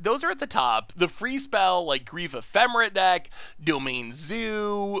are at the top. The free spell like Grief Ephemerate deck, Domain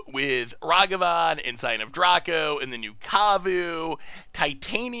Zoo with Ragavan and Sign of Draco, and the new Kavu,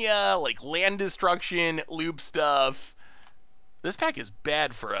 Titania, like land destruction, loop stuff. This pack is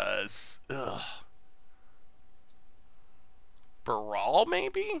bad for us. Ugh. Baral,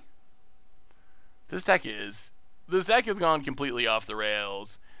 maybe? This deck has gone completely off the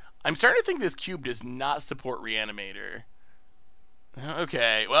rails. I'm starting to think this cube does not support Reanimator.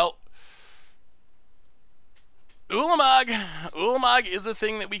 Okay, well, Ulamog is a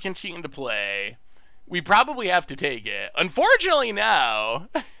thing that we can cheat into play. We probably have to take it. Unfortunately now,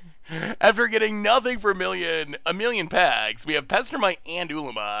 after getting nothing for a million packs, we have Pestermite and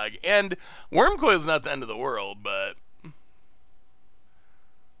Ulamog, and Wormcoil is not the end of the world, but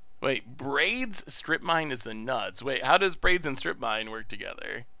wait, Braids, Strip Mine is the nuts. Wait, how does Braids and Strip Mine work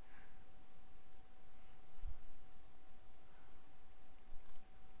together?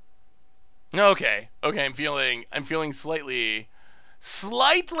 Okay, I'm feeling slightly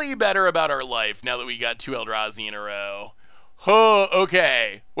better about our life now that we got 2 Eldrazi in a row. Oh,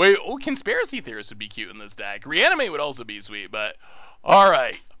 okay. Wait, Conspiracy Theorist would be cute in this deck. Reanimate would also be sweet, but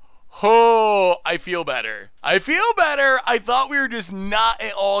alright. Oh, I feel better. I thought we were just not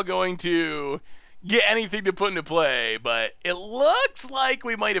at all going to get anything to put into play, but it looks like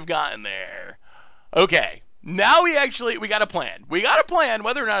we might have gotten there. Okay, now we got a plan. We got a plan.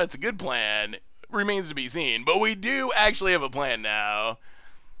 Whether or not it's a good plan remains to be seen, but we do actually have a plan now.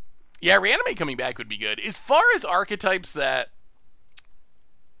 Yeah, Reanimate coming back would be good. As far as archetypes that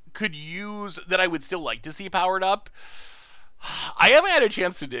could use, that I would still like to see powered up, I haven't had a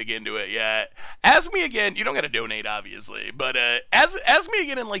chance to dig into it yet. Ask me again. You don't got to donate, obviously, but ask me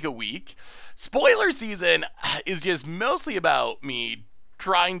again in like a week. Spoiler season is just mostly about me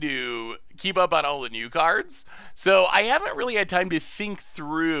trying to keep up on all the new cards, so I haven't really had time to think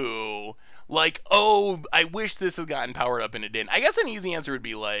through, like, oh, I wish this had gotten powered up and it didn't. I guess an easy answer would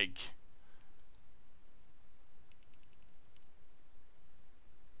be like,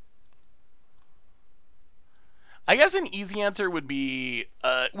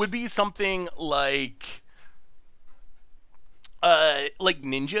 something like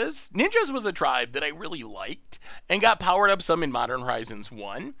ninjas. Ninjas was a tribe that I really liked and got powered up some in Modern Horizons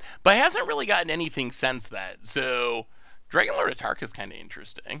 1, but hasn't really gotten anything since that. So Dragonlord Atark is kind of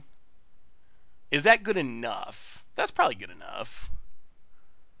interesting. Is that good enough? That's probably good enough.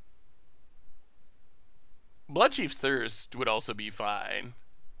 Bloodchief's Thirst would also be fine.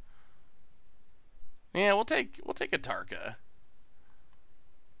 Yeah, we'll take Atarka.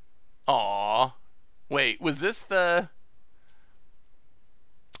 Aw. Wait, was this the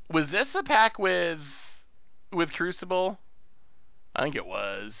pack with Crucible? I think it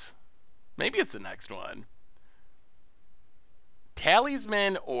was. Maybe it's the next one.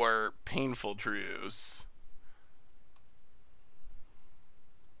 Talisman or Painful Truce?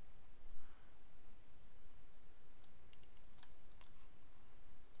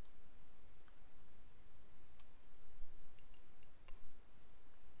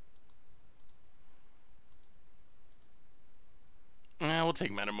 We'll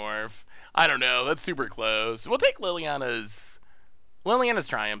take Metamorph. I don't know. That's super close. We'll take Liliana's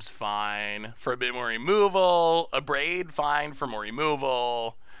Triumph's fine for a bit more removal. Abrade, fine for more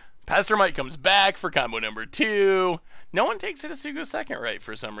removal. Pestermite comes back for combo number 2. No one takes Hitasugo second right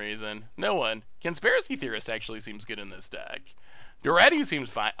for some reason. No one. Conspiracy Theorist actually seems good in this deck. Duretti seems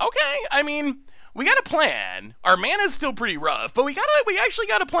fine. Okay, I mean, we got a plan. Our mana's still pretty rough, but we actually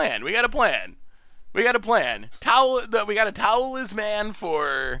got a plan. We got a plan. We got a plan. We got a talisman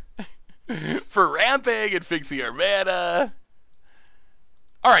for ramping and fixing our mana.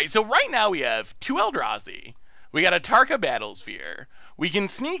 Alright, so right now we have 2 Eldrazi. We got a Tarka Battlesphere. We can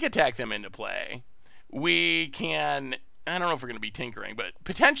sneak attack them into play. We can, I don't know if we're going to be tinkering, but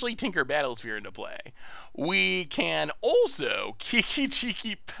potentially tinker Battlesphere into play. We can also Kiki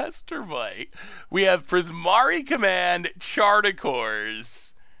Cheeky Pestermite. We have Prismari Command,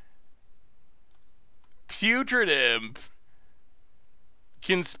 Charticors, Putrid Imp,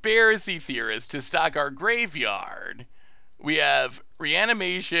 Conspiracy Theorist to stock our graveyard. We have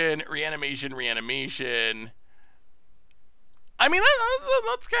Reanimation. I mean,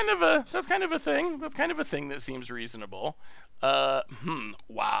 that's kind of a thing. That's kind of a thing that seems reasonable.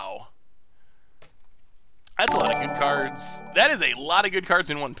 Wow. That's a lot of good cards. That is a lot of good cards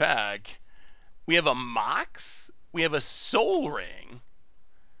in one pack. We have a Mox. We have a Soul Ring.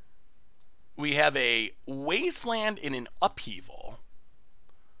 We have a Wasteland and an Upheaval.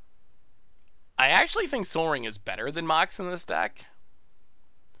 I actually think Soul Ring is better than Mox in this deck.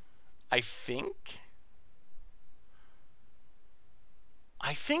 I think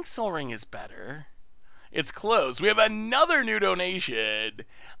Soul Ring is better. It's close. We have another new donation.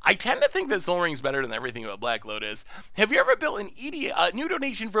 I tend to think that Soul Ring's better than everything about Black Lotus. Have you ever built an new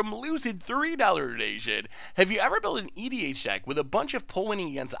donation from Lucid, $3 donation? Have you ever built an EDH deck with a bunch of pull-winning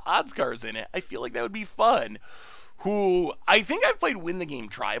against odds cards in it? I feel like that would be fun. I think I've played Win the Game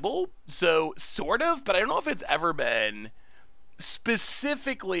Tribal, so sort of, but I don't know if it's ever been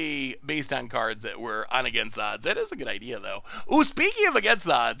specifically based on cards that were on against odds. That is a good idea, though. Ooh, speaking of against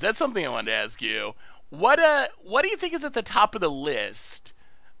odds, that's something I wanted to ask you. What do you think is at the top of the list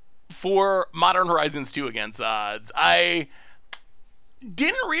for Modern Horizons 2 against odds? I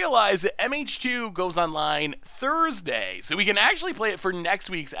didn't realize that MH2 goes online Thursday, so we can actually play it for next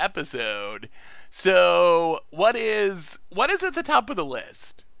week's episode. So what is at the top of the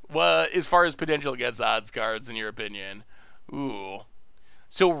list? As far as potential against odds cards, in your opinion? Ooh.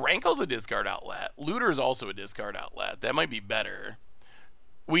 So Rankle's a discard outlet. Looter's also a discard outlet. That might be better.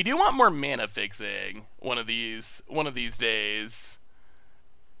 We do want more mana fixing one of these days.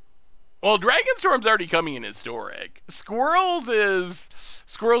 Well, Dragonstorm's already coming in historic. Squirrels is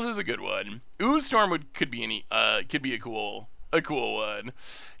a good one. Ooze Storm could be a cool one.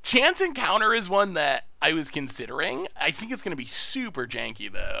 Chance Encounter is one that I was considering. I think it's going to be super janky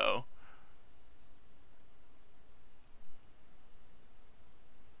though.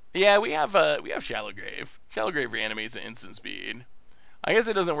 Yeah, we have Shallow Grave. Shallow Grave reanimates at instant speed. I guess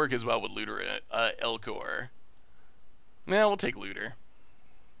it doesn't work as well with Looter Elcor. Yeah, we'll take Looter.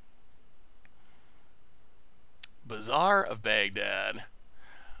 Bazaar of Baghdad.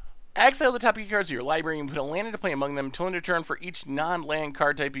 Exile the top of your cards to your library and put a land into play among them until end of turn. For each non-land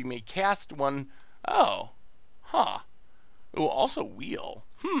card type, you may cast one. Oh. Huh. Ooh, also wheel.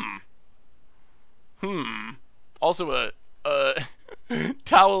 Also a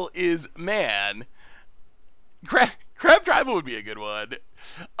towel is man. Crab Tribal would be a good one.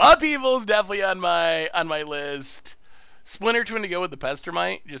 Upheaval's definitely on my list. Splinter Twin to go with the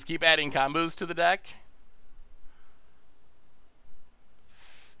Pestermite. Just keep adding combos to the deck.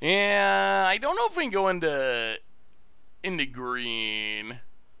 Yeah, I don't know if we can go into green.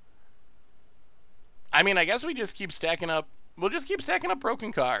 I mean, I guess we just keep stacking up. We'll just keep stacking up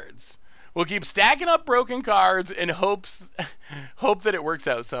broken cards. We'll keep stacking up broken cards in hope that it works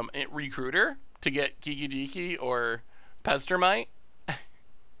out. Some Recruiter to get Kiki Jiki or Pestermite.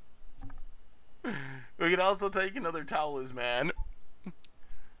 We can also take another Talisman.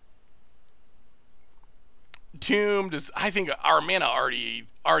 Tomb, just, I think our mana already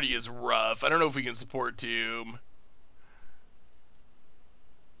is rough. I don't know if we can support Tomb.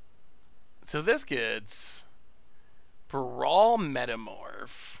 So this gets Brawl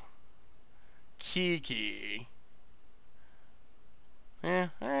Metamorph. Kiki. Yeah,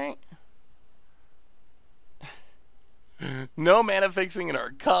 alright. No mana fixing in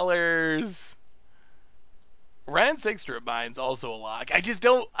our colors. Ren and 6 Strip Mine's also a lock. I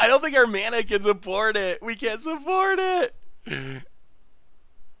don't think our mana can support it. We can't support it.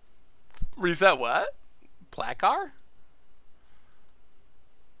 Reset what? Placar?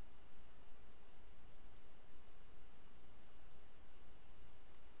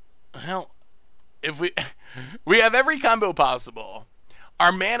 Well, if we have every combo possible.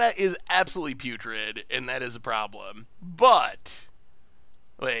 Our mana is absolutely putrid, and that is a problem. But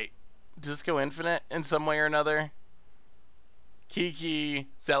wait, just go infinite in some way or another. Kiki,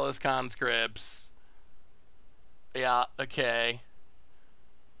 Zealous Conscripts. Yeah, okay.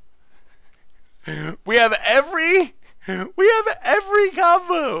 We have every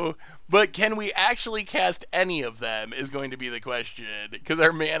combo, but can we actually cast any of them is going to be the question, because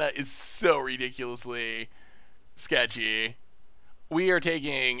our mana is so ridiculously sketchy. We are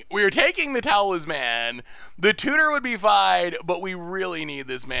taking the Talisman. The Tutor would be fine, but we really need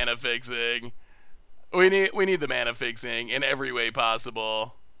this mana fixing. We need the mana fixing in every way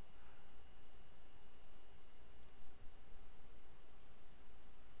possible.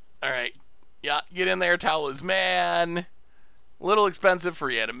 All right. Yeah, get in there, Talisman. A little expensive for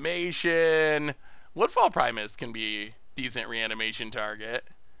reanimation. Woodfall Primus can be decent reanimation target.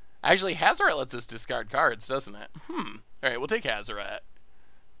 Actually, Hazoret lets us discard cards, doesn't it? All right, we'll take Hazoret.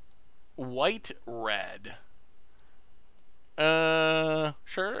 White, red.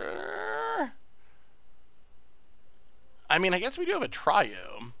 Sure. I mean, I guess we do have a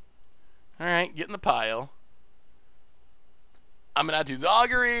Triome. All right, get in the pile. Aminatou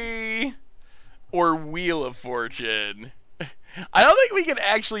Augury or Wheel of Fortune. I don't think we can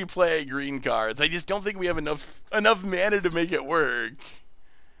actually play green cards. I just don't think we have enough mana to make it work.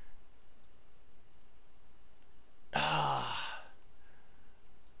 I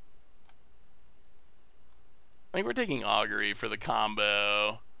think we're taking Augury for the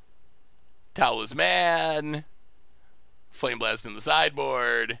combo. Talisman. Flame Blast in the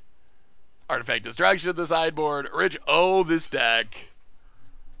sideboard. Artifact Destruction in the sideboard. Rich, oh, this deck.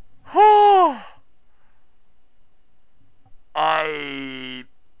 I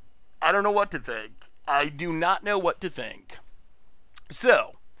don't know what to think. I do not know what to think.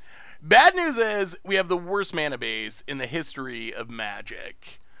 So, bad news is we have the worst mana base in the history of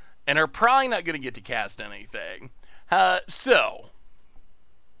Magic, and are probably not going to get to cast anything.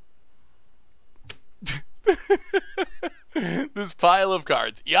 This pile of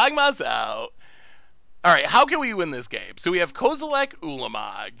cards. Yawgmoth's out. Alright, how can we win this game? So we have Kozilek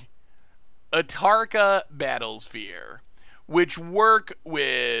Ulamog, Atarka Battlesphere, which work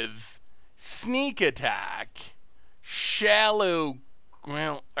with Sneak Attack, Shallow.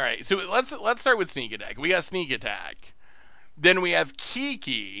 Well, alright, so let's start with Sneak Attack. We got Sneak Attack. Then we have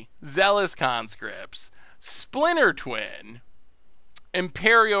Kiki, Zealous Conscripts, Splinter Twin,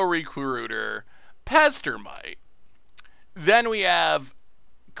 Imperial Recruiter, Pestermite. Then we have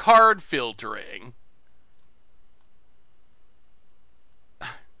Card Filtering.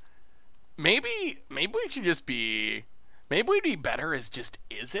 Maybe we should just be. Maybe we'd be better as just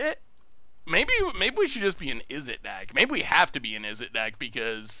Izzet. Maybe we should just be an Izzet deck. Maybe we have to be an Izzet deck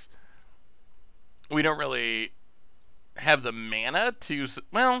because we don't really have the mana to.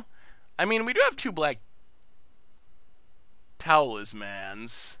 Well, I mean, we do have 2 black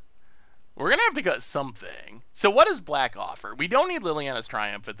Talismans. We're gonna have to cut something. So what does black offer? We don't need Liliana's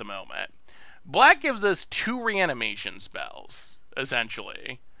Triumph at the moment. Black gives us 2 reanimation spells,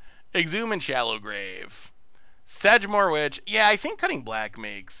 essentially. Exhume and Shallow Grave. Sedgemoor Witch. Yeah, I think cutting black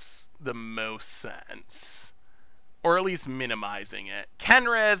makes the most sense. Or at least minimizing it.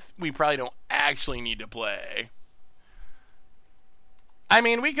 Kenrith, we probably don't actually need to play. I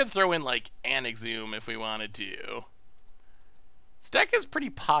mean, we could throw in, like, an Exhume if we wanted to. This deck is pretty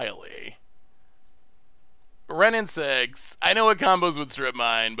pily. Wrenn and 6. I know what combos would strip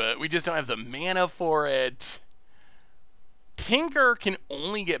mine, but we just don't have the mana for it. Tinker can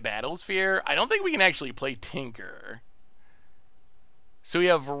only get Battlesphere. I don't think we can actually play Tinker. So we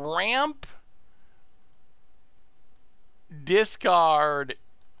have ramp, discard,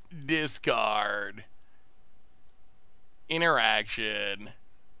 discard, interaction.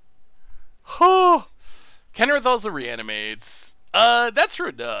 Oh, Kenrith also reanimates. That's true,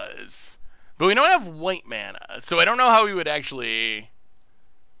 it does. But we don't have white mana, so I don't know how we would actually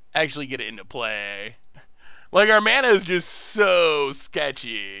get it into play. Like, our mana is just so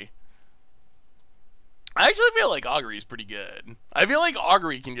sketchy. I actually feel like Augury is pretty good. I feel like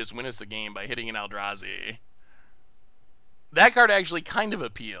Augury can just win us the game by hitting an Eldrazi. That card actually kind of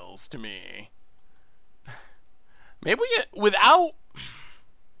appeals to me. Maybe we get, without...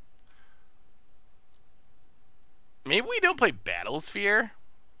 Maybe we don't play Battlesphere?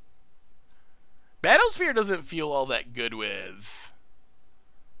 Battlesphere doesn't feel all that good with...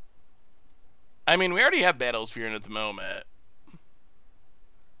 I mean, we already have Battlesphere in at the moment.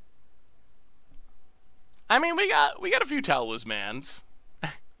 I mean, we got a few Talismans.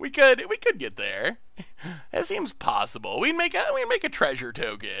 we could get there. It seems possible. We'd make a treasure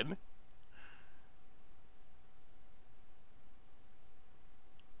token.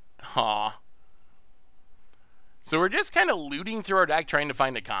 Huh. So we're just kind of looting through our deck trying to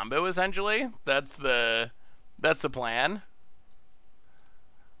find a combo, essentially. That's the plan.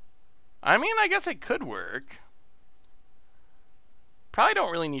 I mean, I guess it could work. Probably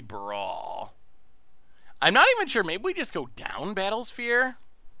don't really need Brawl. I'm not even sure. Maybe we just go down Battlesphere.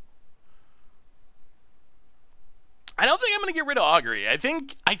 I don't think I'm going to get rid of Augury. I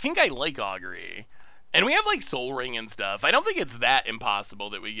think I like Augury. And we have, like, Soul Ring and stuff. I don't think it's that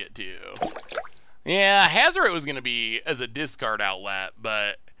impossible that we get to. Yeah, Hazoret was going to be as a discard outlet,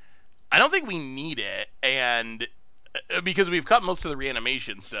 but I don't think we need it. And... because we've cut most of the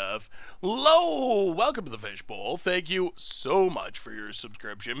reanimation stuff. Lo, welcome to the Fishbowl. Thank you so much for your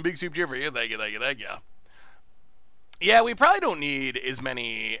subscription. Big soup cheer for you. Thank you, thank you, thank you. Yeah, we probably don't need as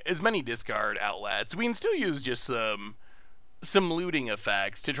many discard outlets. We can still use just some looting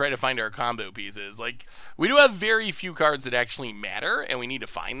effects to try to find our combo pieces. Like, we do have very few cards that actually matter, and we need to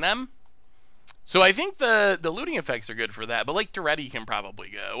find them. So I think the looting effects are good for that. But, like, Duretti can probably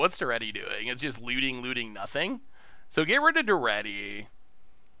go. What's Duretti doing? It's just looting, nothing. So get rid of Duretti.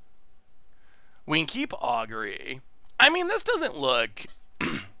 We can keep Augury. I mean, this doesn't look...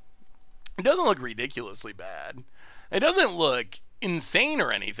 it doesn't look ridiculously bad. It doesn't look insane or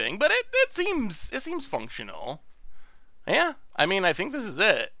anything, but it seems functional. Yeah, I mean, I think this is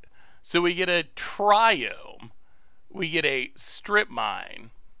it. So we get a Triome. We get a Strip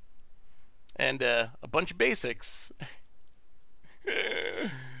Mine. And a bunch of basics.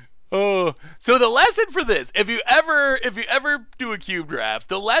 Oh, so the lesson for this, if you ever do a cube draft,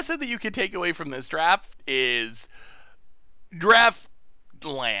 the lesson that you can take away from this draft is draft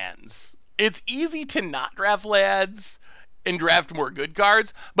lands. It's easy to not draft lands and draft more good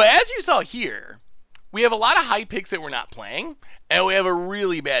cards, but as you saw here, we have a lot of high picks that we're not playing, and we have a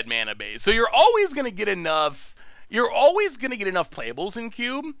really bad mana base. So you're always going to get enough playables in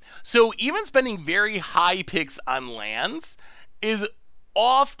Cube. So even spending very high picks on lands is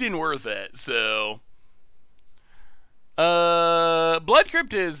often worth it. So Blood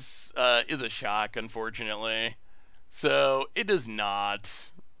Crypt is a shock, unfortunately. So it does not.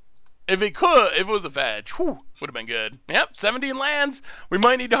 If it was a fetch, would have been good. Yep, 17 lands. We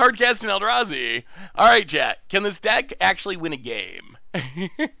might need to hardcast an Eldrazi. All right, chat. Can this deck actually win a game?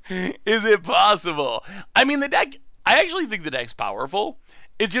 Is it possible? I mean, I actually think the deck's powerful.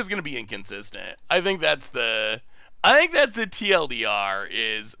 It's just going to be inconsistent. I think that's the TLDR,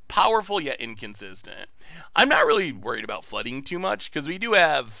 is powerful yet inconsistent. I'm not really worried about flooding too much because we do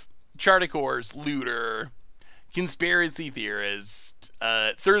have Charticors, Looter, Conspiracy Theorist,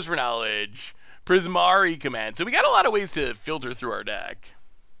 Thirst for Knowledge, Prismari Command. So we got a lot of ways to filter through our deck.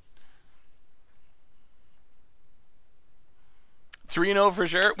 3-0 for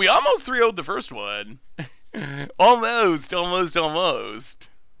sure. We almost 3-0'd the first one. Almost.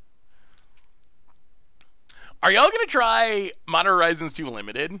 Are y'all going to try Modern Horizons 2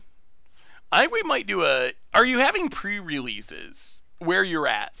 Limited? I think we might do a... Are you having pre-releases where you're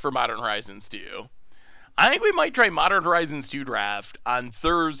at for Modern Horizons 2. I think we might try Modern Horizons 2 draft on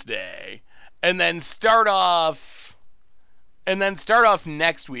Thursday, and then start off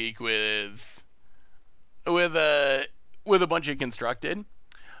next week with a bunch of constructed.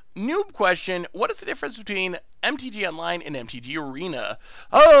 Noob question: what is the difference between MTG Online and MTG Arena?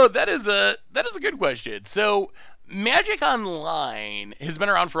 Oh, that is a good question. So Magic Online has been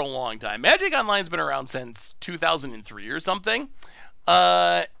around for a long time. Magic Online's been around since 2003 or something.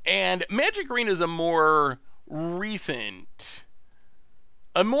 And Magic Arena is a more recent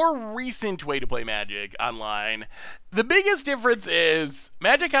way to play Magic Online. The biggest difference is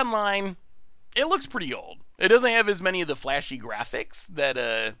Magic Online, it looks pretty old. It doesn't have as many of the flashy graphics that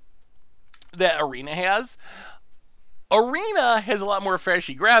Arena has. Arena has a lot more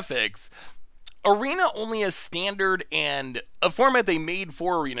flashy graphics. Arena only has standard and a format they made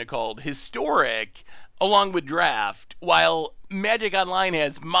for Arena called Historic, along with Draft, while Magic Online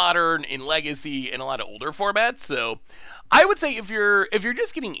has Modern and Legacy and a lot of older formats. So I would say if you're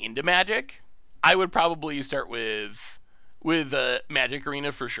just getting into Magic, I would probably start with Magic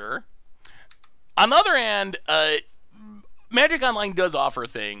Arena for sure. On the other hand, Magic Online does offer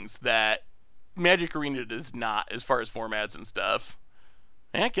things that Magic Arena does not, as far as formats and stuff.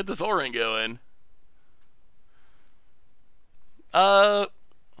 Yeah, get this O-ring going. Oh,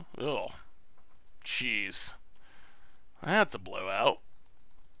 jeez, that's a blowout.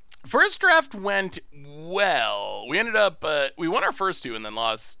 First draft went well. We ended up we won our first two and then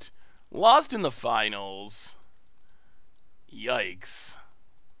lost in the finals. Yikes.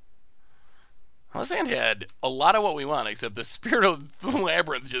 This hand had a lot of what we want, except the Spirit of the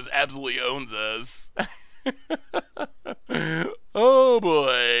Labyrinth just absolutely owns us. Oh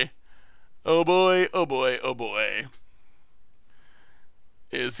boy. Oh boy, oh boy, oh boy.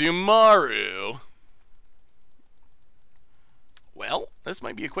 Isumaru. Well, this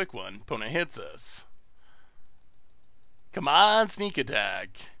might be a quick one. Opponent hits us. Come on, sneak attack.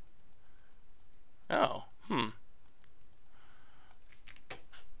 Oh,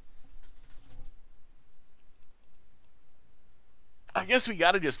 I guess we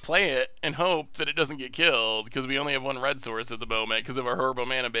gotta just play it and hope that it doesn't get killed, because we only have one red source at the moment because of our horrible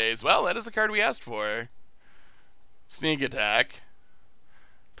mana base. Well, that is the card we asked for. Sneak attack.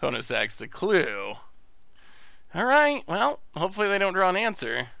 Opponent sacks the clue. Alright, well, hopefully they don't draw an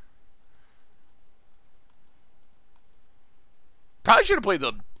answer. Probably should have played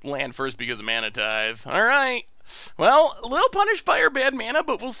the land first because of Mana Tithe. Alright. Well, a little punished by our bad mana,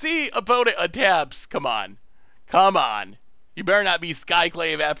 but we'll see. Opponent taps. Come on. Come on. You better not be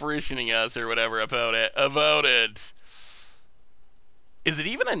Skyclave apparitioning us or whatever, opponent. Opponent. Is it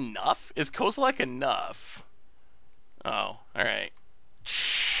even enough? Is Kozilek enough? Oh, alright.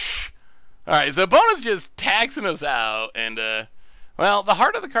 Alright, so opponent's just taxing us out, and, well, the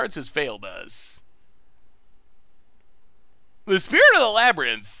heart of the cards has failed us. The Spirit of the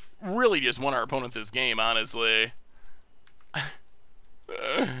Labyrinth really just won our opponent this game, honestly.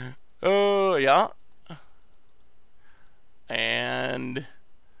 Oh, yeah. And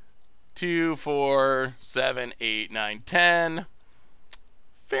 2, 4, 7, 8, 9, 10.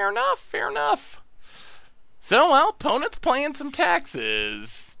 Fair enough, fair enough. So, well, opponent's playing some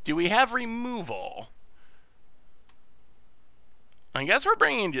taxes. Do we have removal? I guess we're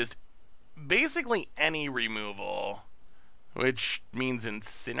bringing just basically any removal, which means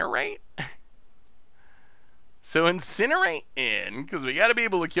incinerate. So incinerate in, because we got to be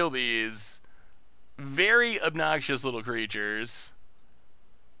able to kill these very obnoxious little creatures.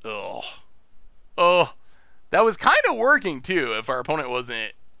 Oh. Oh. That was kind of working, too, if our opponent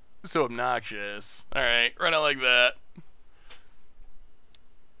wasn't so obnoxious. Alright, run out like that.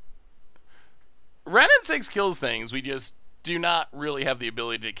 Ren and 6 kills things. We just do not really have the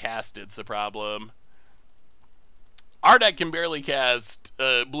ability to cast it's the problem. Our deck can barely cast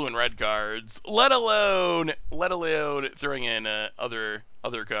blue and red cards, let alone throwing in other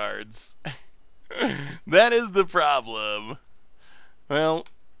cards. That is the problem. Well,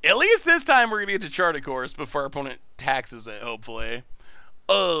 at least this time we're gonna get to chart a course before our opponent taxes it, hopefully.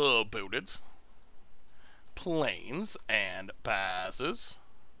 Opponent planes and passes.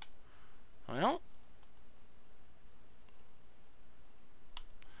 Well,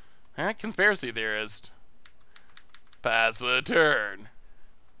 conspiracy theorist. Pass the turn.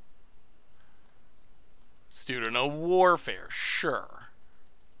 Student of warfare, sure.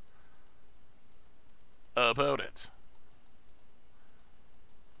 Opponent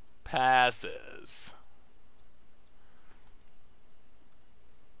passes.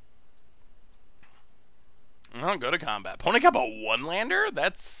 I'll go to combat. Opponent got a one-lander?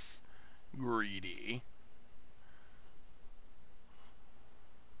 That's greedy.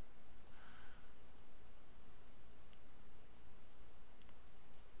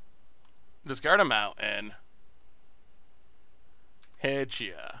 Discard a mountain. Hit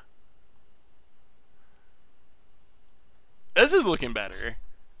ya. This is looking better.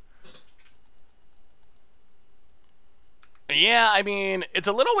 Yeah, I mean, it's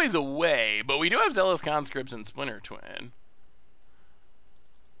a little ways away, but we do have Zealous Conscripts and Splinter Twin.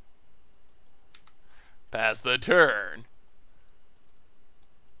 Pass the turn.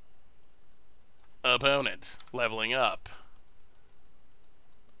 Opponent leveling up.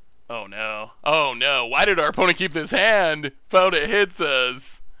 Oh no. Oh no. Why did our opponent keep this hand? Opponent hits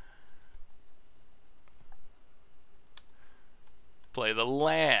us. Play the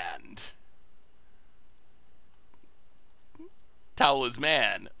land.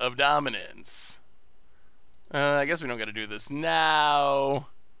 Talisman of Dominance. I guess we don't got to do this now.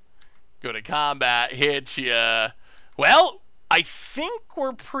 Go to combat, hit ya. Well, I think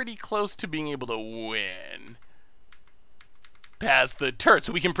we're pretty close to being able to win. Pass the turn,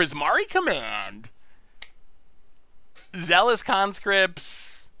 so we can Prismari Command. Zealous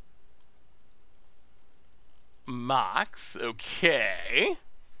Conscripts. Mox, okay.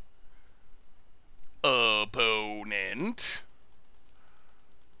 Opponent.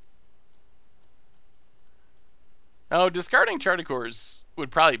 Oh, discarding Charticores would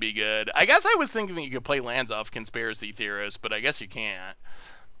probably be good. I guess I was thinking that you could play lands off Conspiracy Theorist, but I guess you can't.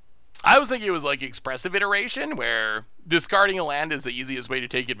 I was thinking it was like Expressive Iteration, where discarding a land is the easiest way to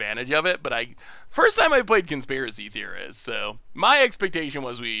take advantage of it, but first time I played Conspiracy Theorist, so my expectation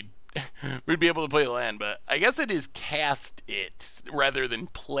was we'd be able to play the land, but I guess it is cast it rather than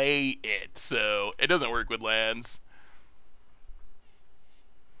play it, so it doesn't work with lands.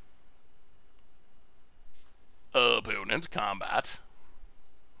 Opponent, combat.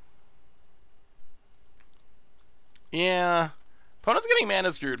 Yeah. Opponent's getting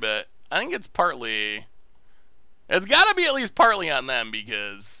mana screwed, but I think it's partly... It's gotta be at least partly on them,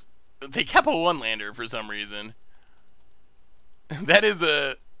 because they kept a one-lander for some reason. That is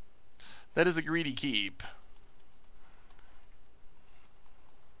a greedy keep.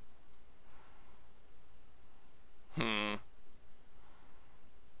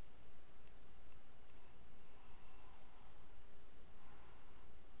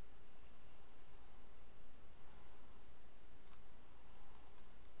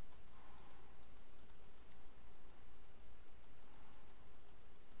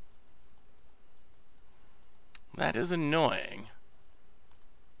 That is annoying.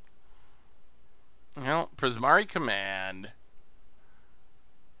 Well, Prismari Command.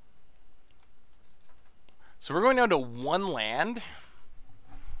 So we're going down to one land.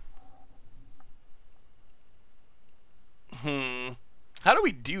 How do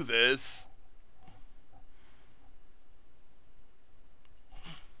we do this?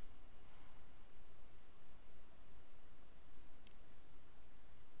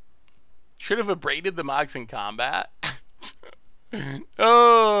 Should have abraded the Mox in combat.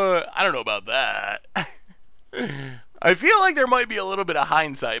 Oh, I don't know about that. I feel like there might be a little bit of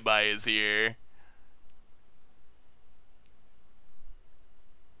hindsight bias here.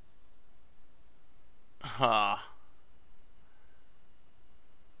 Huh.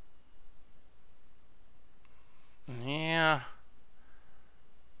 Yeah.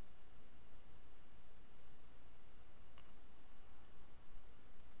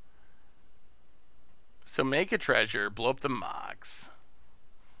 So make a treasure, blow up the Mox.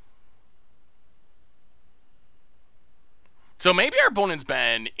 So maybe our opponent's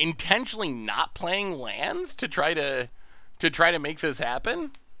been intentionally not playing lands to try to make this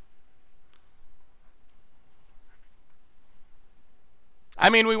happen. I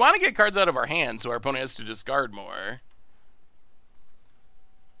mean, we want to get cards out of our hands, so our opponent has to discard more.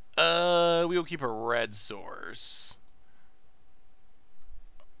 We will keep a red source.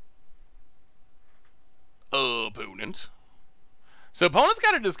 Opponent. So opponent's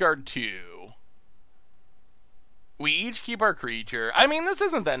got to discard 2. We each keep our creature. I mean, this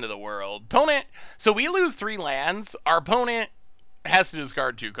isn't the end of the world. Opponent. So we lose 3 lands. Our opponent has to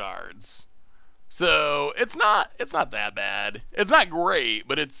discard 2 cards. So it's not that bad. It's not great,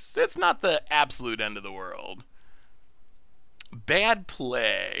 but it's not the absolute end of the world. Bad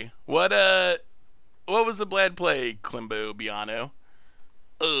play. What was the bad play, Klimbo Biano?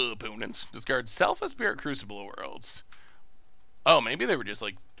 Opponent. Discard Self as Spirit Crucible of Worlds. Oh, maybe they were just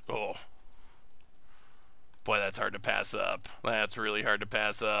like, oh. Boy, that's hard to pass up. That's really hard to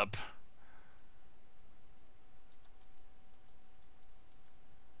pass up.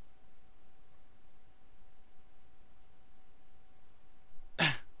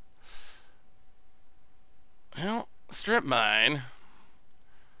 Well, strip mine.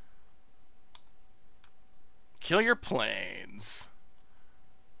 Kill your planes.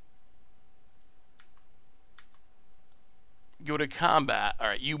 Go to combat. All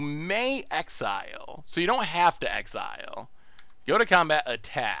right, you may exile. So you don't have to exile. Go to combat,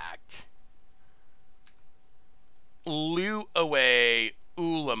 attack. Loot away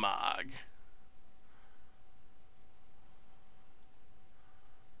Ulamog.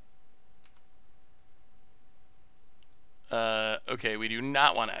 Okay, we do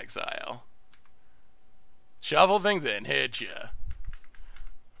not want to exile. Shuffle things in, hit ya.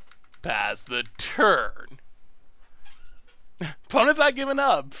 Pass the turn. Opponent's not giving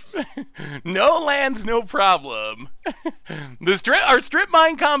up. No lands, no problem. Our strip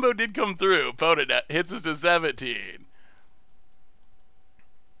mine combo did come through. Opponent hits us to 17.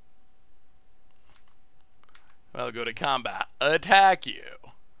 I'll go to combat. Attack you.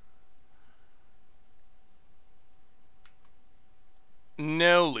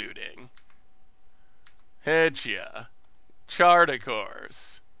 No looting. Hit ya. Chart a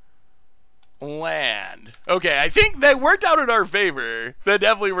course. Land. Okay, I think that worked out in our favor. That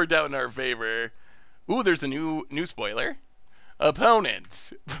definitely worked out in our favor. Ooh, there's a new spoiler.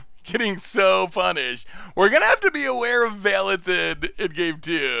 Opponent. Getting so punished. We're gonna have to be aware of balance in game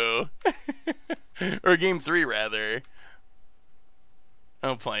 2. Or game 3, rather.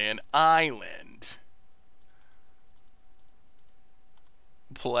 I'm playing Island.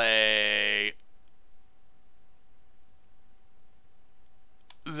 Play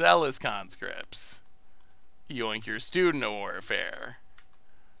Zealous Conscripts. Yoink your student of warfare.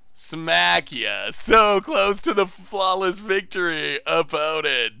 Smack ya. So close to the flawless victory,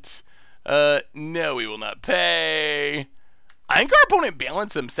 opponent. No, we will not pay. I think our opponent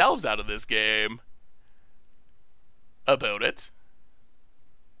balanced themselves out of this game. Opponent.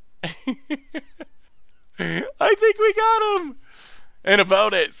 I think we got him. And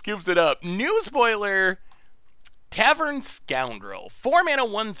opponent scoops it up. New spoiler. Tavern Scoundrel. 4 mana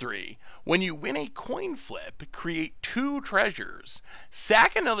 1/3. When you win a coin flip, create 2 treasures.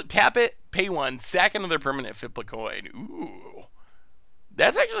 Sack another, tap it, pay 1, sack another permanent, flip a coin. Ooh.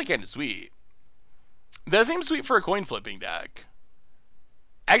 That's actually kind of sweet. That seems sweet for a coin flipping deck.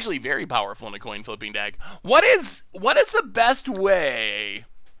 Actually very powerful in a coin flipping deck. What is the best way?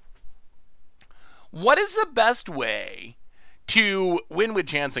 What is the best way to win with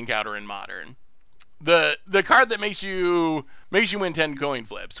Chance Encounter in Modern? The card that makes you win 10 coin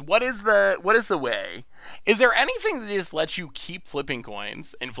flips. What is the way? Is there anything that just lets you keep flipping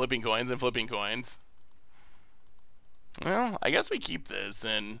coins and flipping coins and flipping coins? Well, I guess we keep this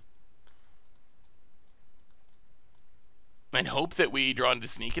and hope that we draw into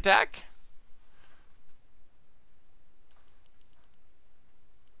sneak attack.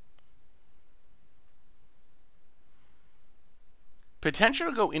 Potential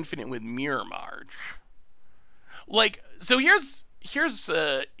to go infinite with Mirror March. Like, so here's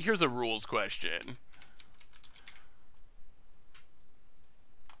a rules question.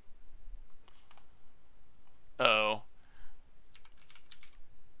 Oh.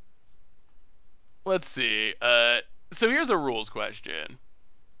 Let's see. So here's a rules question.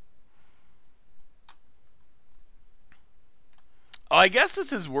 Oh, I guess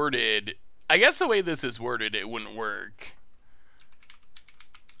this is worded. I guess the way this is worded, it wouldn't work.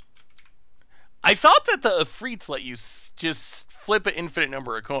 I thought that the Afrits let you just flip an infinite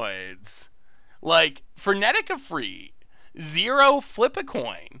number of coins. Like, Frenetic Afrit, 0, flip a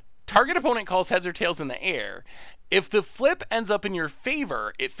coin. Target opponent calls heads or tails in the air. If the flip ends up in your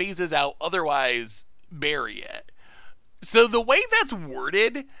favor, it phases out, otherwise bury it. So the way that's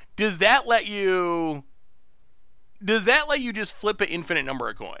worded, does that let you just flip an infinite number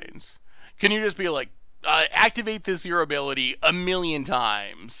of coins? Can you just be like, activate this 0 ability 1,000,000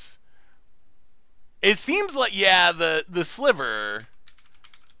 times? It seems like, yeah, the sliver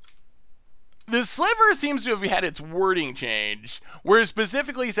seems to have had its wording changed, where it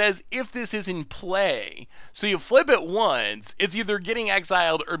specifically says if this is in play. So you flip it once, it's either getting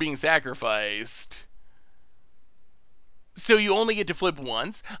exiled or being sacrificed. So you only get to flip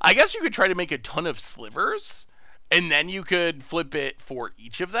once. I guess you could try to make a ton of slivers, and then you could flip it for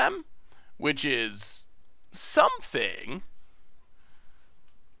each of them, which is something.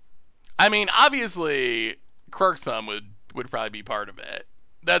 I mean, obviously, Crux Thumb would probably be part of it.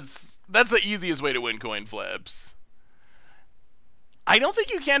 That's the easiest way to win coin flips. I don't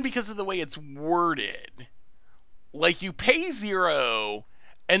think you can because of the way it's worded. Like, you pay 0,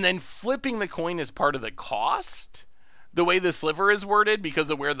 and then flipping the coin is part of the cost. The way the sliver is worded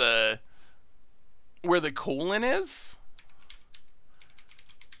because of where the colon is.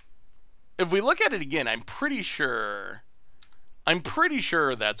 If we look at it again, I'm pretty sure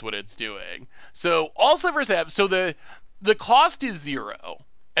that's what it's doing. So all slivers have, so the cost is 0,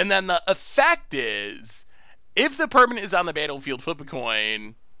 and then the effect is If the permanent is on the battlefield, flip a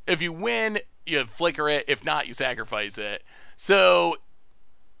coin. If you win, you flicker it. If not, you sacrifice it. So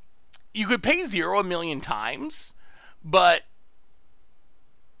you could pay 0 a million times, but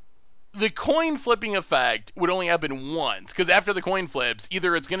the coin flipping effect would only happen once, because after the coin flips,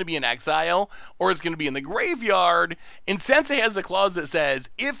 either it's going to be in exile or it's going to be in the graveyard. And since it has a clause that says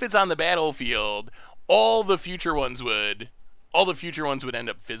if it's on the battlefield, all the future ones would end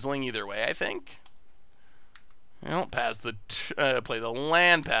up fizzling either way, I think. Well, play the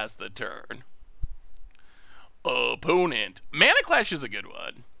land past the turn. Opponent. Mana Clash is a good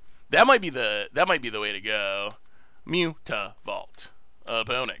one. That might be the way to go. Muta Vault.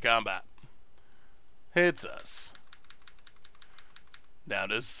 Opponent combat. Hits us. Down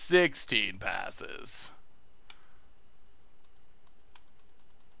to 16 passes.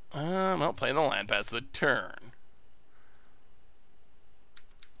 Well, play the land past the turn.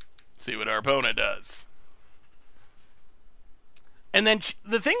 See what our opponent does. And then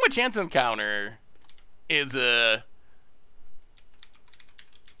the thing with Chance Encounter is are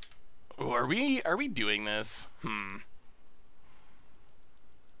we doing this?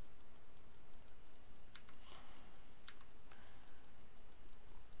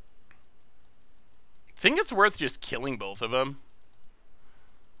 Think it's worth just killing both of them?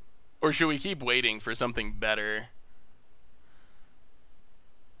 Or should we keep waiting for something better?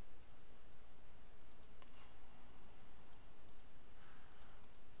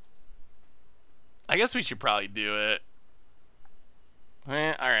 I guess we should probably do it.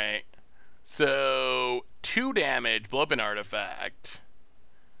 Alright. So, 2 damage, blow up an artifact.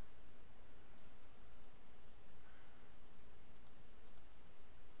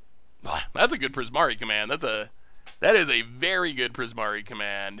 That's a good Prismari command. That is a very good Prismari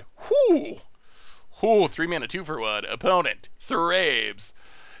command. Whoo! 3 mana, 2 for 1. Opponent, Thraves.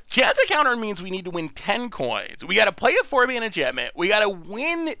 Chance Encounter means we need to win 10 coins. We gotta play a 4-mana enchantment. We gotta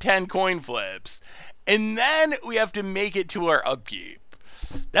win 10 coin flips. And then we have to make it to our upkeep.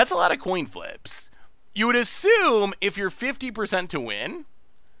 That's a lot of coin flips. You would assume if you're 50% to win,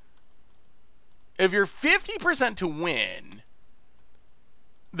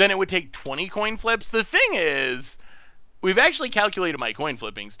 then it would take 20 coin flips. The thing is, we've actually calculated my coin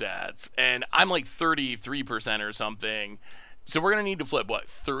flipping stats, and I'm like 33% or something. So we're going to need to flip, what,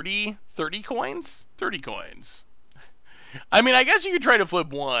 30 coins? 30 coins. I mean, I guess you could try to flip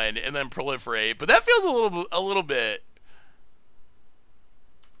 1 and then proliferate, but that feels a little bit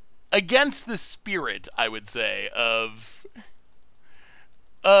against the spirit, I would say, of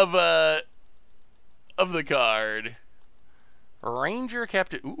the card. Ranger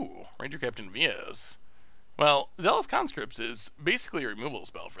Captain Vios. Well, Zealous Conscripts is basically a removal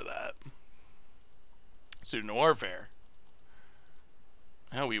spell for that. Student of Warfare.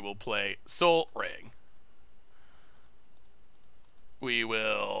 Now we will play Soul Ring. We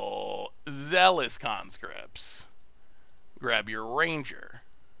will Zealous Conscripts. Grab your Ranger.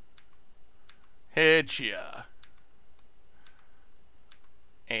 Hit ya.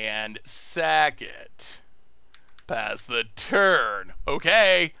 And sack it. Pass the turn.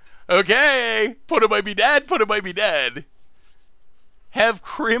 Okay. Put it might be dead. Have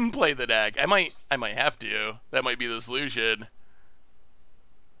Crim play the deck. I might have to. That might be the solution.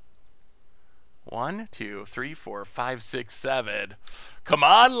 1, 2, 3, 4, 5, 6, 7. Come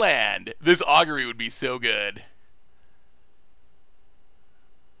on, land. This augury would be so good.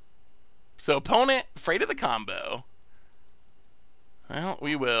 So opponent, afraid of the combo. Well,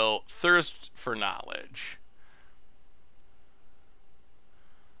 we will thirst for knowledge.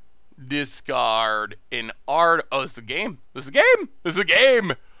 Discard an art. Oh, this is a game. This is a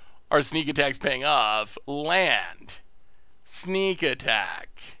game. Our sneak attack's paying off. Land. Sneak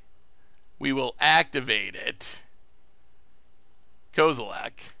attack. We will activate it.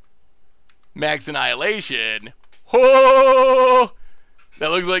 Kozilek. Max Annihilation. Oh! That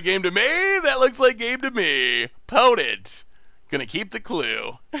looks like game to me. Opponent. Gonna keep the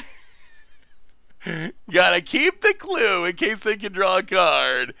clue. Gotta keep the clue in case they can draw a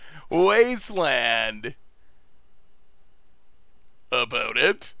card. Wasteland.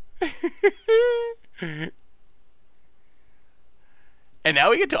 Opponent. And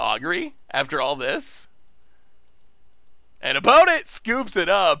now we get to augury after all this. And opponent scoops it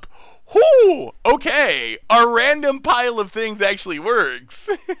up. Whoo! Okay, our random pile of things actually works.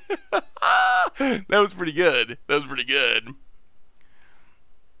 That was pretty good.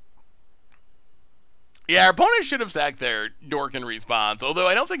 Yeah, our opponent should have sacked their Dork in response, although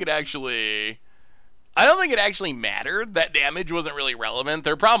I don't think it actually mattered. That damage wasn't really relevant.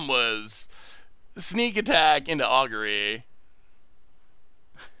 Their problem was sneak attack into augury.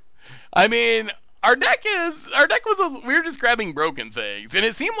 I mean, our deck was we were just grabbing broken things, and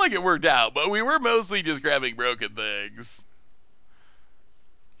it seemed like it worked out, but we were mostly just grabbing broken things.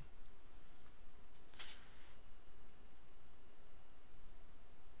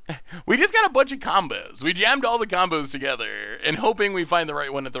 We just got a bunch of combos. We jammed all the combos together and hoping we find the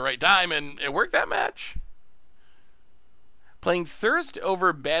right one at the right time, and it worked that match. Playing Thirst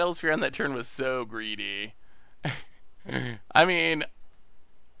over Battlesphere on that turn was so greedy. I mean,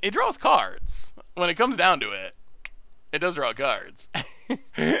 it draws cards. When it comes down to it, it does draw cards.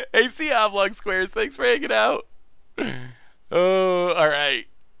 Hey, see Oblong Squares, thanks for hanging out. Oh, alright.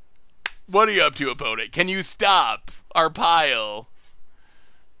 What are you up to, opponent? Can you stop our pile?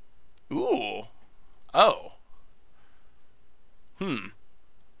 Ooh. Oh.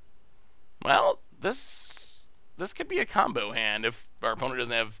 Well, this could be a combo hand if our opponent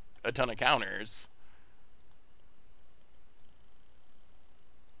doesn't have a ton of counters.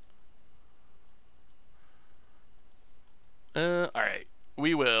 Alright.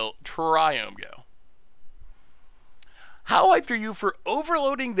 We will Triome go. How hyped are you for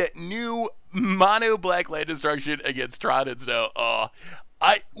overloading that new mono black land destruction against Tron and Snow?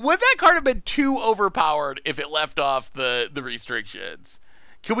 Would that card have been too overpowered if it left off the restrictions?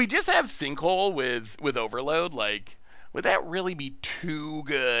 Could we just have Sinkhole with Overload? Like, would that really be too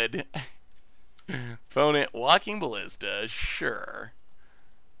good? Opponent Walking Ballista, sure.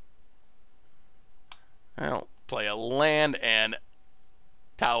 I'll play a land and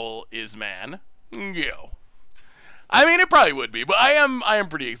Towel is Man. Go. I mean, it probably would be, but I am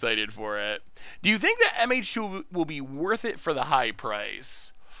pretty excited for it. Do you think that MH2 will be worth it for the high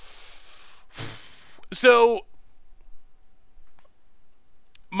price? So,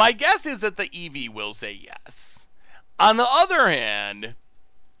 my guess is that the EV will say yes. On the other hand,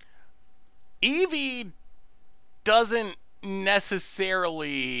 EV doesn't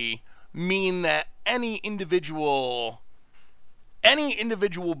necessarily mean that any individual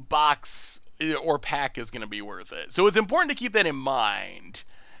box or pack is going to be worth it. So it's important to keep that in mind,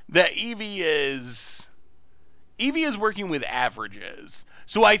 that EV is working with averages.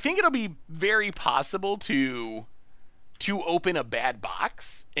 So I think it'll be very possible to open a bad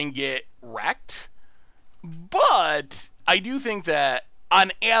box and get wrecked. But I do think that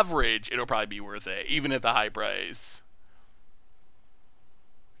on average it'll probably be worth it, even at the high price.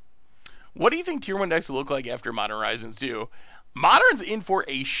 What do you think Tier 1 decks will look like after Modern Horizons 2? Modern's in for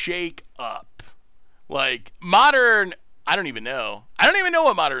a shake up. Like, Modern, I don't even know. I don't even know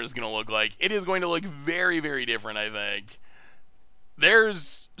what Modern is going to look like. It is going to look very, very different, I think.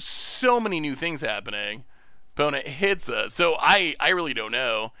 There's so many new things happening. Opponent hits us. So I really don't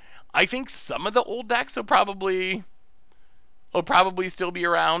know. I think some of the old decks will probably still be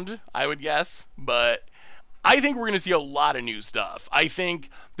around, I would guess. But I think we're going to see a lot of new stuff. I think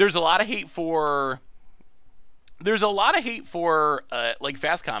there's a lot of hate for like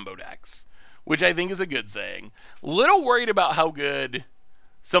fast combo decks, which I think is a good thing. Little worried about how good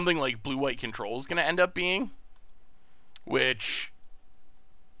something like blue-white control is going to end up being, which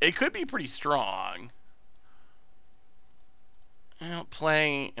it could be pretty strong. I'll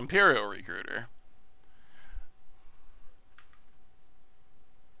play Imperial Recruiter.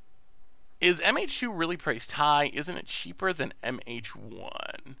 Is MH2 really priced high? Isn't it cheaper than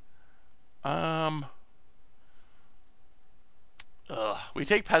MH1? We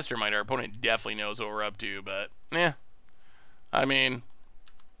take Pestermine. Our opponent definitely knows what we're up to, but yeah. I mean,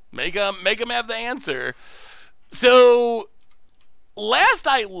 make them have the answer. So last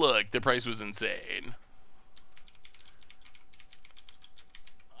I looked, the price was insane.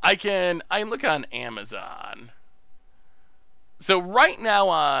 I can look on Amazon. So right now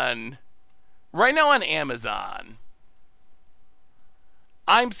on Amazon,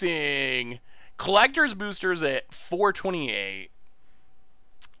 I'm seeing collector's boosters at $428.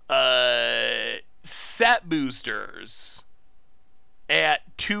 Set boosters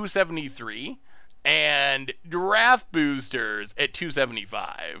at $273, and draft boosters at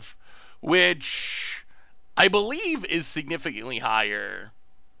 $275, which I believe is significantly higher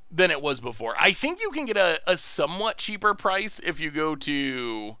than it was before. I think you can get a somewhat cheaper price if you go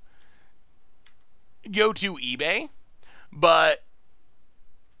to eBay, but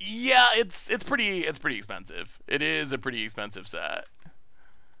yeah, it's pretty expensive. It is a pretty expensive set.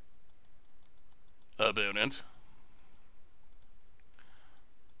 Opponent.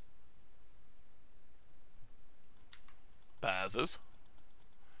 Passes.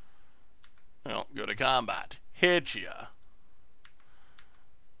 Well, go to combat. Hit ya.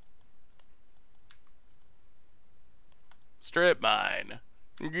 Strip mine.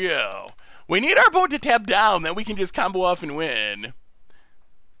 Go. We need our opponent to tap down, then we can just combo off and win.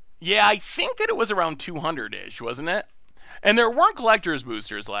 Yeah, I think that it was around 200-ish, wasn't it? And there weren't collector's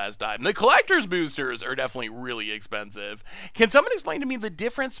boosters last time. The collector's boosters are definitely really expensive. Can someone explain to me the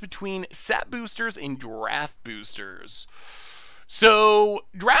difference between set boosters and draft boosters? So,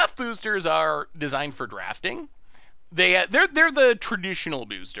 draft boosters are designed for drafting. They're the traditional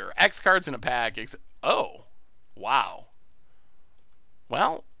booster. X cards in a pack. Oh, wow.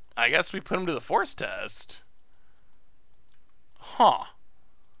 Well, I guess we put them to the force test. Huh.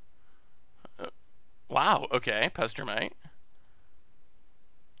 Wow, okay, Pestermite.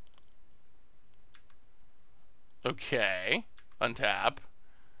 Okay, untap.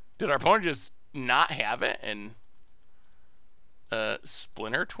 Did our opponent just not have it and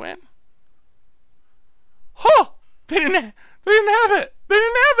Splinter Twin? Huh! They didn't have it. They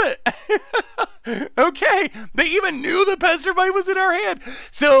didn't have it. Okay, they even knew the Pestermite was in our hand.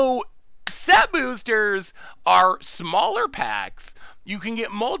 So set boosters are smaller packs. You can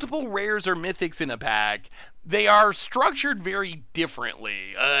get multiple rares or mythics in a pack. They are structured very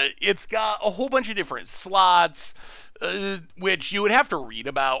differently. It's got a whole bunch of different slots, which you would have to read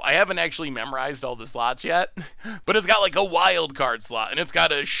about. I haven't actually memorized all the slots yet, but it's got like a wild card slot, and it's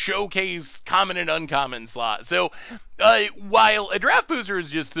got a showcase common and uncommon slot. So while a draft booster is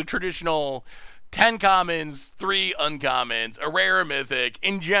just the traditional 10 commons, 3 uncommons, a rare, a mythic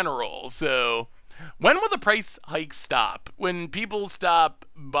in general. So when will the price hike stop? When people stop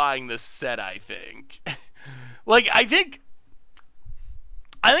buying this set, I think. Like, I think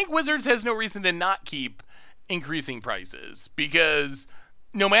Wizards has no reason to not keep increasing prices, because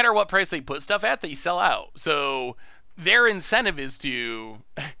no matter what price they put stuff at, they sell out. So their incentive is to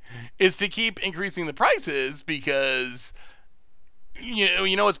keep increasing the prices, because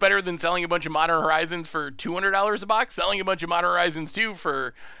you know what's better than selling a bunch of Modern Horizons for $200 a box? Selling a bunch of Modern Horizons 2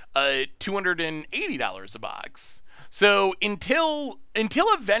 for $280 a box. So until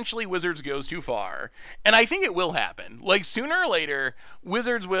eventually Wizards goes too far, and I think it will happen, like sooner or later,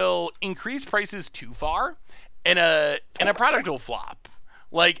 Wizards will increase prices too far, and a product will flop.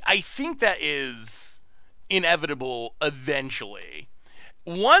 Like, I think that is inevitable eventually.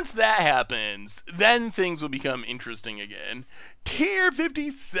 Once that happens, then things will become interesting again. Tier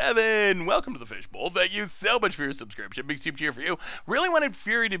 57! Welcome to the Fishbowl. Thank you so much for your subscription. Big super cheer for you. Really wanted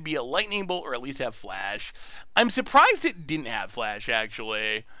Fury to be a lightning bolt or at least have flash. I'm surprised it didn't have flash,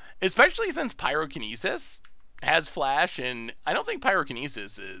 actually. Especially since Pyrokinesis has flash, and I don't think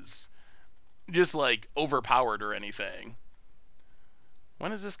Pyrokinesis is just, like, overpowered or anything.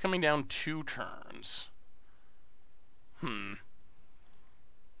 When is this coming down 2 turns?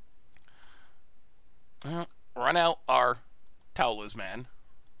 Run out our Talisman.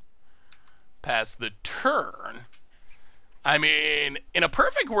 Pass the turn. I mean, in a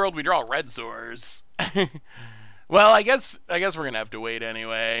perfect world, we draw red source. Well, I guess we're gonna have to wait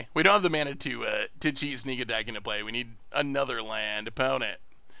anyway. We don't have the mana to cheat sneak attack into play. We need another land. Opponent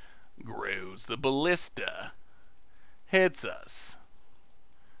grows. The ballista hits us.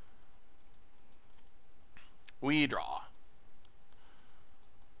 We draw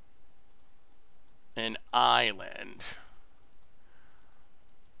an island.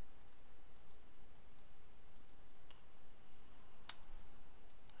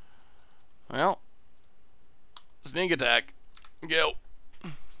 Well, sneak attack. Go.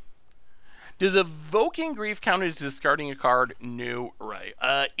 Does Evoking Grief count as discarding a card? No, right.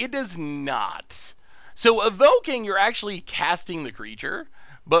 It does not. So Evoking, you're actually casting the creature,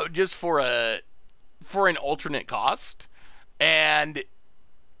 but just for an alternate cost. And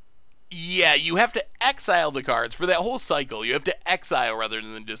yeah, you have to exile the cards for that whole cycle. You have to exile rather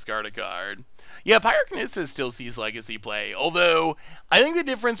than discard a card. Yeah, Pyrokinesis still sees legacy play, although I think the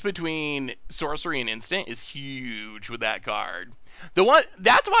difference between sorcery and instant is huge with that card.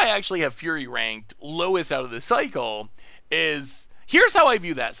 That's why I actually have Fury ranked lowest out of the cycle. Here's how I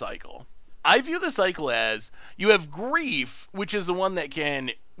view that cycle. I view the cycle as you have Grief, which is the one that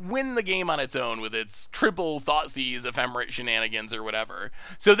can win the game on its own with its triple Thoughtseize, Ephemerate shenanigans, or whatever.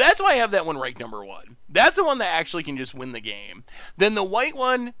 So that's why I have that one ranked number 1. That's the one that actually can just win the game. Then the white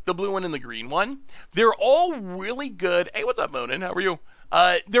one, the blue one, and the green one, they're all really good. Hey, what's up, Monin? How are you?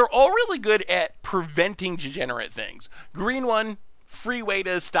 They're all really good at preventing degenerate things. Green one, free way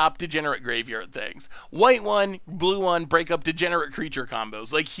to stop degenerate graveyard things. White one, blue one, break up degenerate creature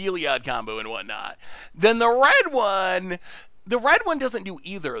combos, like Heliod combo and whatnot. Then the red one doesn't do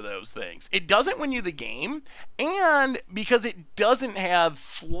either of those things. It doesn't win you the game, and because it doesn't have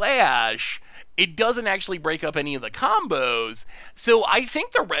flash, it doesn't actually break up any of the combos. So I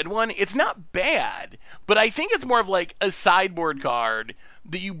think the red one, it's not bad, but I think it's more of like a sideboard card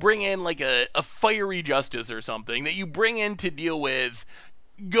that you bring in, like a Fiery Justice or something, that you bring in to deal with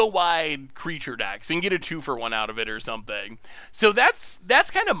go wide creature decks and get a 2-for-1 out of it or something. So that's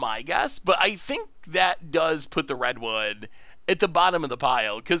kind of my guess, but I think that does put the Redwood at the bottom of the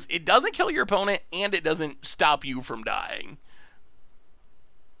pile, because it doesn't kill your opponent and it doesn't stop you from dying.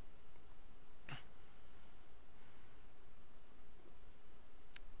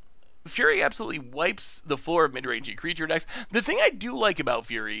 Fury absolutely wipes the floor of mid-rangey creature decks. The thing I do like about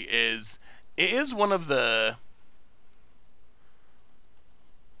Fury is it is one of the...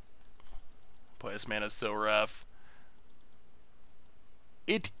 Boy, this mana's so rough.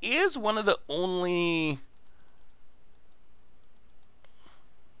 It is one of the only...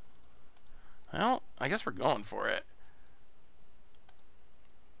 Well, I guess we're going for it.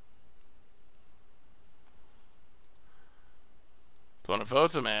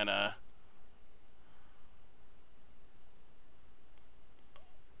 Bonifota mana.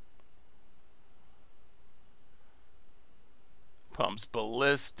 Pumps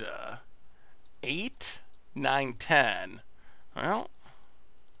Ballista. 8, 9, 10. Well.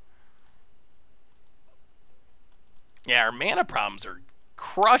 Yeah, our mana problems are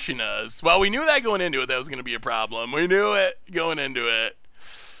crushing us. Well, we knew that going into it, that was going to be a problem. We knew it going into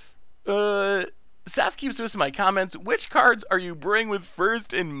it. Seth keeps missing my comments. Which cards are you bring with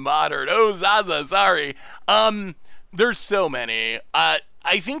first in Modern? Oh, Zaza, sorry. There's so many. I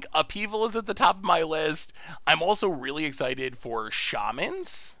think Upheaval is at the top of my list. I'm also really excited for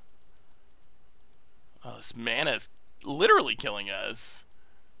Shamans. Oh, this mana's literally killing us.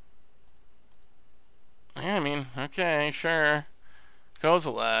 Yeah, I mean, okay, sure.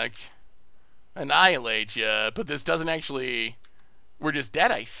 Kozilek. Annihilate ya, but this doesn't actually... We're just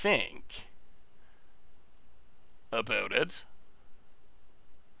dead, I think. About it.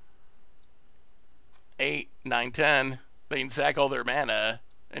 8, 9, 10. They can sack all their mana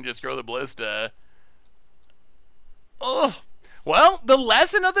and just grow the Ballista. Oh, well, the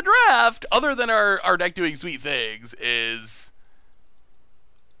lesson of the draft, other than our deck doing sweet things, is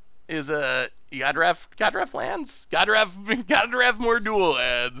you gotta draft lands. Gotta draft more dual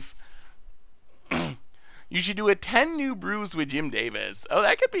lands. You should do a 10 new brews with Jim Davis. Oh,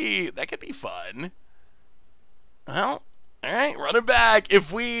 that could be fun. Well, all right, run it back.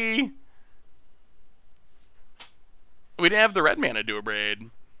 If we didn't have the red mana do a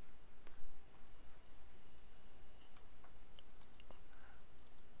braid.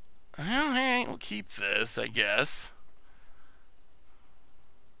 All right, we'll keep this, I guess.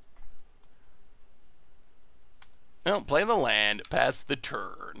 No, play the land, pass the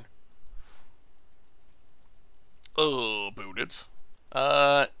turn. Oh, boot it.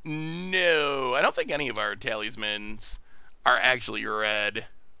 No, I don't think any of our talismans are actually red.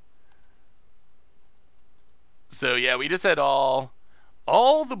 So yeah, we just had all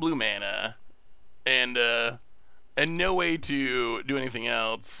the blue mana, and no way to do anything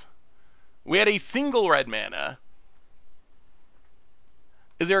else. We had a single red mana.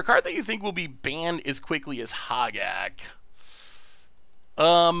 Is there a card that you think will be banned as quickly as Hogak?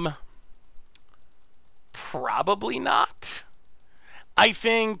 Probably not. I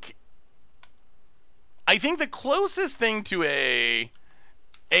think the closest thing to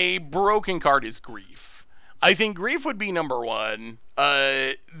a broken card is Grief. I think Grief would be number one.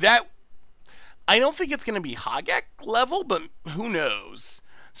 I don't think it's going to be Hogak level, but who knows?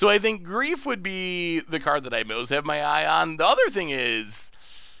 So I think Grief would be the card that I most have my eye on. The other thing is,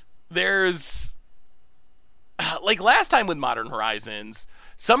 there's, like last time with Modern Horizons,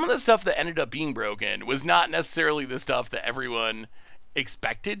 some of the stuff that ended up being broken was not necessarily the stuff that everyone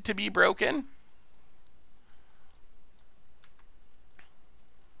expected to be broken.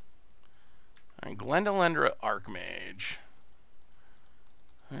 All right, Glendalendra Archmage.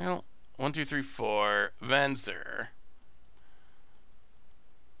 Well, 1, 2, 3, 4. Venser.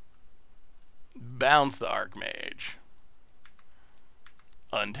 Bounce the Archmage.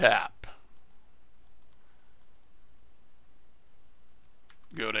 Untap.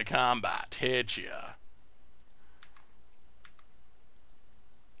 Go to combat. Hit ya.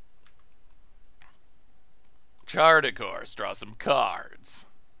 Chart a course. Draw some cards.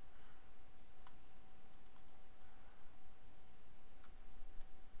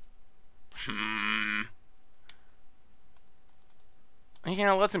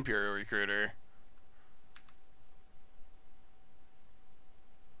 Yeah, let's Imperial Recruiter.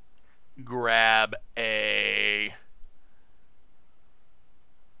 Grab a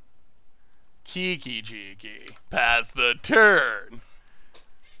Kiki Jiki. Pass the turn.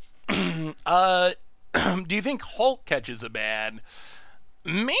 Do you think Hulk catches a ban?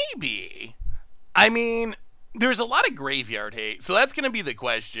 Maybe. I mean, there's a lot of graveyard hate, so that's going to be the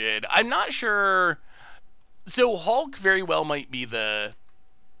question. I'm not sure. So Hulk very well might be the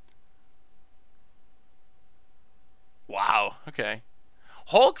Wow, okay.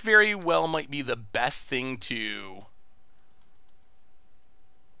 Hulk very well might be the best thing to...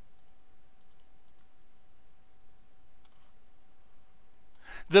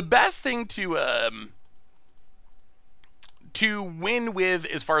 The best thing to win with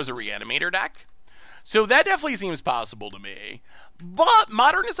as far as a Reanimator deck. So that definitely seems possible to me. But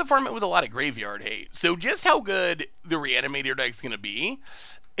Modern is a format with a lot of graveyard hate. So just how good the Reanimator deck's going to be,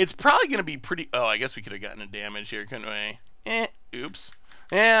 it's probably going to be pretty... Oh, I guess we could have gotten a damage here, couldn't we? Oops.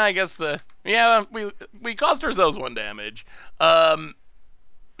 Yeah, I guess Yeah, we cost ourselves 1 damage. It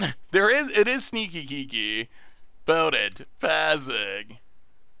is sneaky kiki. About it. Passing.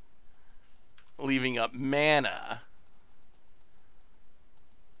 Leaving up mana.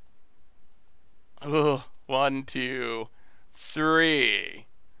 Oh, 1, 2, 3.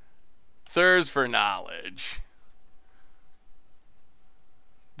 Thirst for knowledge.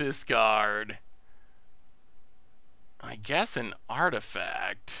 Discard. I guess an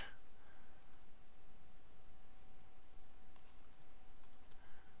artifact.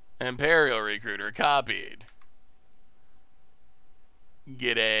 Imperial Recruiter copied.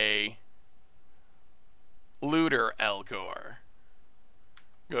 Get a Looter Elcor.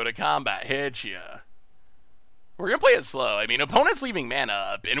 Go to combat, hit ya. We're going to play it slow. I mean, opponent's leaving mana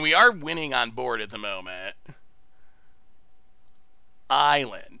up, and we are winning on board at the moment.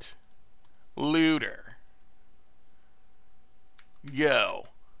 Island. Looter. Go.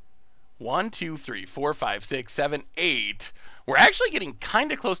 1, 2, 3, 4, 5, 6, 7, 8. We're actually getting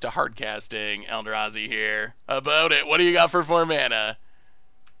kind of close to hard casting Eldrazi here. About it. What do you got for 4 mana?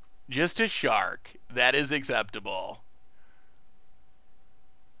 Just a shark. That is acceptable.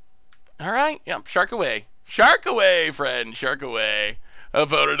 All right. Yep. Shark away. Shark away, friend. Shark away.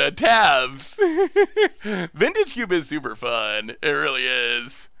 Voted a tabs. Vintage Cube is super fun. It really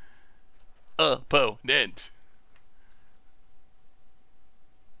is. Opponent.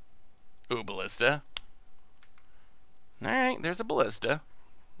 Ooh, Ballista. Alright, there's a Ballista.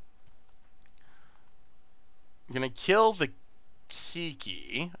 I'm gonna kill the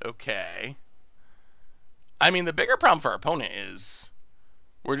Kiki. Okay. I mean, the bigger problem for our opponent is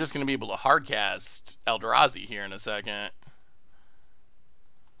we're just gonna be able to hardcast Eldrazi here in a second.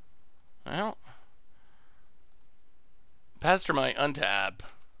 Well, Pester might untap.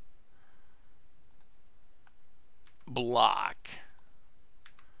 Block.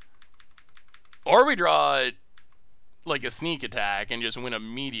 Or we draw like a sneak attack and just win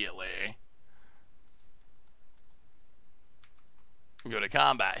immediately. Go to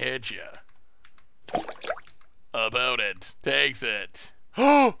combat, hit ya. About it. Takes it.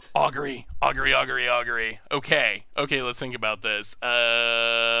 Augury. Augury, augury, augury. Okay. Okay, let's think about this.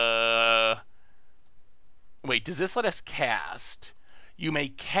 Wait, does this let us cast? You may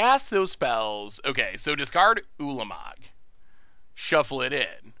cast those spells. Okay, so discard Ulamog. Shuffle it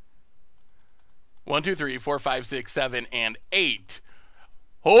in. 1, 2, 3, 4, 5, 6, 7, and 8.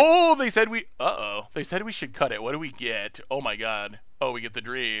 Oh, they said we... Uh-oh. They said we should cut it. What do we get? Oh, my God. Oh, we get the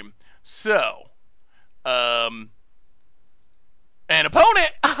dream. So, an opponent.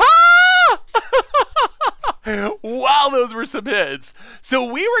 Aha! Wow, those were some hits. So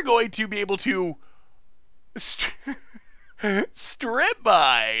we were going to be able to strip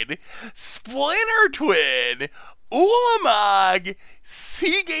mine, Splinter Twin, Ulamog,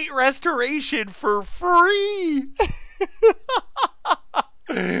 Seagate Restoration for free.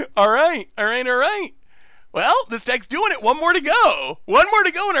 All right. Well, this deck's doing it. One more to go.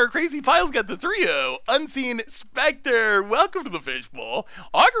 And our crazy pile's got the 3-0. Unseen Spectre. Welcome to the fishbowl.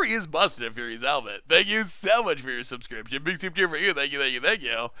 Augury is busted at Fury's Outfit. Thank you so much for your subscription. Big soup tier for you. Thank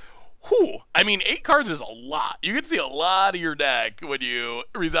you. Whew. I mean, 8 cards is a lot. You can see a lot of your deck when you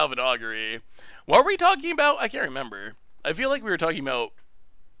resolve an Augury. What were we talking about? I can't remember. I feel like we were talking about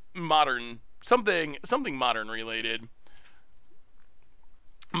modern, something modern related.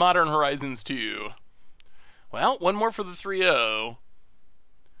 Modern Horizons 2. Well, one more for the 3-0.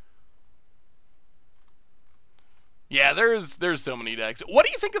 Yeah, there's so many decks. What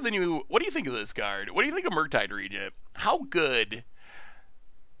do you think of this card? What do you think of Murktide Regent? How good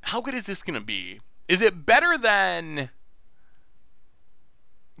is this gonna be? Is it better than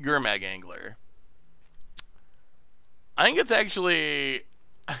Gurmag Angler? I think it's actually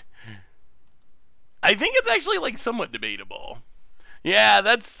like somewhat debatable. Yeah,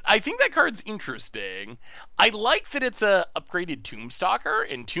 I think that card's interesting. I like that it's a upgraded Tombstalker,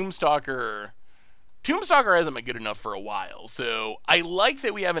 and Tombstalker hasn't been good enough for a while, so I like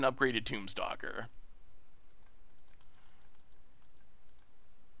that we have an upgraded Tombstalker.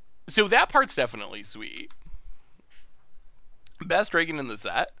 So that part's definitely sweet. Best Dragon in the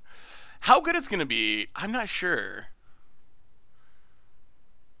set. How good it's going to be, I'm not sure.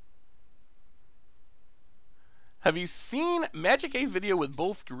 Have you seen Magic 8 video with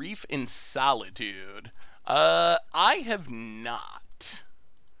both Grief and Solitude? I have not.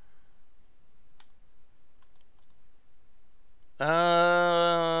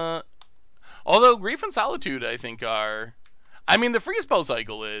 Although Grief and Solitude, I think, are... I mean, the free spell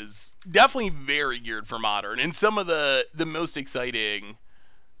cycle is definitely very geared for Modern, and some of the most exciting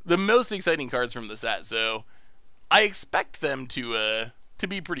cards from the set. So I expect them to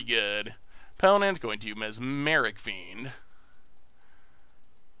be pretty good. Opponent going to Mesmeric Fiend.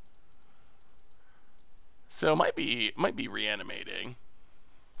 So might be reanimating.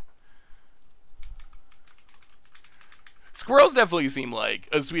 Squirrels definitely seem like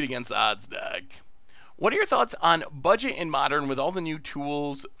a sweet against the odds deck. What are your thoughts on budget in Modern with all the new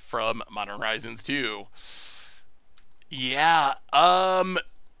tools from Modern Horizons 2? Yeah, ooh,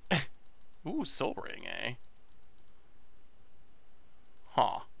 Soul Ring, eh?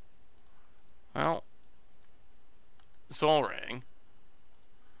 Huh. Well, Soul Ring.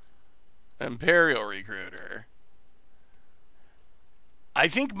 Imperial Recruiter. I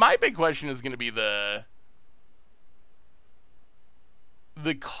think my big question is going to be the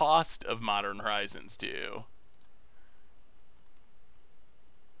cost of Modern Horizons 2.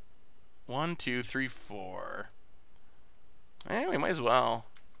 1, 2, 3, 4. We might as well.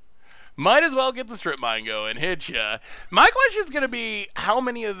 Might as well get the strip mine going. Hit ya. My question is going to be, how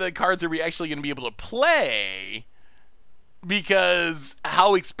many of the cards are we actually going to be able to play? Because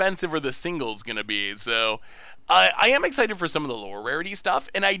how expensive are the singles going to be? So I am excited for some of the lower rarity stuff,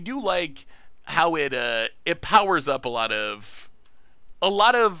 and I do like how it powers up a lot of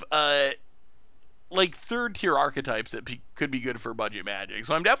like third tier archetypes that could be good for budget Magic.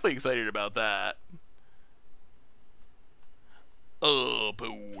 So I'm definitely excited about that.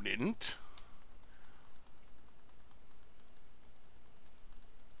 Opponent.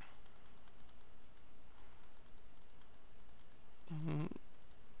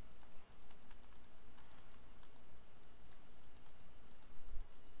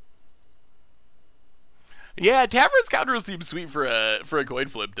 Yeah, Tavern Scoundrel seems sweet for a coin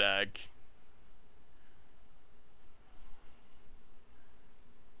flip deck.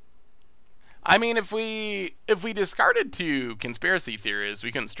 I mean, if we discarded 2 conspiracy theorists,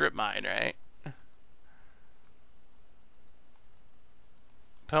 we couldn't strip mine, right?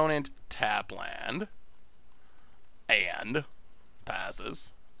 Opponent tap land and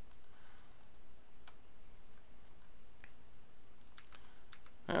passes.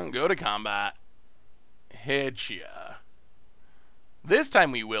 And go to combat. Hit ya. This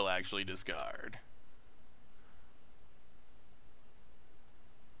time we will actually discard.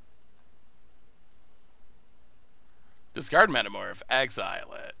 Discard Metamorph,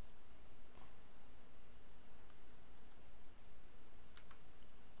 exile it.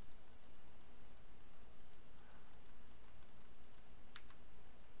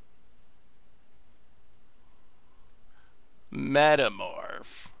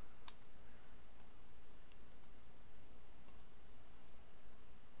 Metamorph.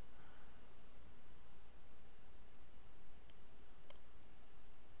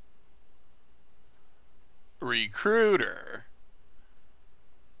 Recruiter.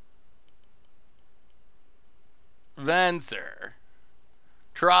 Venser.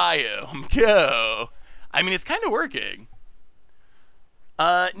 Triumph. Go. I mean, it's kind of working.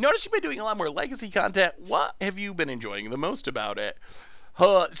 Notice you've been doing a lot more Legacy content. What have you been enjoying the most about it?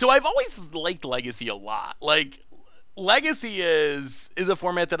 So I've always liked Legacy a lot. Like, Legacy is a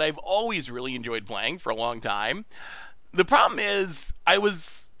format that I've always really enjoyed playing for a long time. The problem is I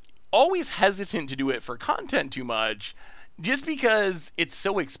was always hesitant to do it for content too much, just because it's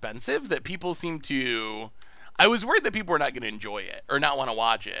so expensive that people seem to... I was worried that people were not going to enjoy it or not want to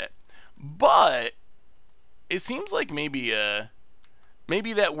watch it. But it seems like maybe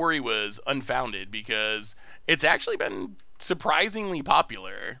that worry was unfounded, because it's actually been surprisingly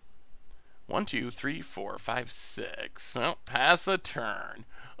popular. 1, 2, 3, 4, 5, 6. Well, pass the turn.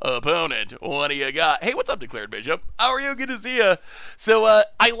 Opponent, what do you got? Hey, what's up, Declared Bishop? How are you? Good to see you. So,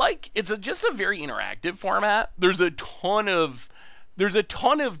 I like, it's just a very interactive format. There's a ton of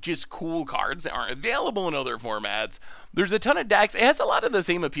just cool cards that aren't available in other formats. There's a ton of decks. It has a lot of the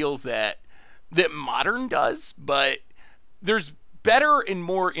same appeals that Modern does, but there's better and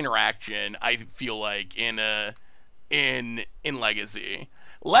more interaction, I feel like, in Legacy.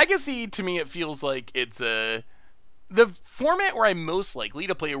 Legacy, to me, it feels like it's the format where I'm most likely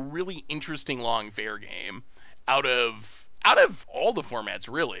to play a really interesting long fair game out of all the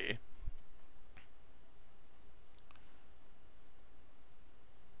formats, really.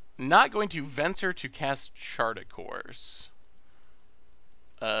 Not going to Venser to cast Charted Course.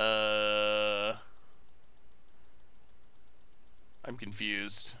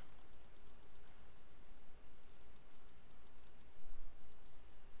 confused.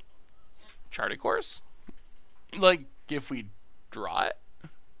 Charted course? Like, if we draw it?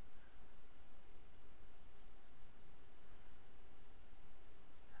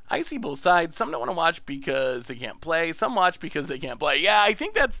 I see both sides. Some don't want to watch because they can't play. Some watch because they can't play. Yeah, I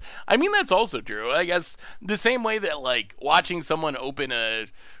think that's also true. I guess the same way that, like, watching someone open a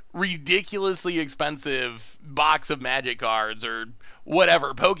ridiculously expensive box of Magic cards or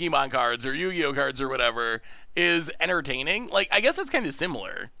whatever, Pokemon cards or Yu-Gi-Oh cards or whatever, is entertaining. Like, I guess it's kind of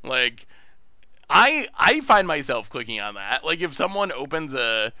similar. Like, I find myself clicking on that. Like, if someone opens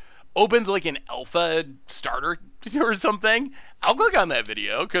like an alpha starter or something, I'll click on that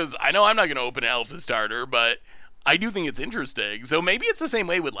video because I know I'm not going to open an alpha starter, but I do think it's interesting. So maybe it's the same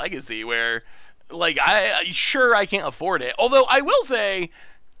way with Legacy where, like, I can't afford it. Although I will say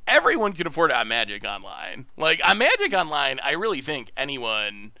everyone can afford it on Magic Online. Like, on Magic Online, I really think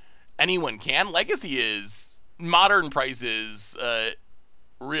anyone can. Legacy is modern prices,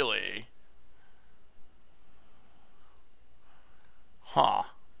 really. Huh.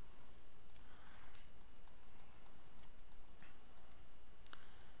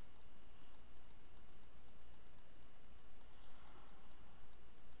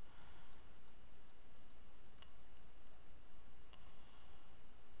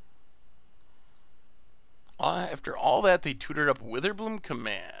 After all that, they tutored up Witherbloom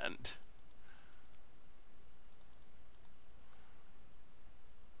Command.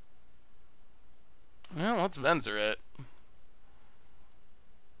 Well, let's Venser it.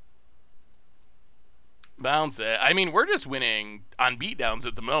 Bounce it. I mean, we're just winning on beatdowns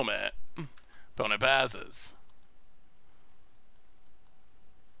at the moment. Opponent passes.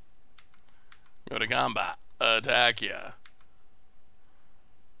 Go to combat. Attack ya.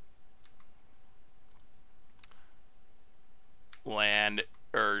 Land,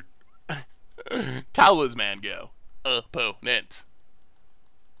 or Talisman go. Opponent.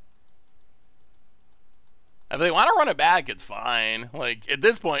 If they want to run it back, it's fine. Like, at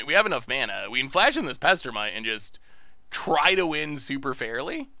this point, we have enough mana. We can flash in this Pestermite and just try to win super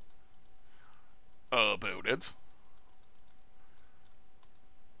fairly. Opponent.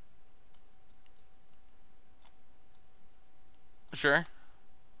 Sure.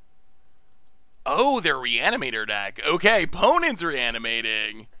 Oh, their Reanimator deck. Okay, opponent's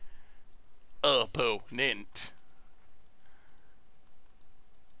reanimating. Opponent.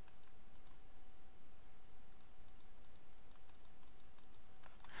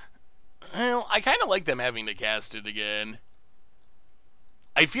 Well, I kind of like them having to cast it again.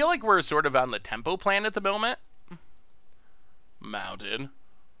 I feel like we're sort of on the tempo plan at the moment. Mounted.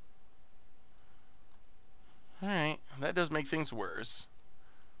 Alright, that does make things worse.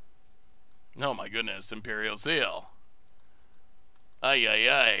 Oh my goodness, Imperial Seal. Ay, ay,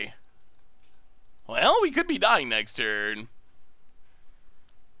 ay. Well, we could be dying next turn.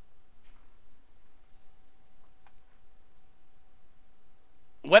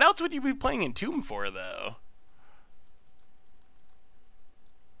 What else would you be playing Entomb for, though?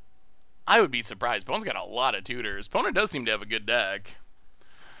 I would be surprised. Pone's got a lot of tutors. Pona does seem to have a good deck.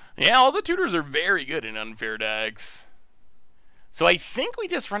 Yeah, all the tutors are very good in unfair decks. So I think we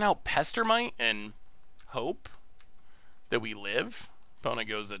just run out Pestermite and hope that we live. Pona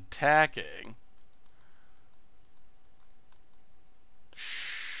goes attacking.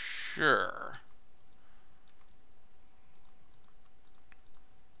 Sure.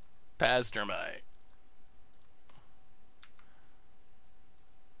 Pestermite.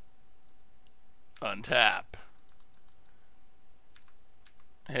 Untap.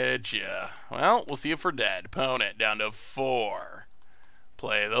 Hit ya. Well, we'll see if we're dead. Opponent down to 4.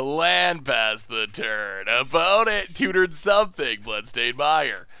 Play the land past the turn. Opponent tutored something. Bloodstained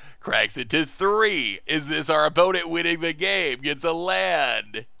Mire. Cracks it to 3. Is this our opponent winning the game? Gets a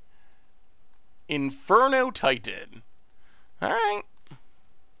land. Inferno Titan. Alright.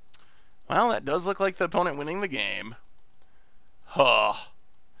 Well, that does look like the opponent winning the game. Huh.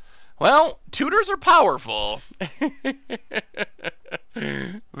 Well, tutors are powerful.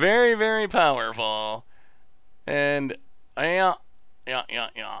 Very, very powerful. And, yeah.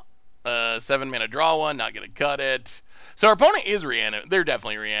 7 mana draw one, not gonna cut it. So our opponent is they're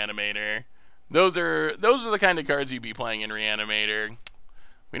definitely Reanimator. Those are the kind of cards you'd be playing in Reanimator.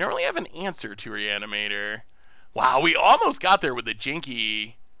 We don't really have an answer to Reanimator. Wow, we almost got there with the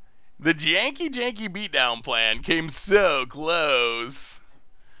janky beatdown plan. Came so close.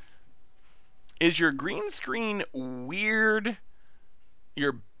 Is your green screen weird?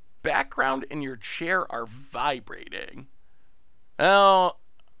 Your background and your chair are vibrating. Oh,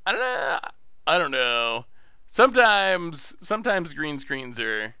 I don't know. sometimes green screens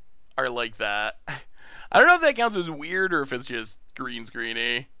are like that. I don't know if that counts as weird or if it's just green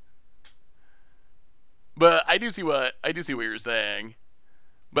screeny. But I do see what you're saying.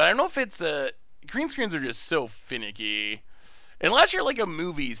 But I don't know if it's green screens are just so finicky. Unless you're like a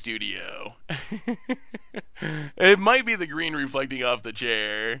movie studio. It might be the green reflecting off the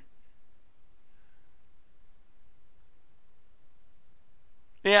chair.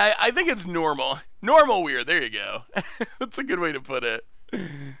 Yeah, I think it's normal. Normal weird. There you go. That's a good way to put it.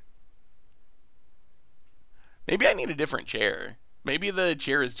 Maybe I need a different chair. Maybe the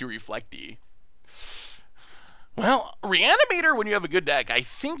chair is too reflecty. Well, Reanimator, when you have a good deck, I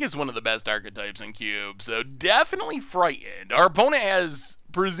think is one of the best archetypes in Cube, so definitely frightened. Our opponent has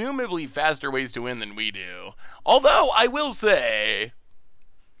presumably faster ways to win than we do. Although, I will say,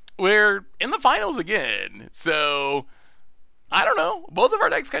 we're in the finals again, so I don't know. Both of our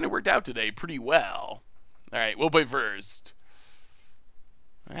decks kind of worked out today pretty well. Alright, we'll play first.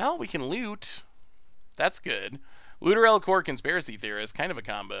 Well, we can loot. That's good. Looter Core Conspiracy Theorist, kind of a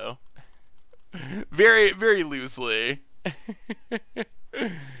combo. Very, very loosely.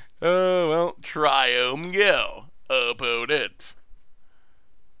 Oh, well, Triome go. Opponent.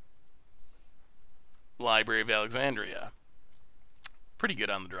 Library of Alexandria. Pretty good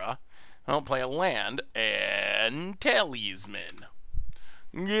on the draw. I'll play a land and Talisman.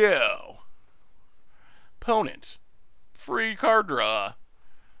 Go. Opponent. Free card draw.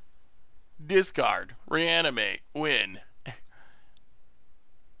 Discard. Reanimate. Win.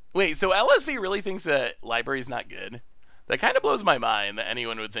 Wait, so LSV really thinks that library is not good? That kind of blows my mind that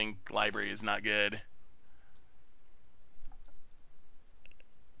anyone would think library is not good.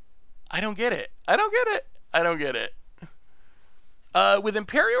 I don't get it. I don't get it. I don't get it. With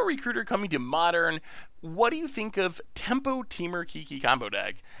Imperial Recruiter coming to Modern, what do you think of Tempo Teamer Kiki combo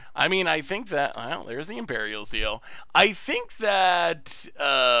deck? I mean, I think that... Well, there's the Imperial seal. I think that...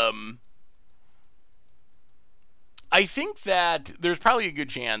 I think that there's probably a good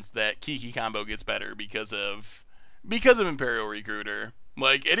chance that Kiki combo gets better because of Imperial Recruiter.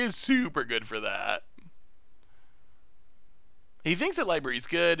 Like, it is super good for that. He thinks that library's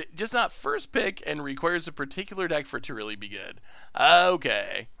good, just not first pick and requires a particular deck for it to really be good.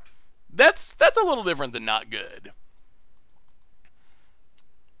 Okay. That's a little different than not good.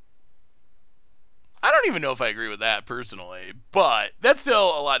 I don't even know if I agree with that personally, but that's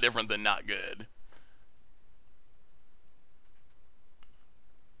still a lot different than not good.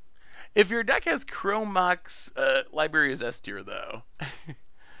 If your deck has Chromox, library is S tier, though.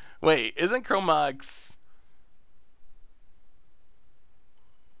 Wait, isn't Chromox...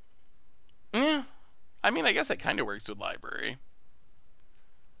 Yeah. I mean, I guess it kind of works with library.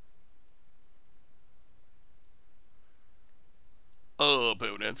 Oh,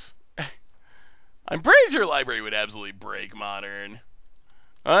 opponents. I'm pretty sure library would absolutely break Modern.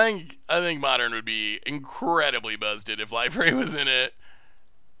 I think Modern would be incredibly busted if library was in it.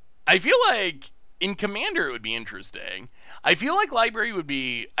 I feel like in Commander it would be interesting. I feel like library would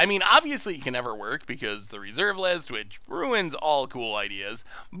be... I mean, obviously it can never work because the reserve list, which ruins all cool ideas.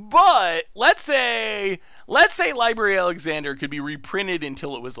 But let's say Library Alexander could be reprinted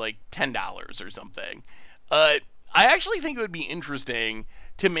until it was like $10 or something. I actually think it would be interesting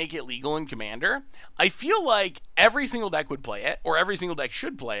to make it legal in Commander. I feel like every single deck would play it, or every single deck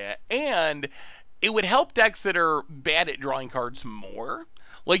should play it, and it would help decks that are bad at drawing cards more.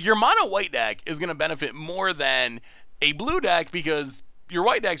 Like, your mono white deck is going to benefit more than a blue deck because your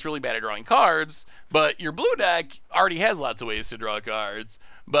white deck's really bad at drawing cards, but your blue deck already has lots of ways to draw cards.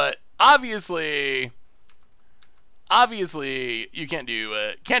 But obviously you can't do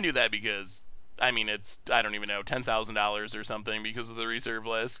that because, I mean, it's, I don't even know, $10,000 or something because of the reserve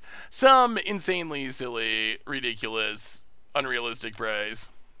list. Some insanely silly, ridiculous, unrealistic price.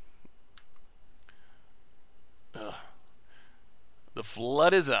 Ugh. The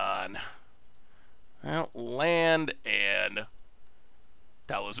flood is on. Well, land and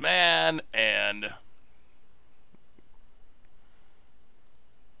Talisman and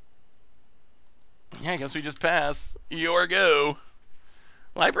yeah, I guess we just pass. Your go.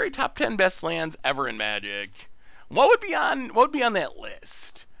 Library top 10 best lands ever in Magic. What would be on that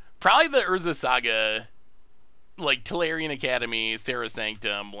list? Probably the Urza Saga, like Tolarian Academy, Serra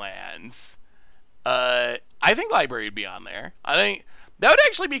Sanctum lands. I think library would be on there. I think that would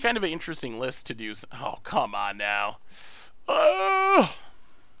actually be kind of an interesting list to do. Oh, come on now. Oh.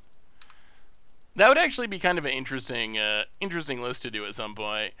 That would actually be kind of an interesting list to do at some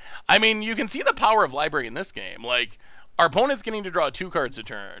point. I mean, you can see the power of library in this game. Like, Our opponent's getting to draw 2 cards a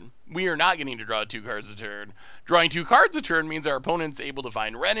turn. We are not getting to draw 2 cards a turn. Drawing 2 cards a turn means our opponent's able to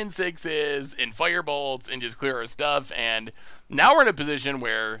find Ren and 6s and Firebolts and just clear our stuff. And now we're in a position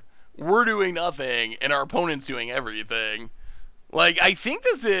where we're doing nothing and our opponent's doing everything. Like, I think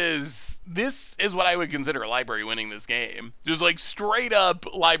this is what I would consider a Library winning this game. Just like straight up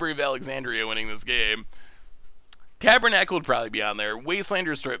Library of Alexandria winning this game. Tabernacle would probably be on there.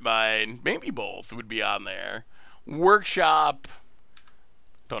 Wastelander, Strip Mine, maybe both would be on there. Workshop.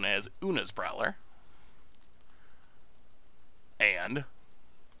 Opponent has Una's Prowler. And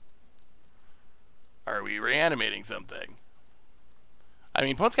are we reanimating something? I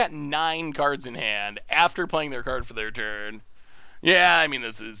mean, opponent's got 9 cards in hand after playing their card for their turn. Yeah, I mean,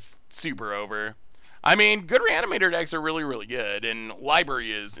 this is super over. I mean, good Reanimator decks are really, really good, and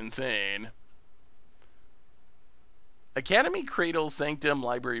Library is insane. Academy, Cradle, Sanctum,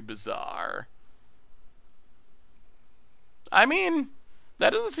 Library, Bazaar. I mean,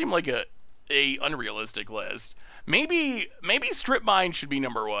 that doesn't seem like a unrealistic list. Maybe Strip Mine should be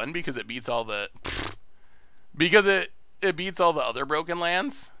number 1 because it beats all the it beats all the other broken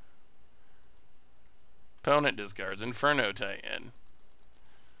lands. Opponent discards Inferno Titan.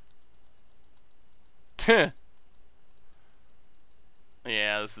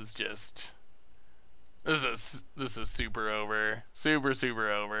 Yeah, this is super over.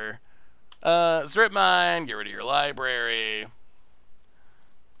 Super over. Strip Mine, get rid of your library.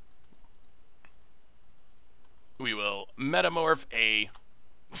 We will metamorph a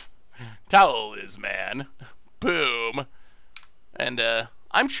Talisman. Boom. And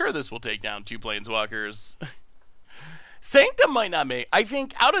I'm sure this will take down 2 Planeswalkers. Sanctum might not make. I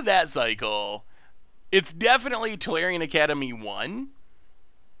think out of that cycle, it's definitely Tolarian Academy 1,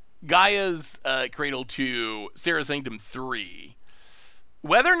 Gaia's Cradle 2, Sarah Sanctum 3.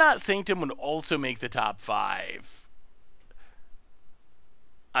 Whether or not Sanctum would also make the top 5,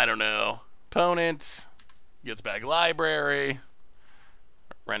 I don't know. Opponent gets back library.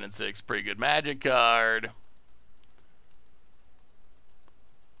 Ren and 6, pretty good Magic card.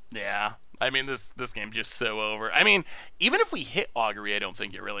 Yeah, I mean, this game's just so over. I mean, even if we hit Augury, I don't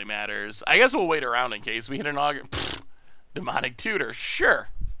think it really matters. I guess we'll wait around in case we hit an Augury. Demonic Tutor, sure.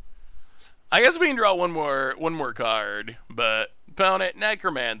 I guess we can draw one more card, but opponent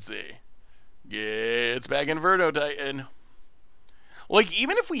Necromancy gets back Inferno Titan. Like,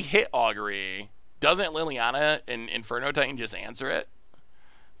 even if we hit Augury, doesn't Liliana and Inferno Titan just answer it?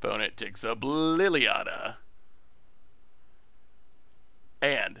 Opponent takes up Liliana.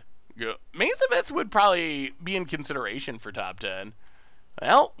 And go. Maze of Ith would probably be in consideration for top 10.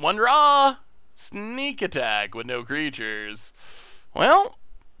 Well, 1 draw. Sneak attack with no creatures. Well,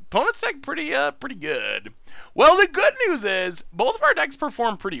 opponent's deck pretty good. Well, the good news is both of our decks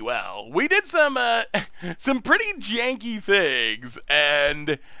performed pretty well. We did some pretty janky things,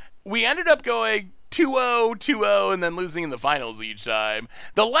 and we ended up going 2-0, 2-0, and then losing in the finals each time.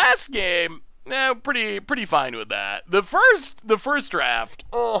 The last game, pretty fine with that. The first draft,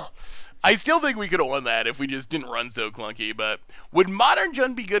 I still think we could have won that if we just didn't run so clunky, but would Modern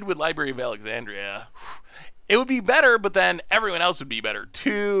Jund be good with Library of Alexandria? It would be better, but then everyone else would be better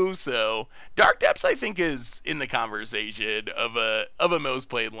too, so Dark Depths I think is in the conversation of a most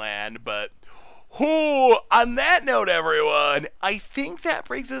played land, but on that note, everyone, I think that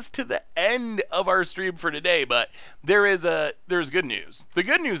brings us to the end of our stream for today, but there's good news. The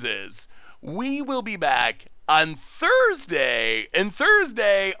good news is we will be back on Thursday, and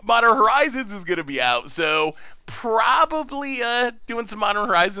Thursday, Modern Horizons is going to be out, so probably doing some Modern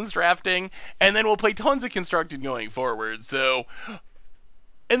Horizons drafting, and then we'll play tons of Constructed going forward, so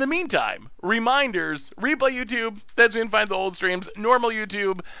in the meantime, reminders, Replay YouTube, that's where you can find the old streams, normal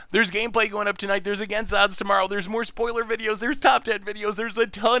YouTube, there's gameplay going up tonight, there's Against Odds tomorrow, there's more spoiler videos, there's top 10 videos, there's a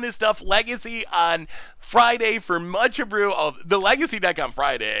ton of stuff, Legacy on Friday for Much of Brew, the Legacy deck on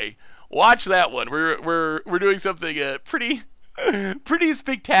Friday. Watch that one. We're doing something pretty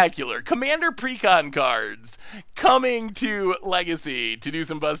spectacular. Commander Precon cards coming to Legacy to do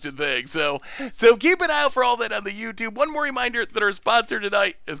some busted things. So keep an eye out for all that on the YouTube. One more reminder that our sponsor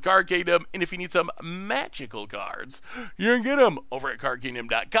tonight is Card Kingdom, and if you need some magical cards, you can get them over at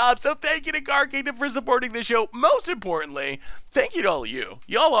cardkingdom.com. So thank you to Card Kingdom for supporting the show. Most importantly, thank you to all of you.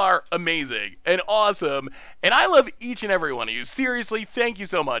 Y'all are amazing and awesome, and I love each and every one of you. Seriously, thank you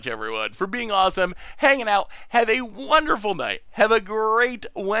so much, everyone, for being awesome, hanging out. Have a wonderful night. Have a great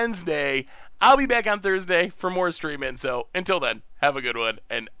Wednesday. I'll be back on Thursday for more streaming, so until then, have a good one,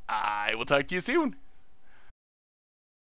 and I will talk to you soon.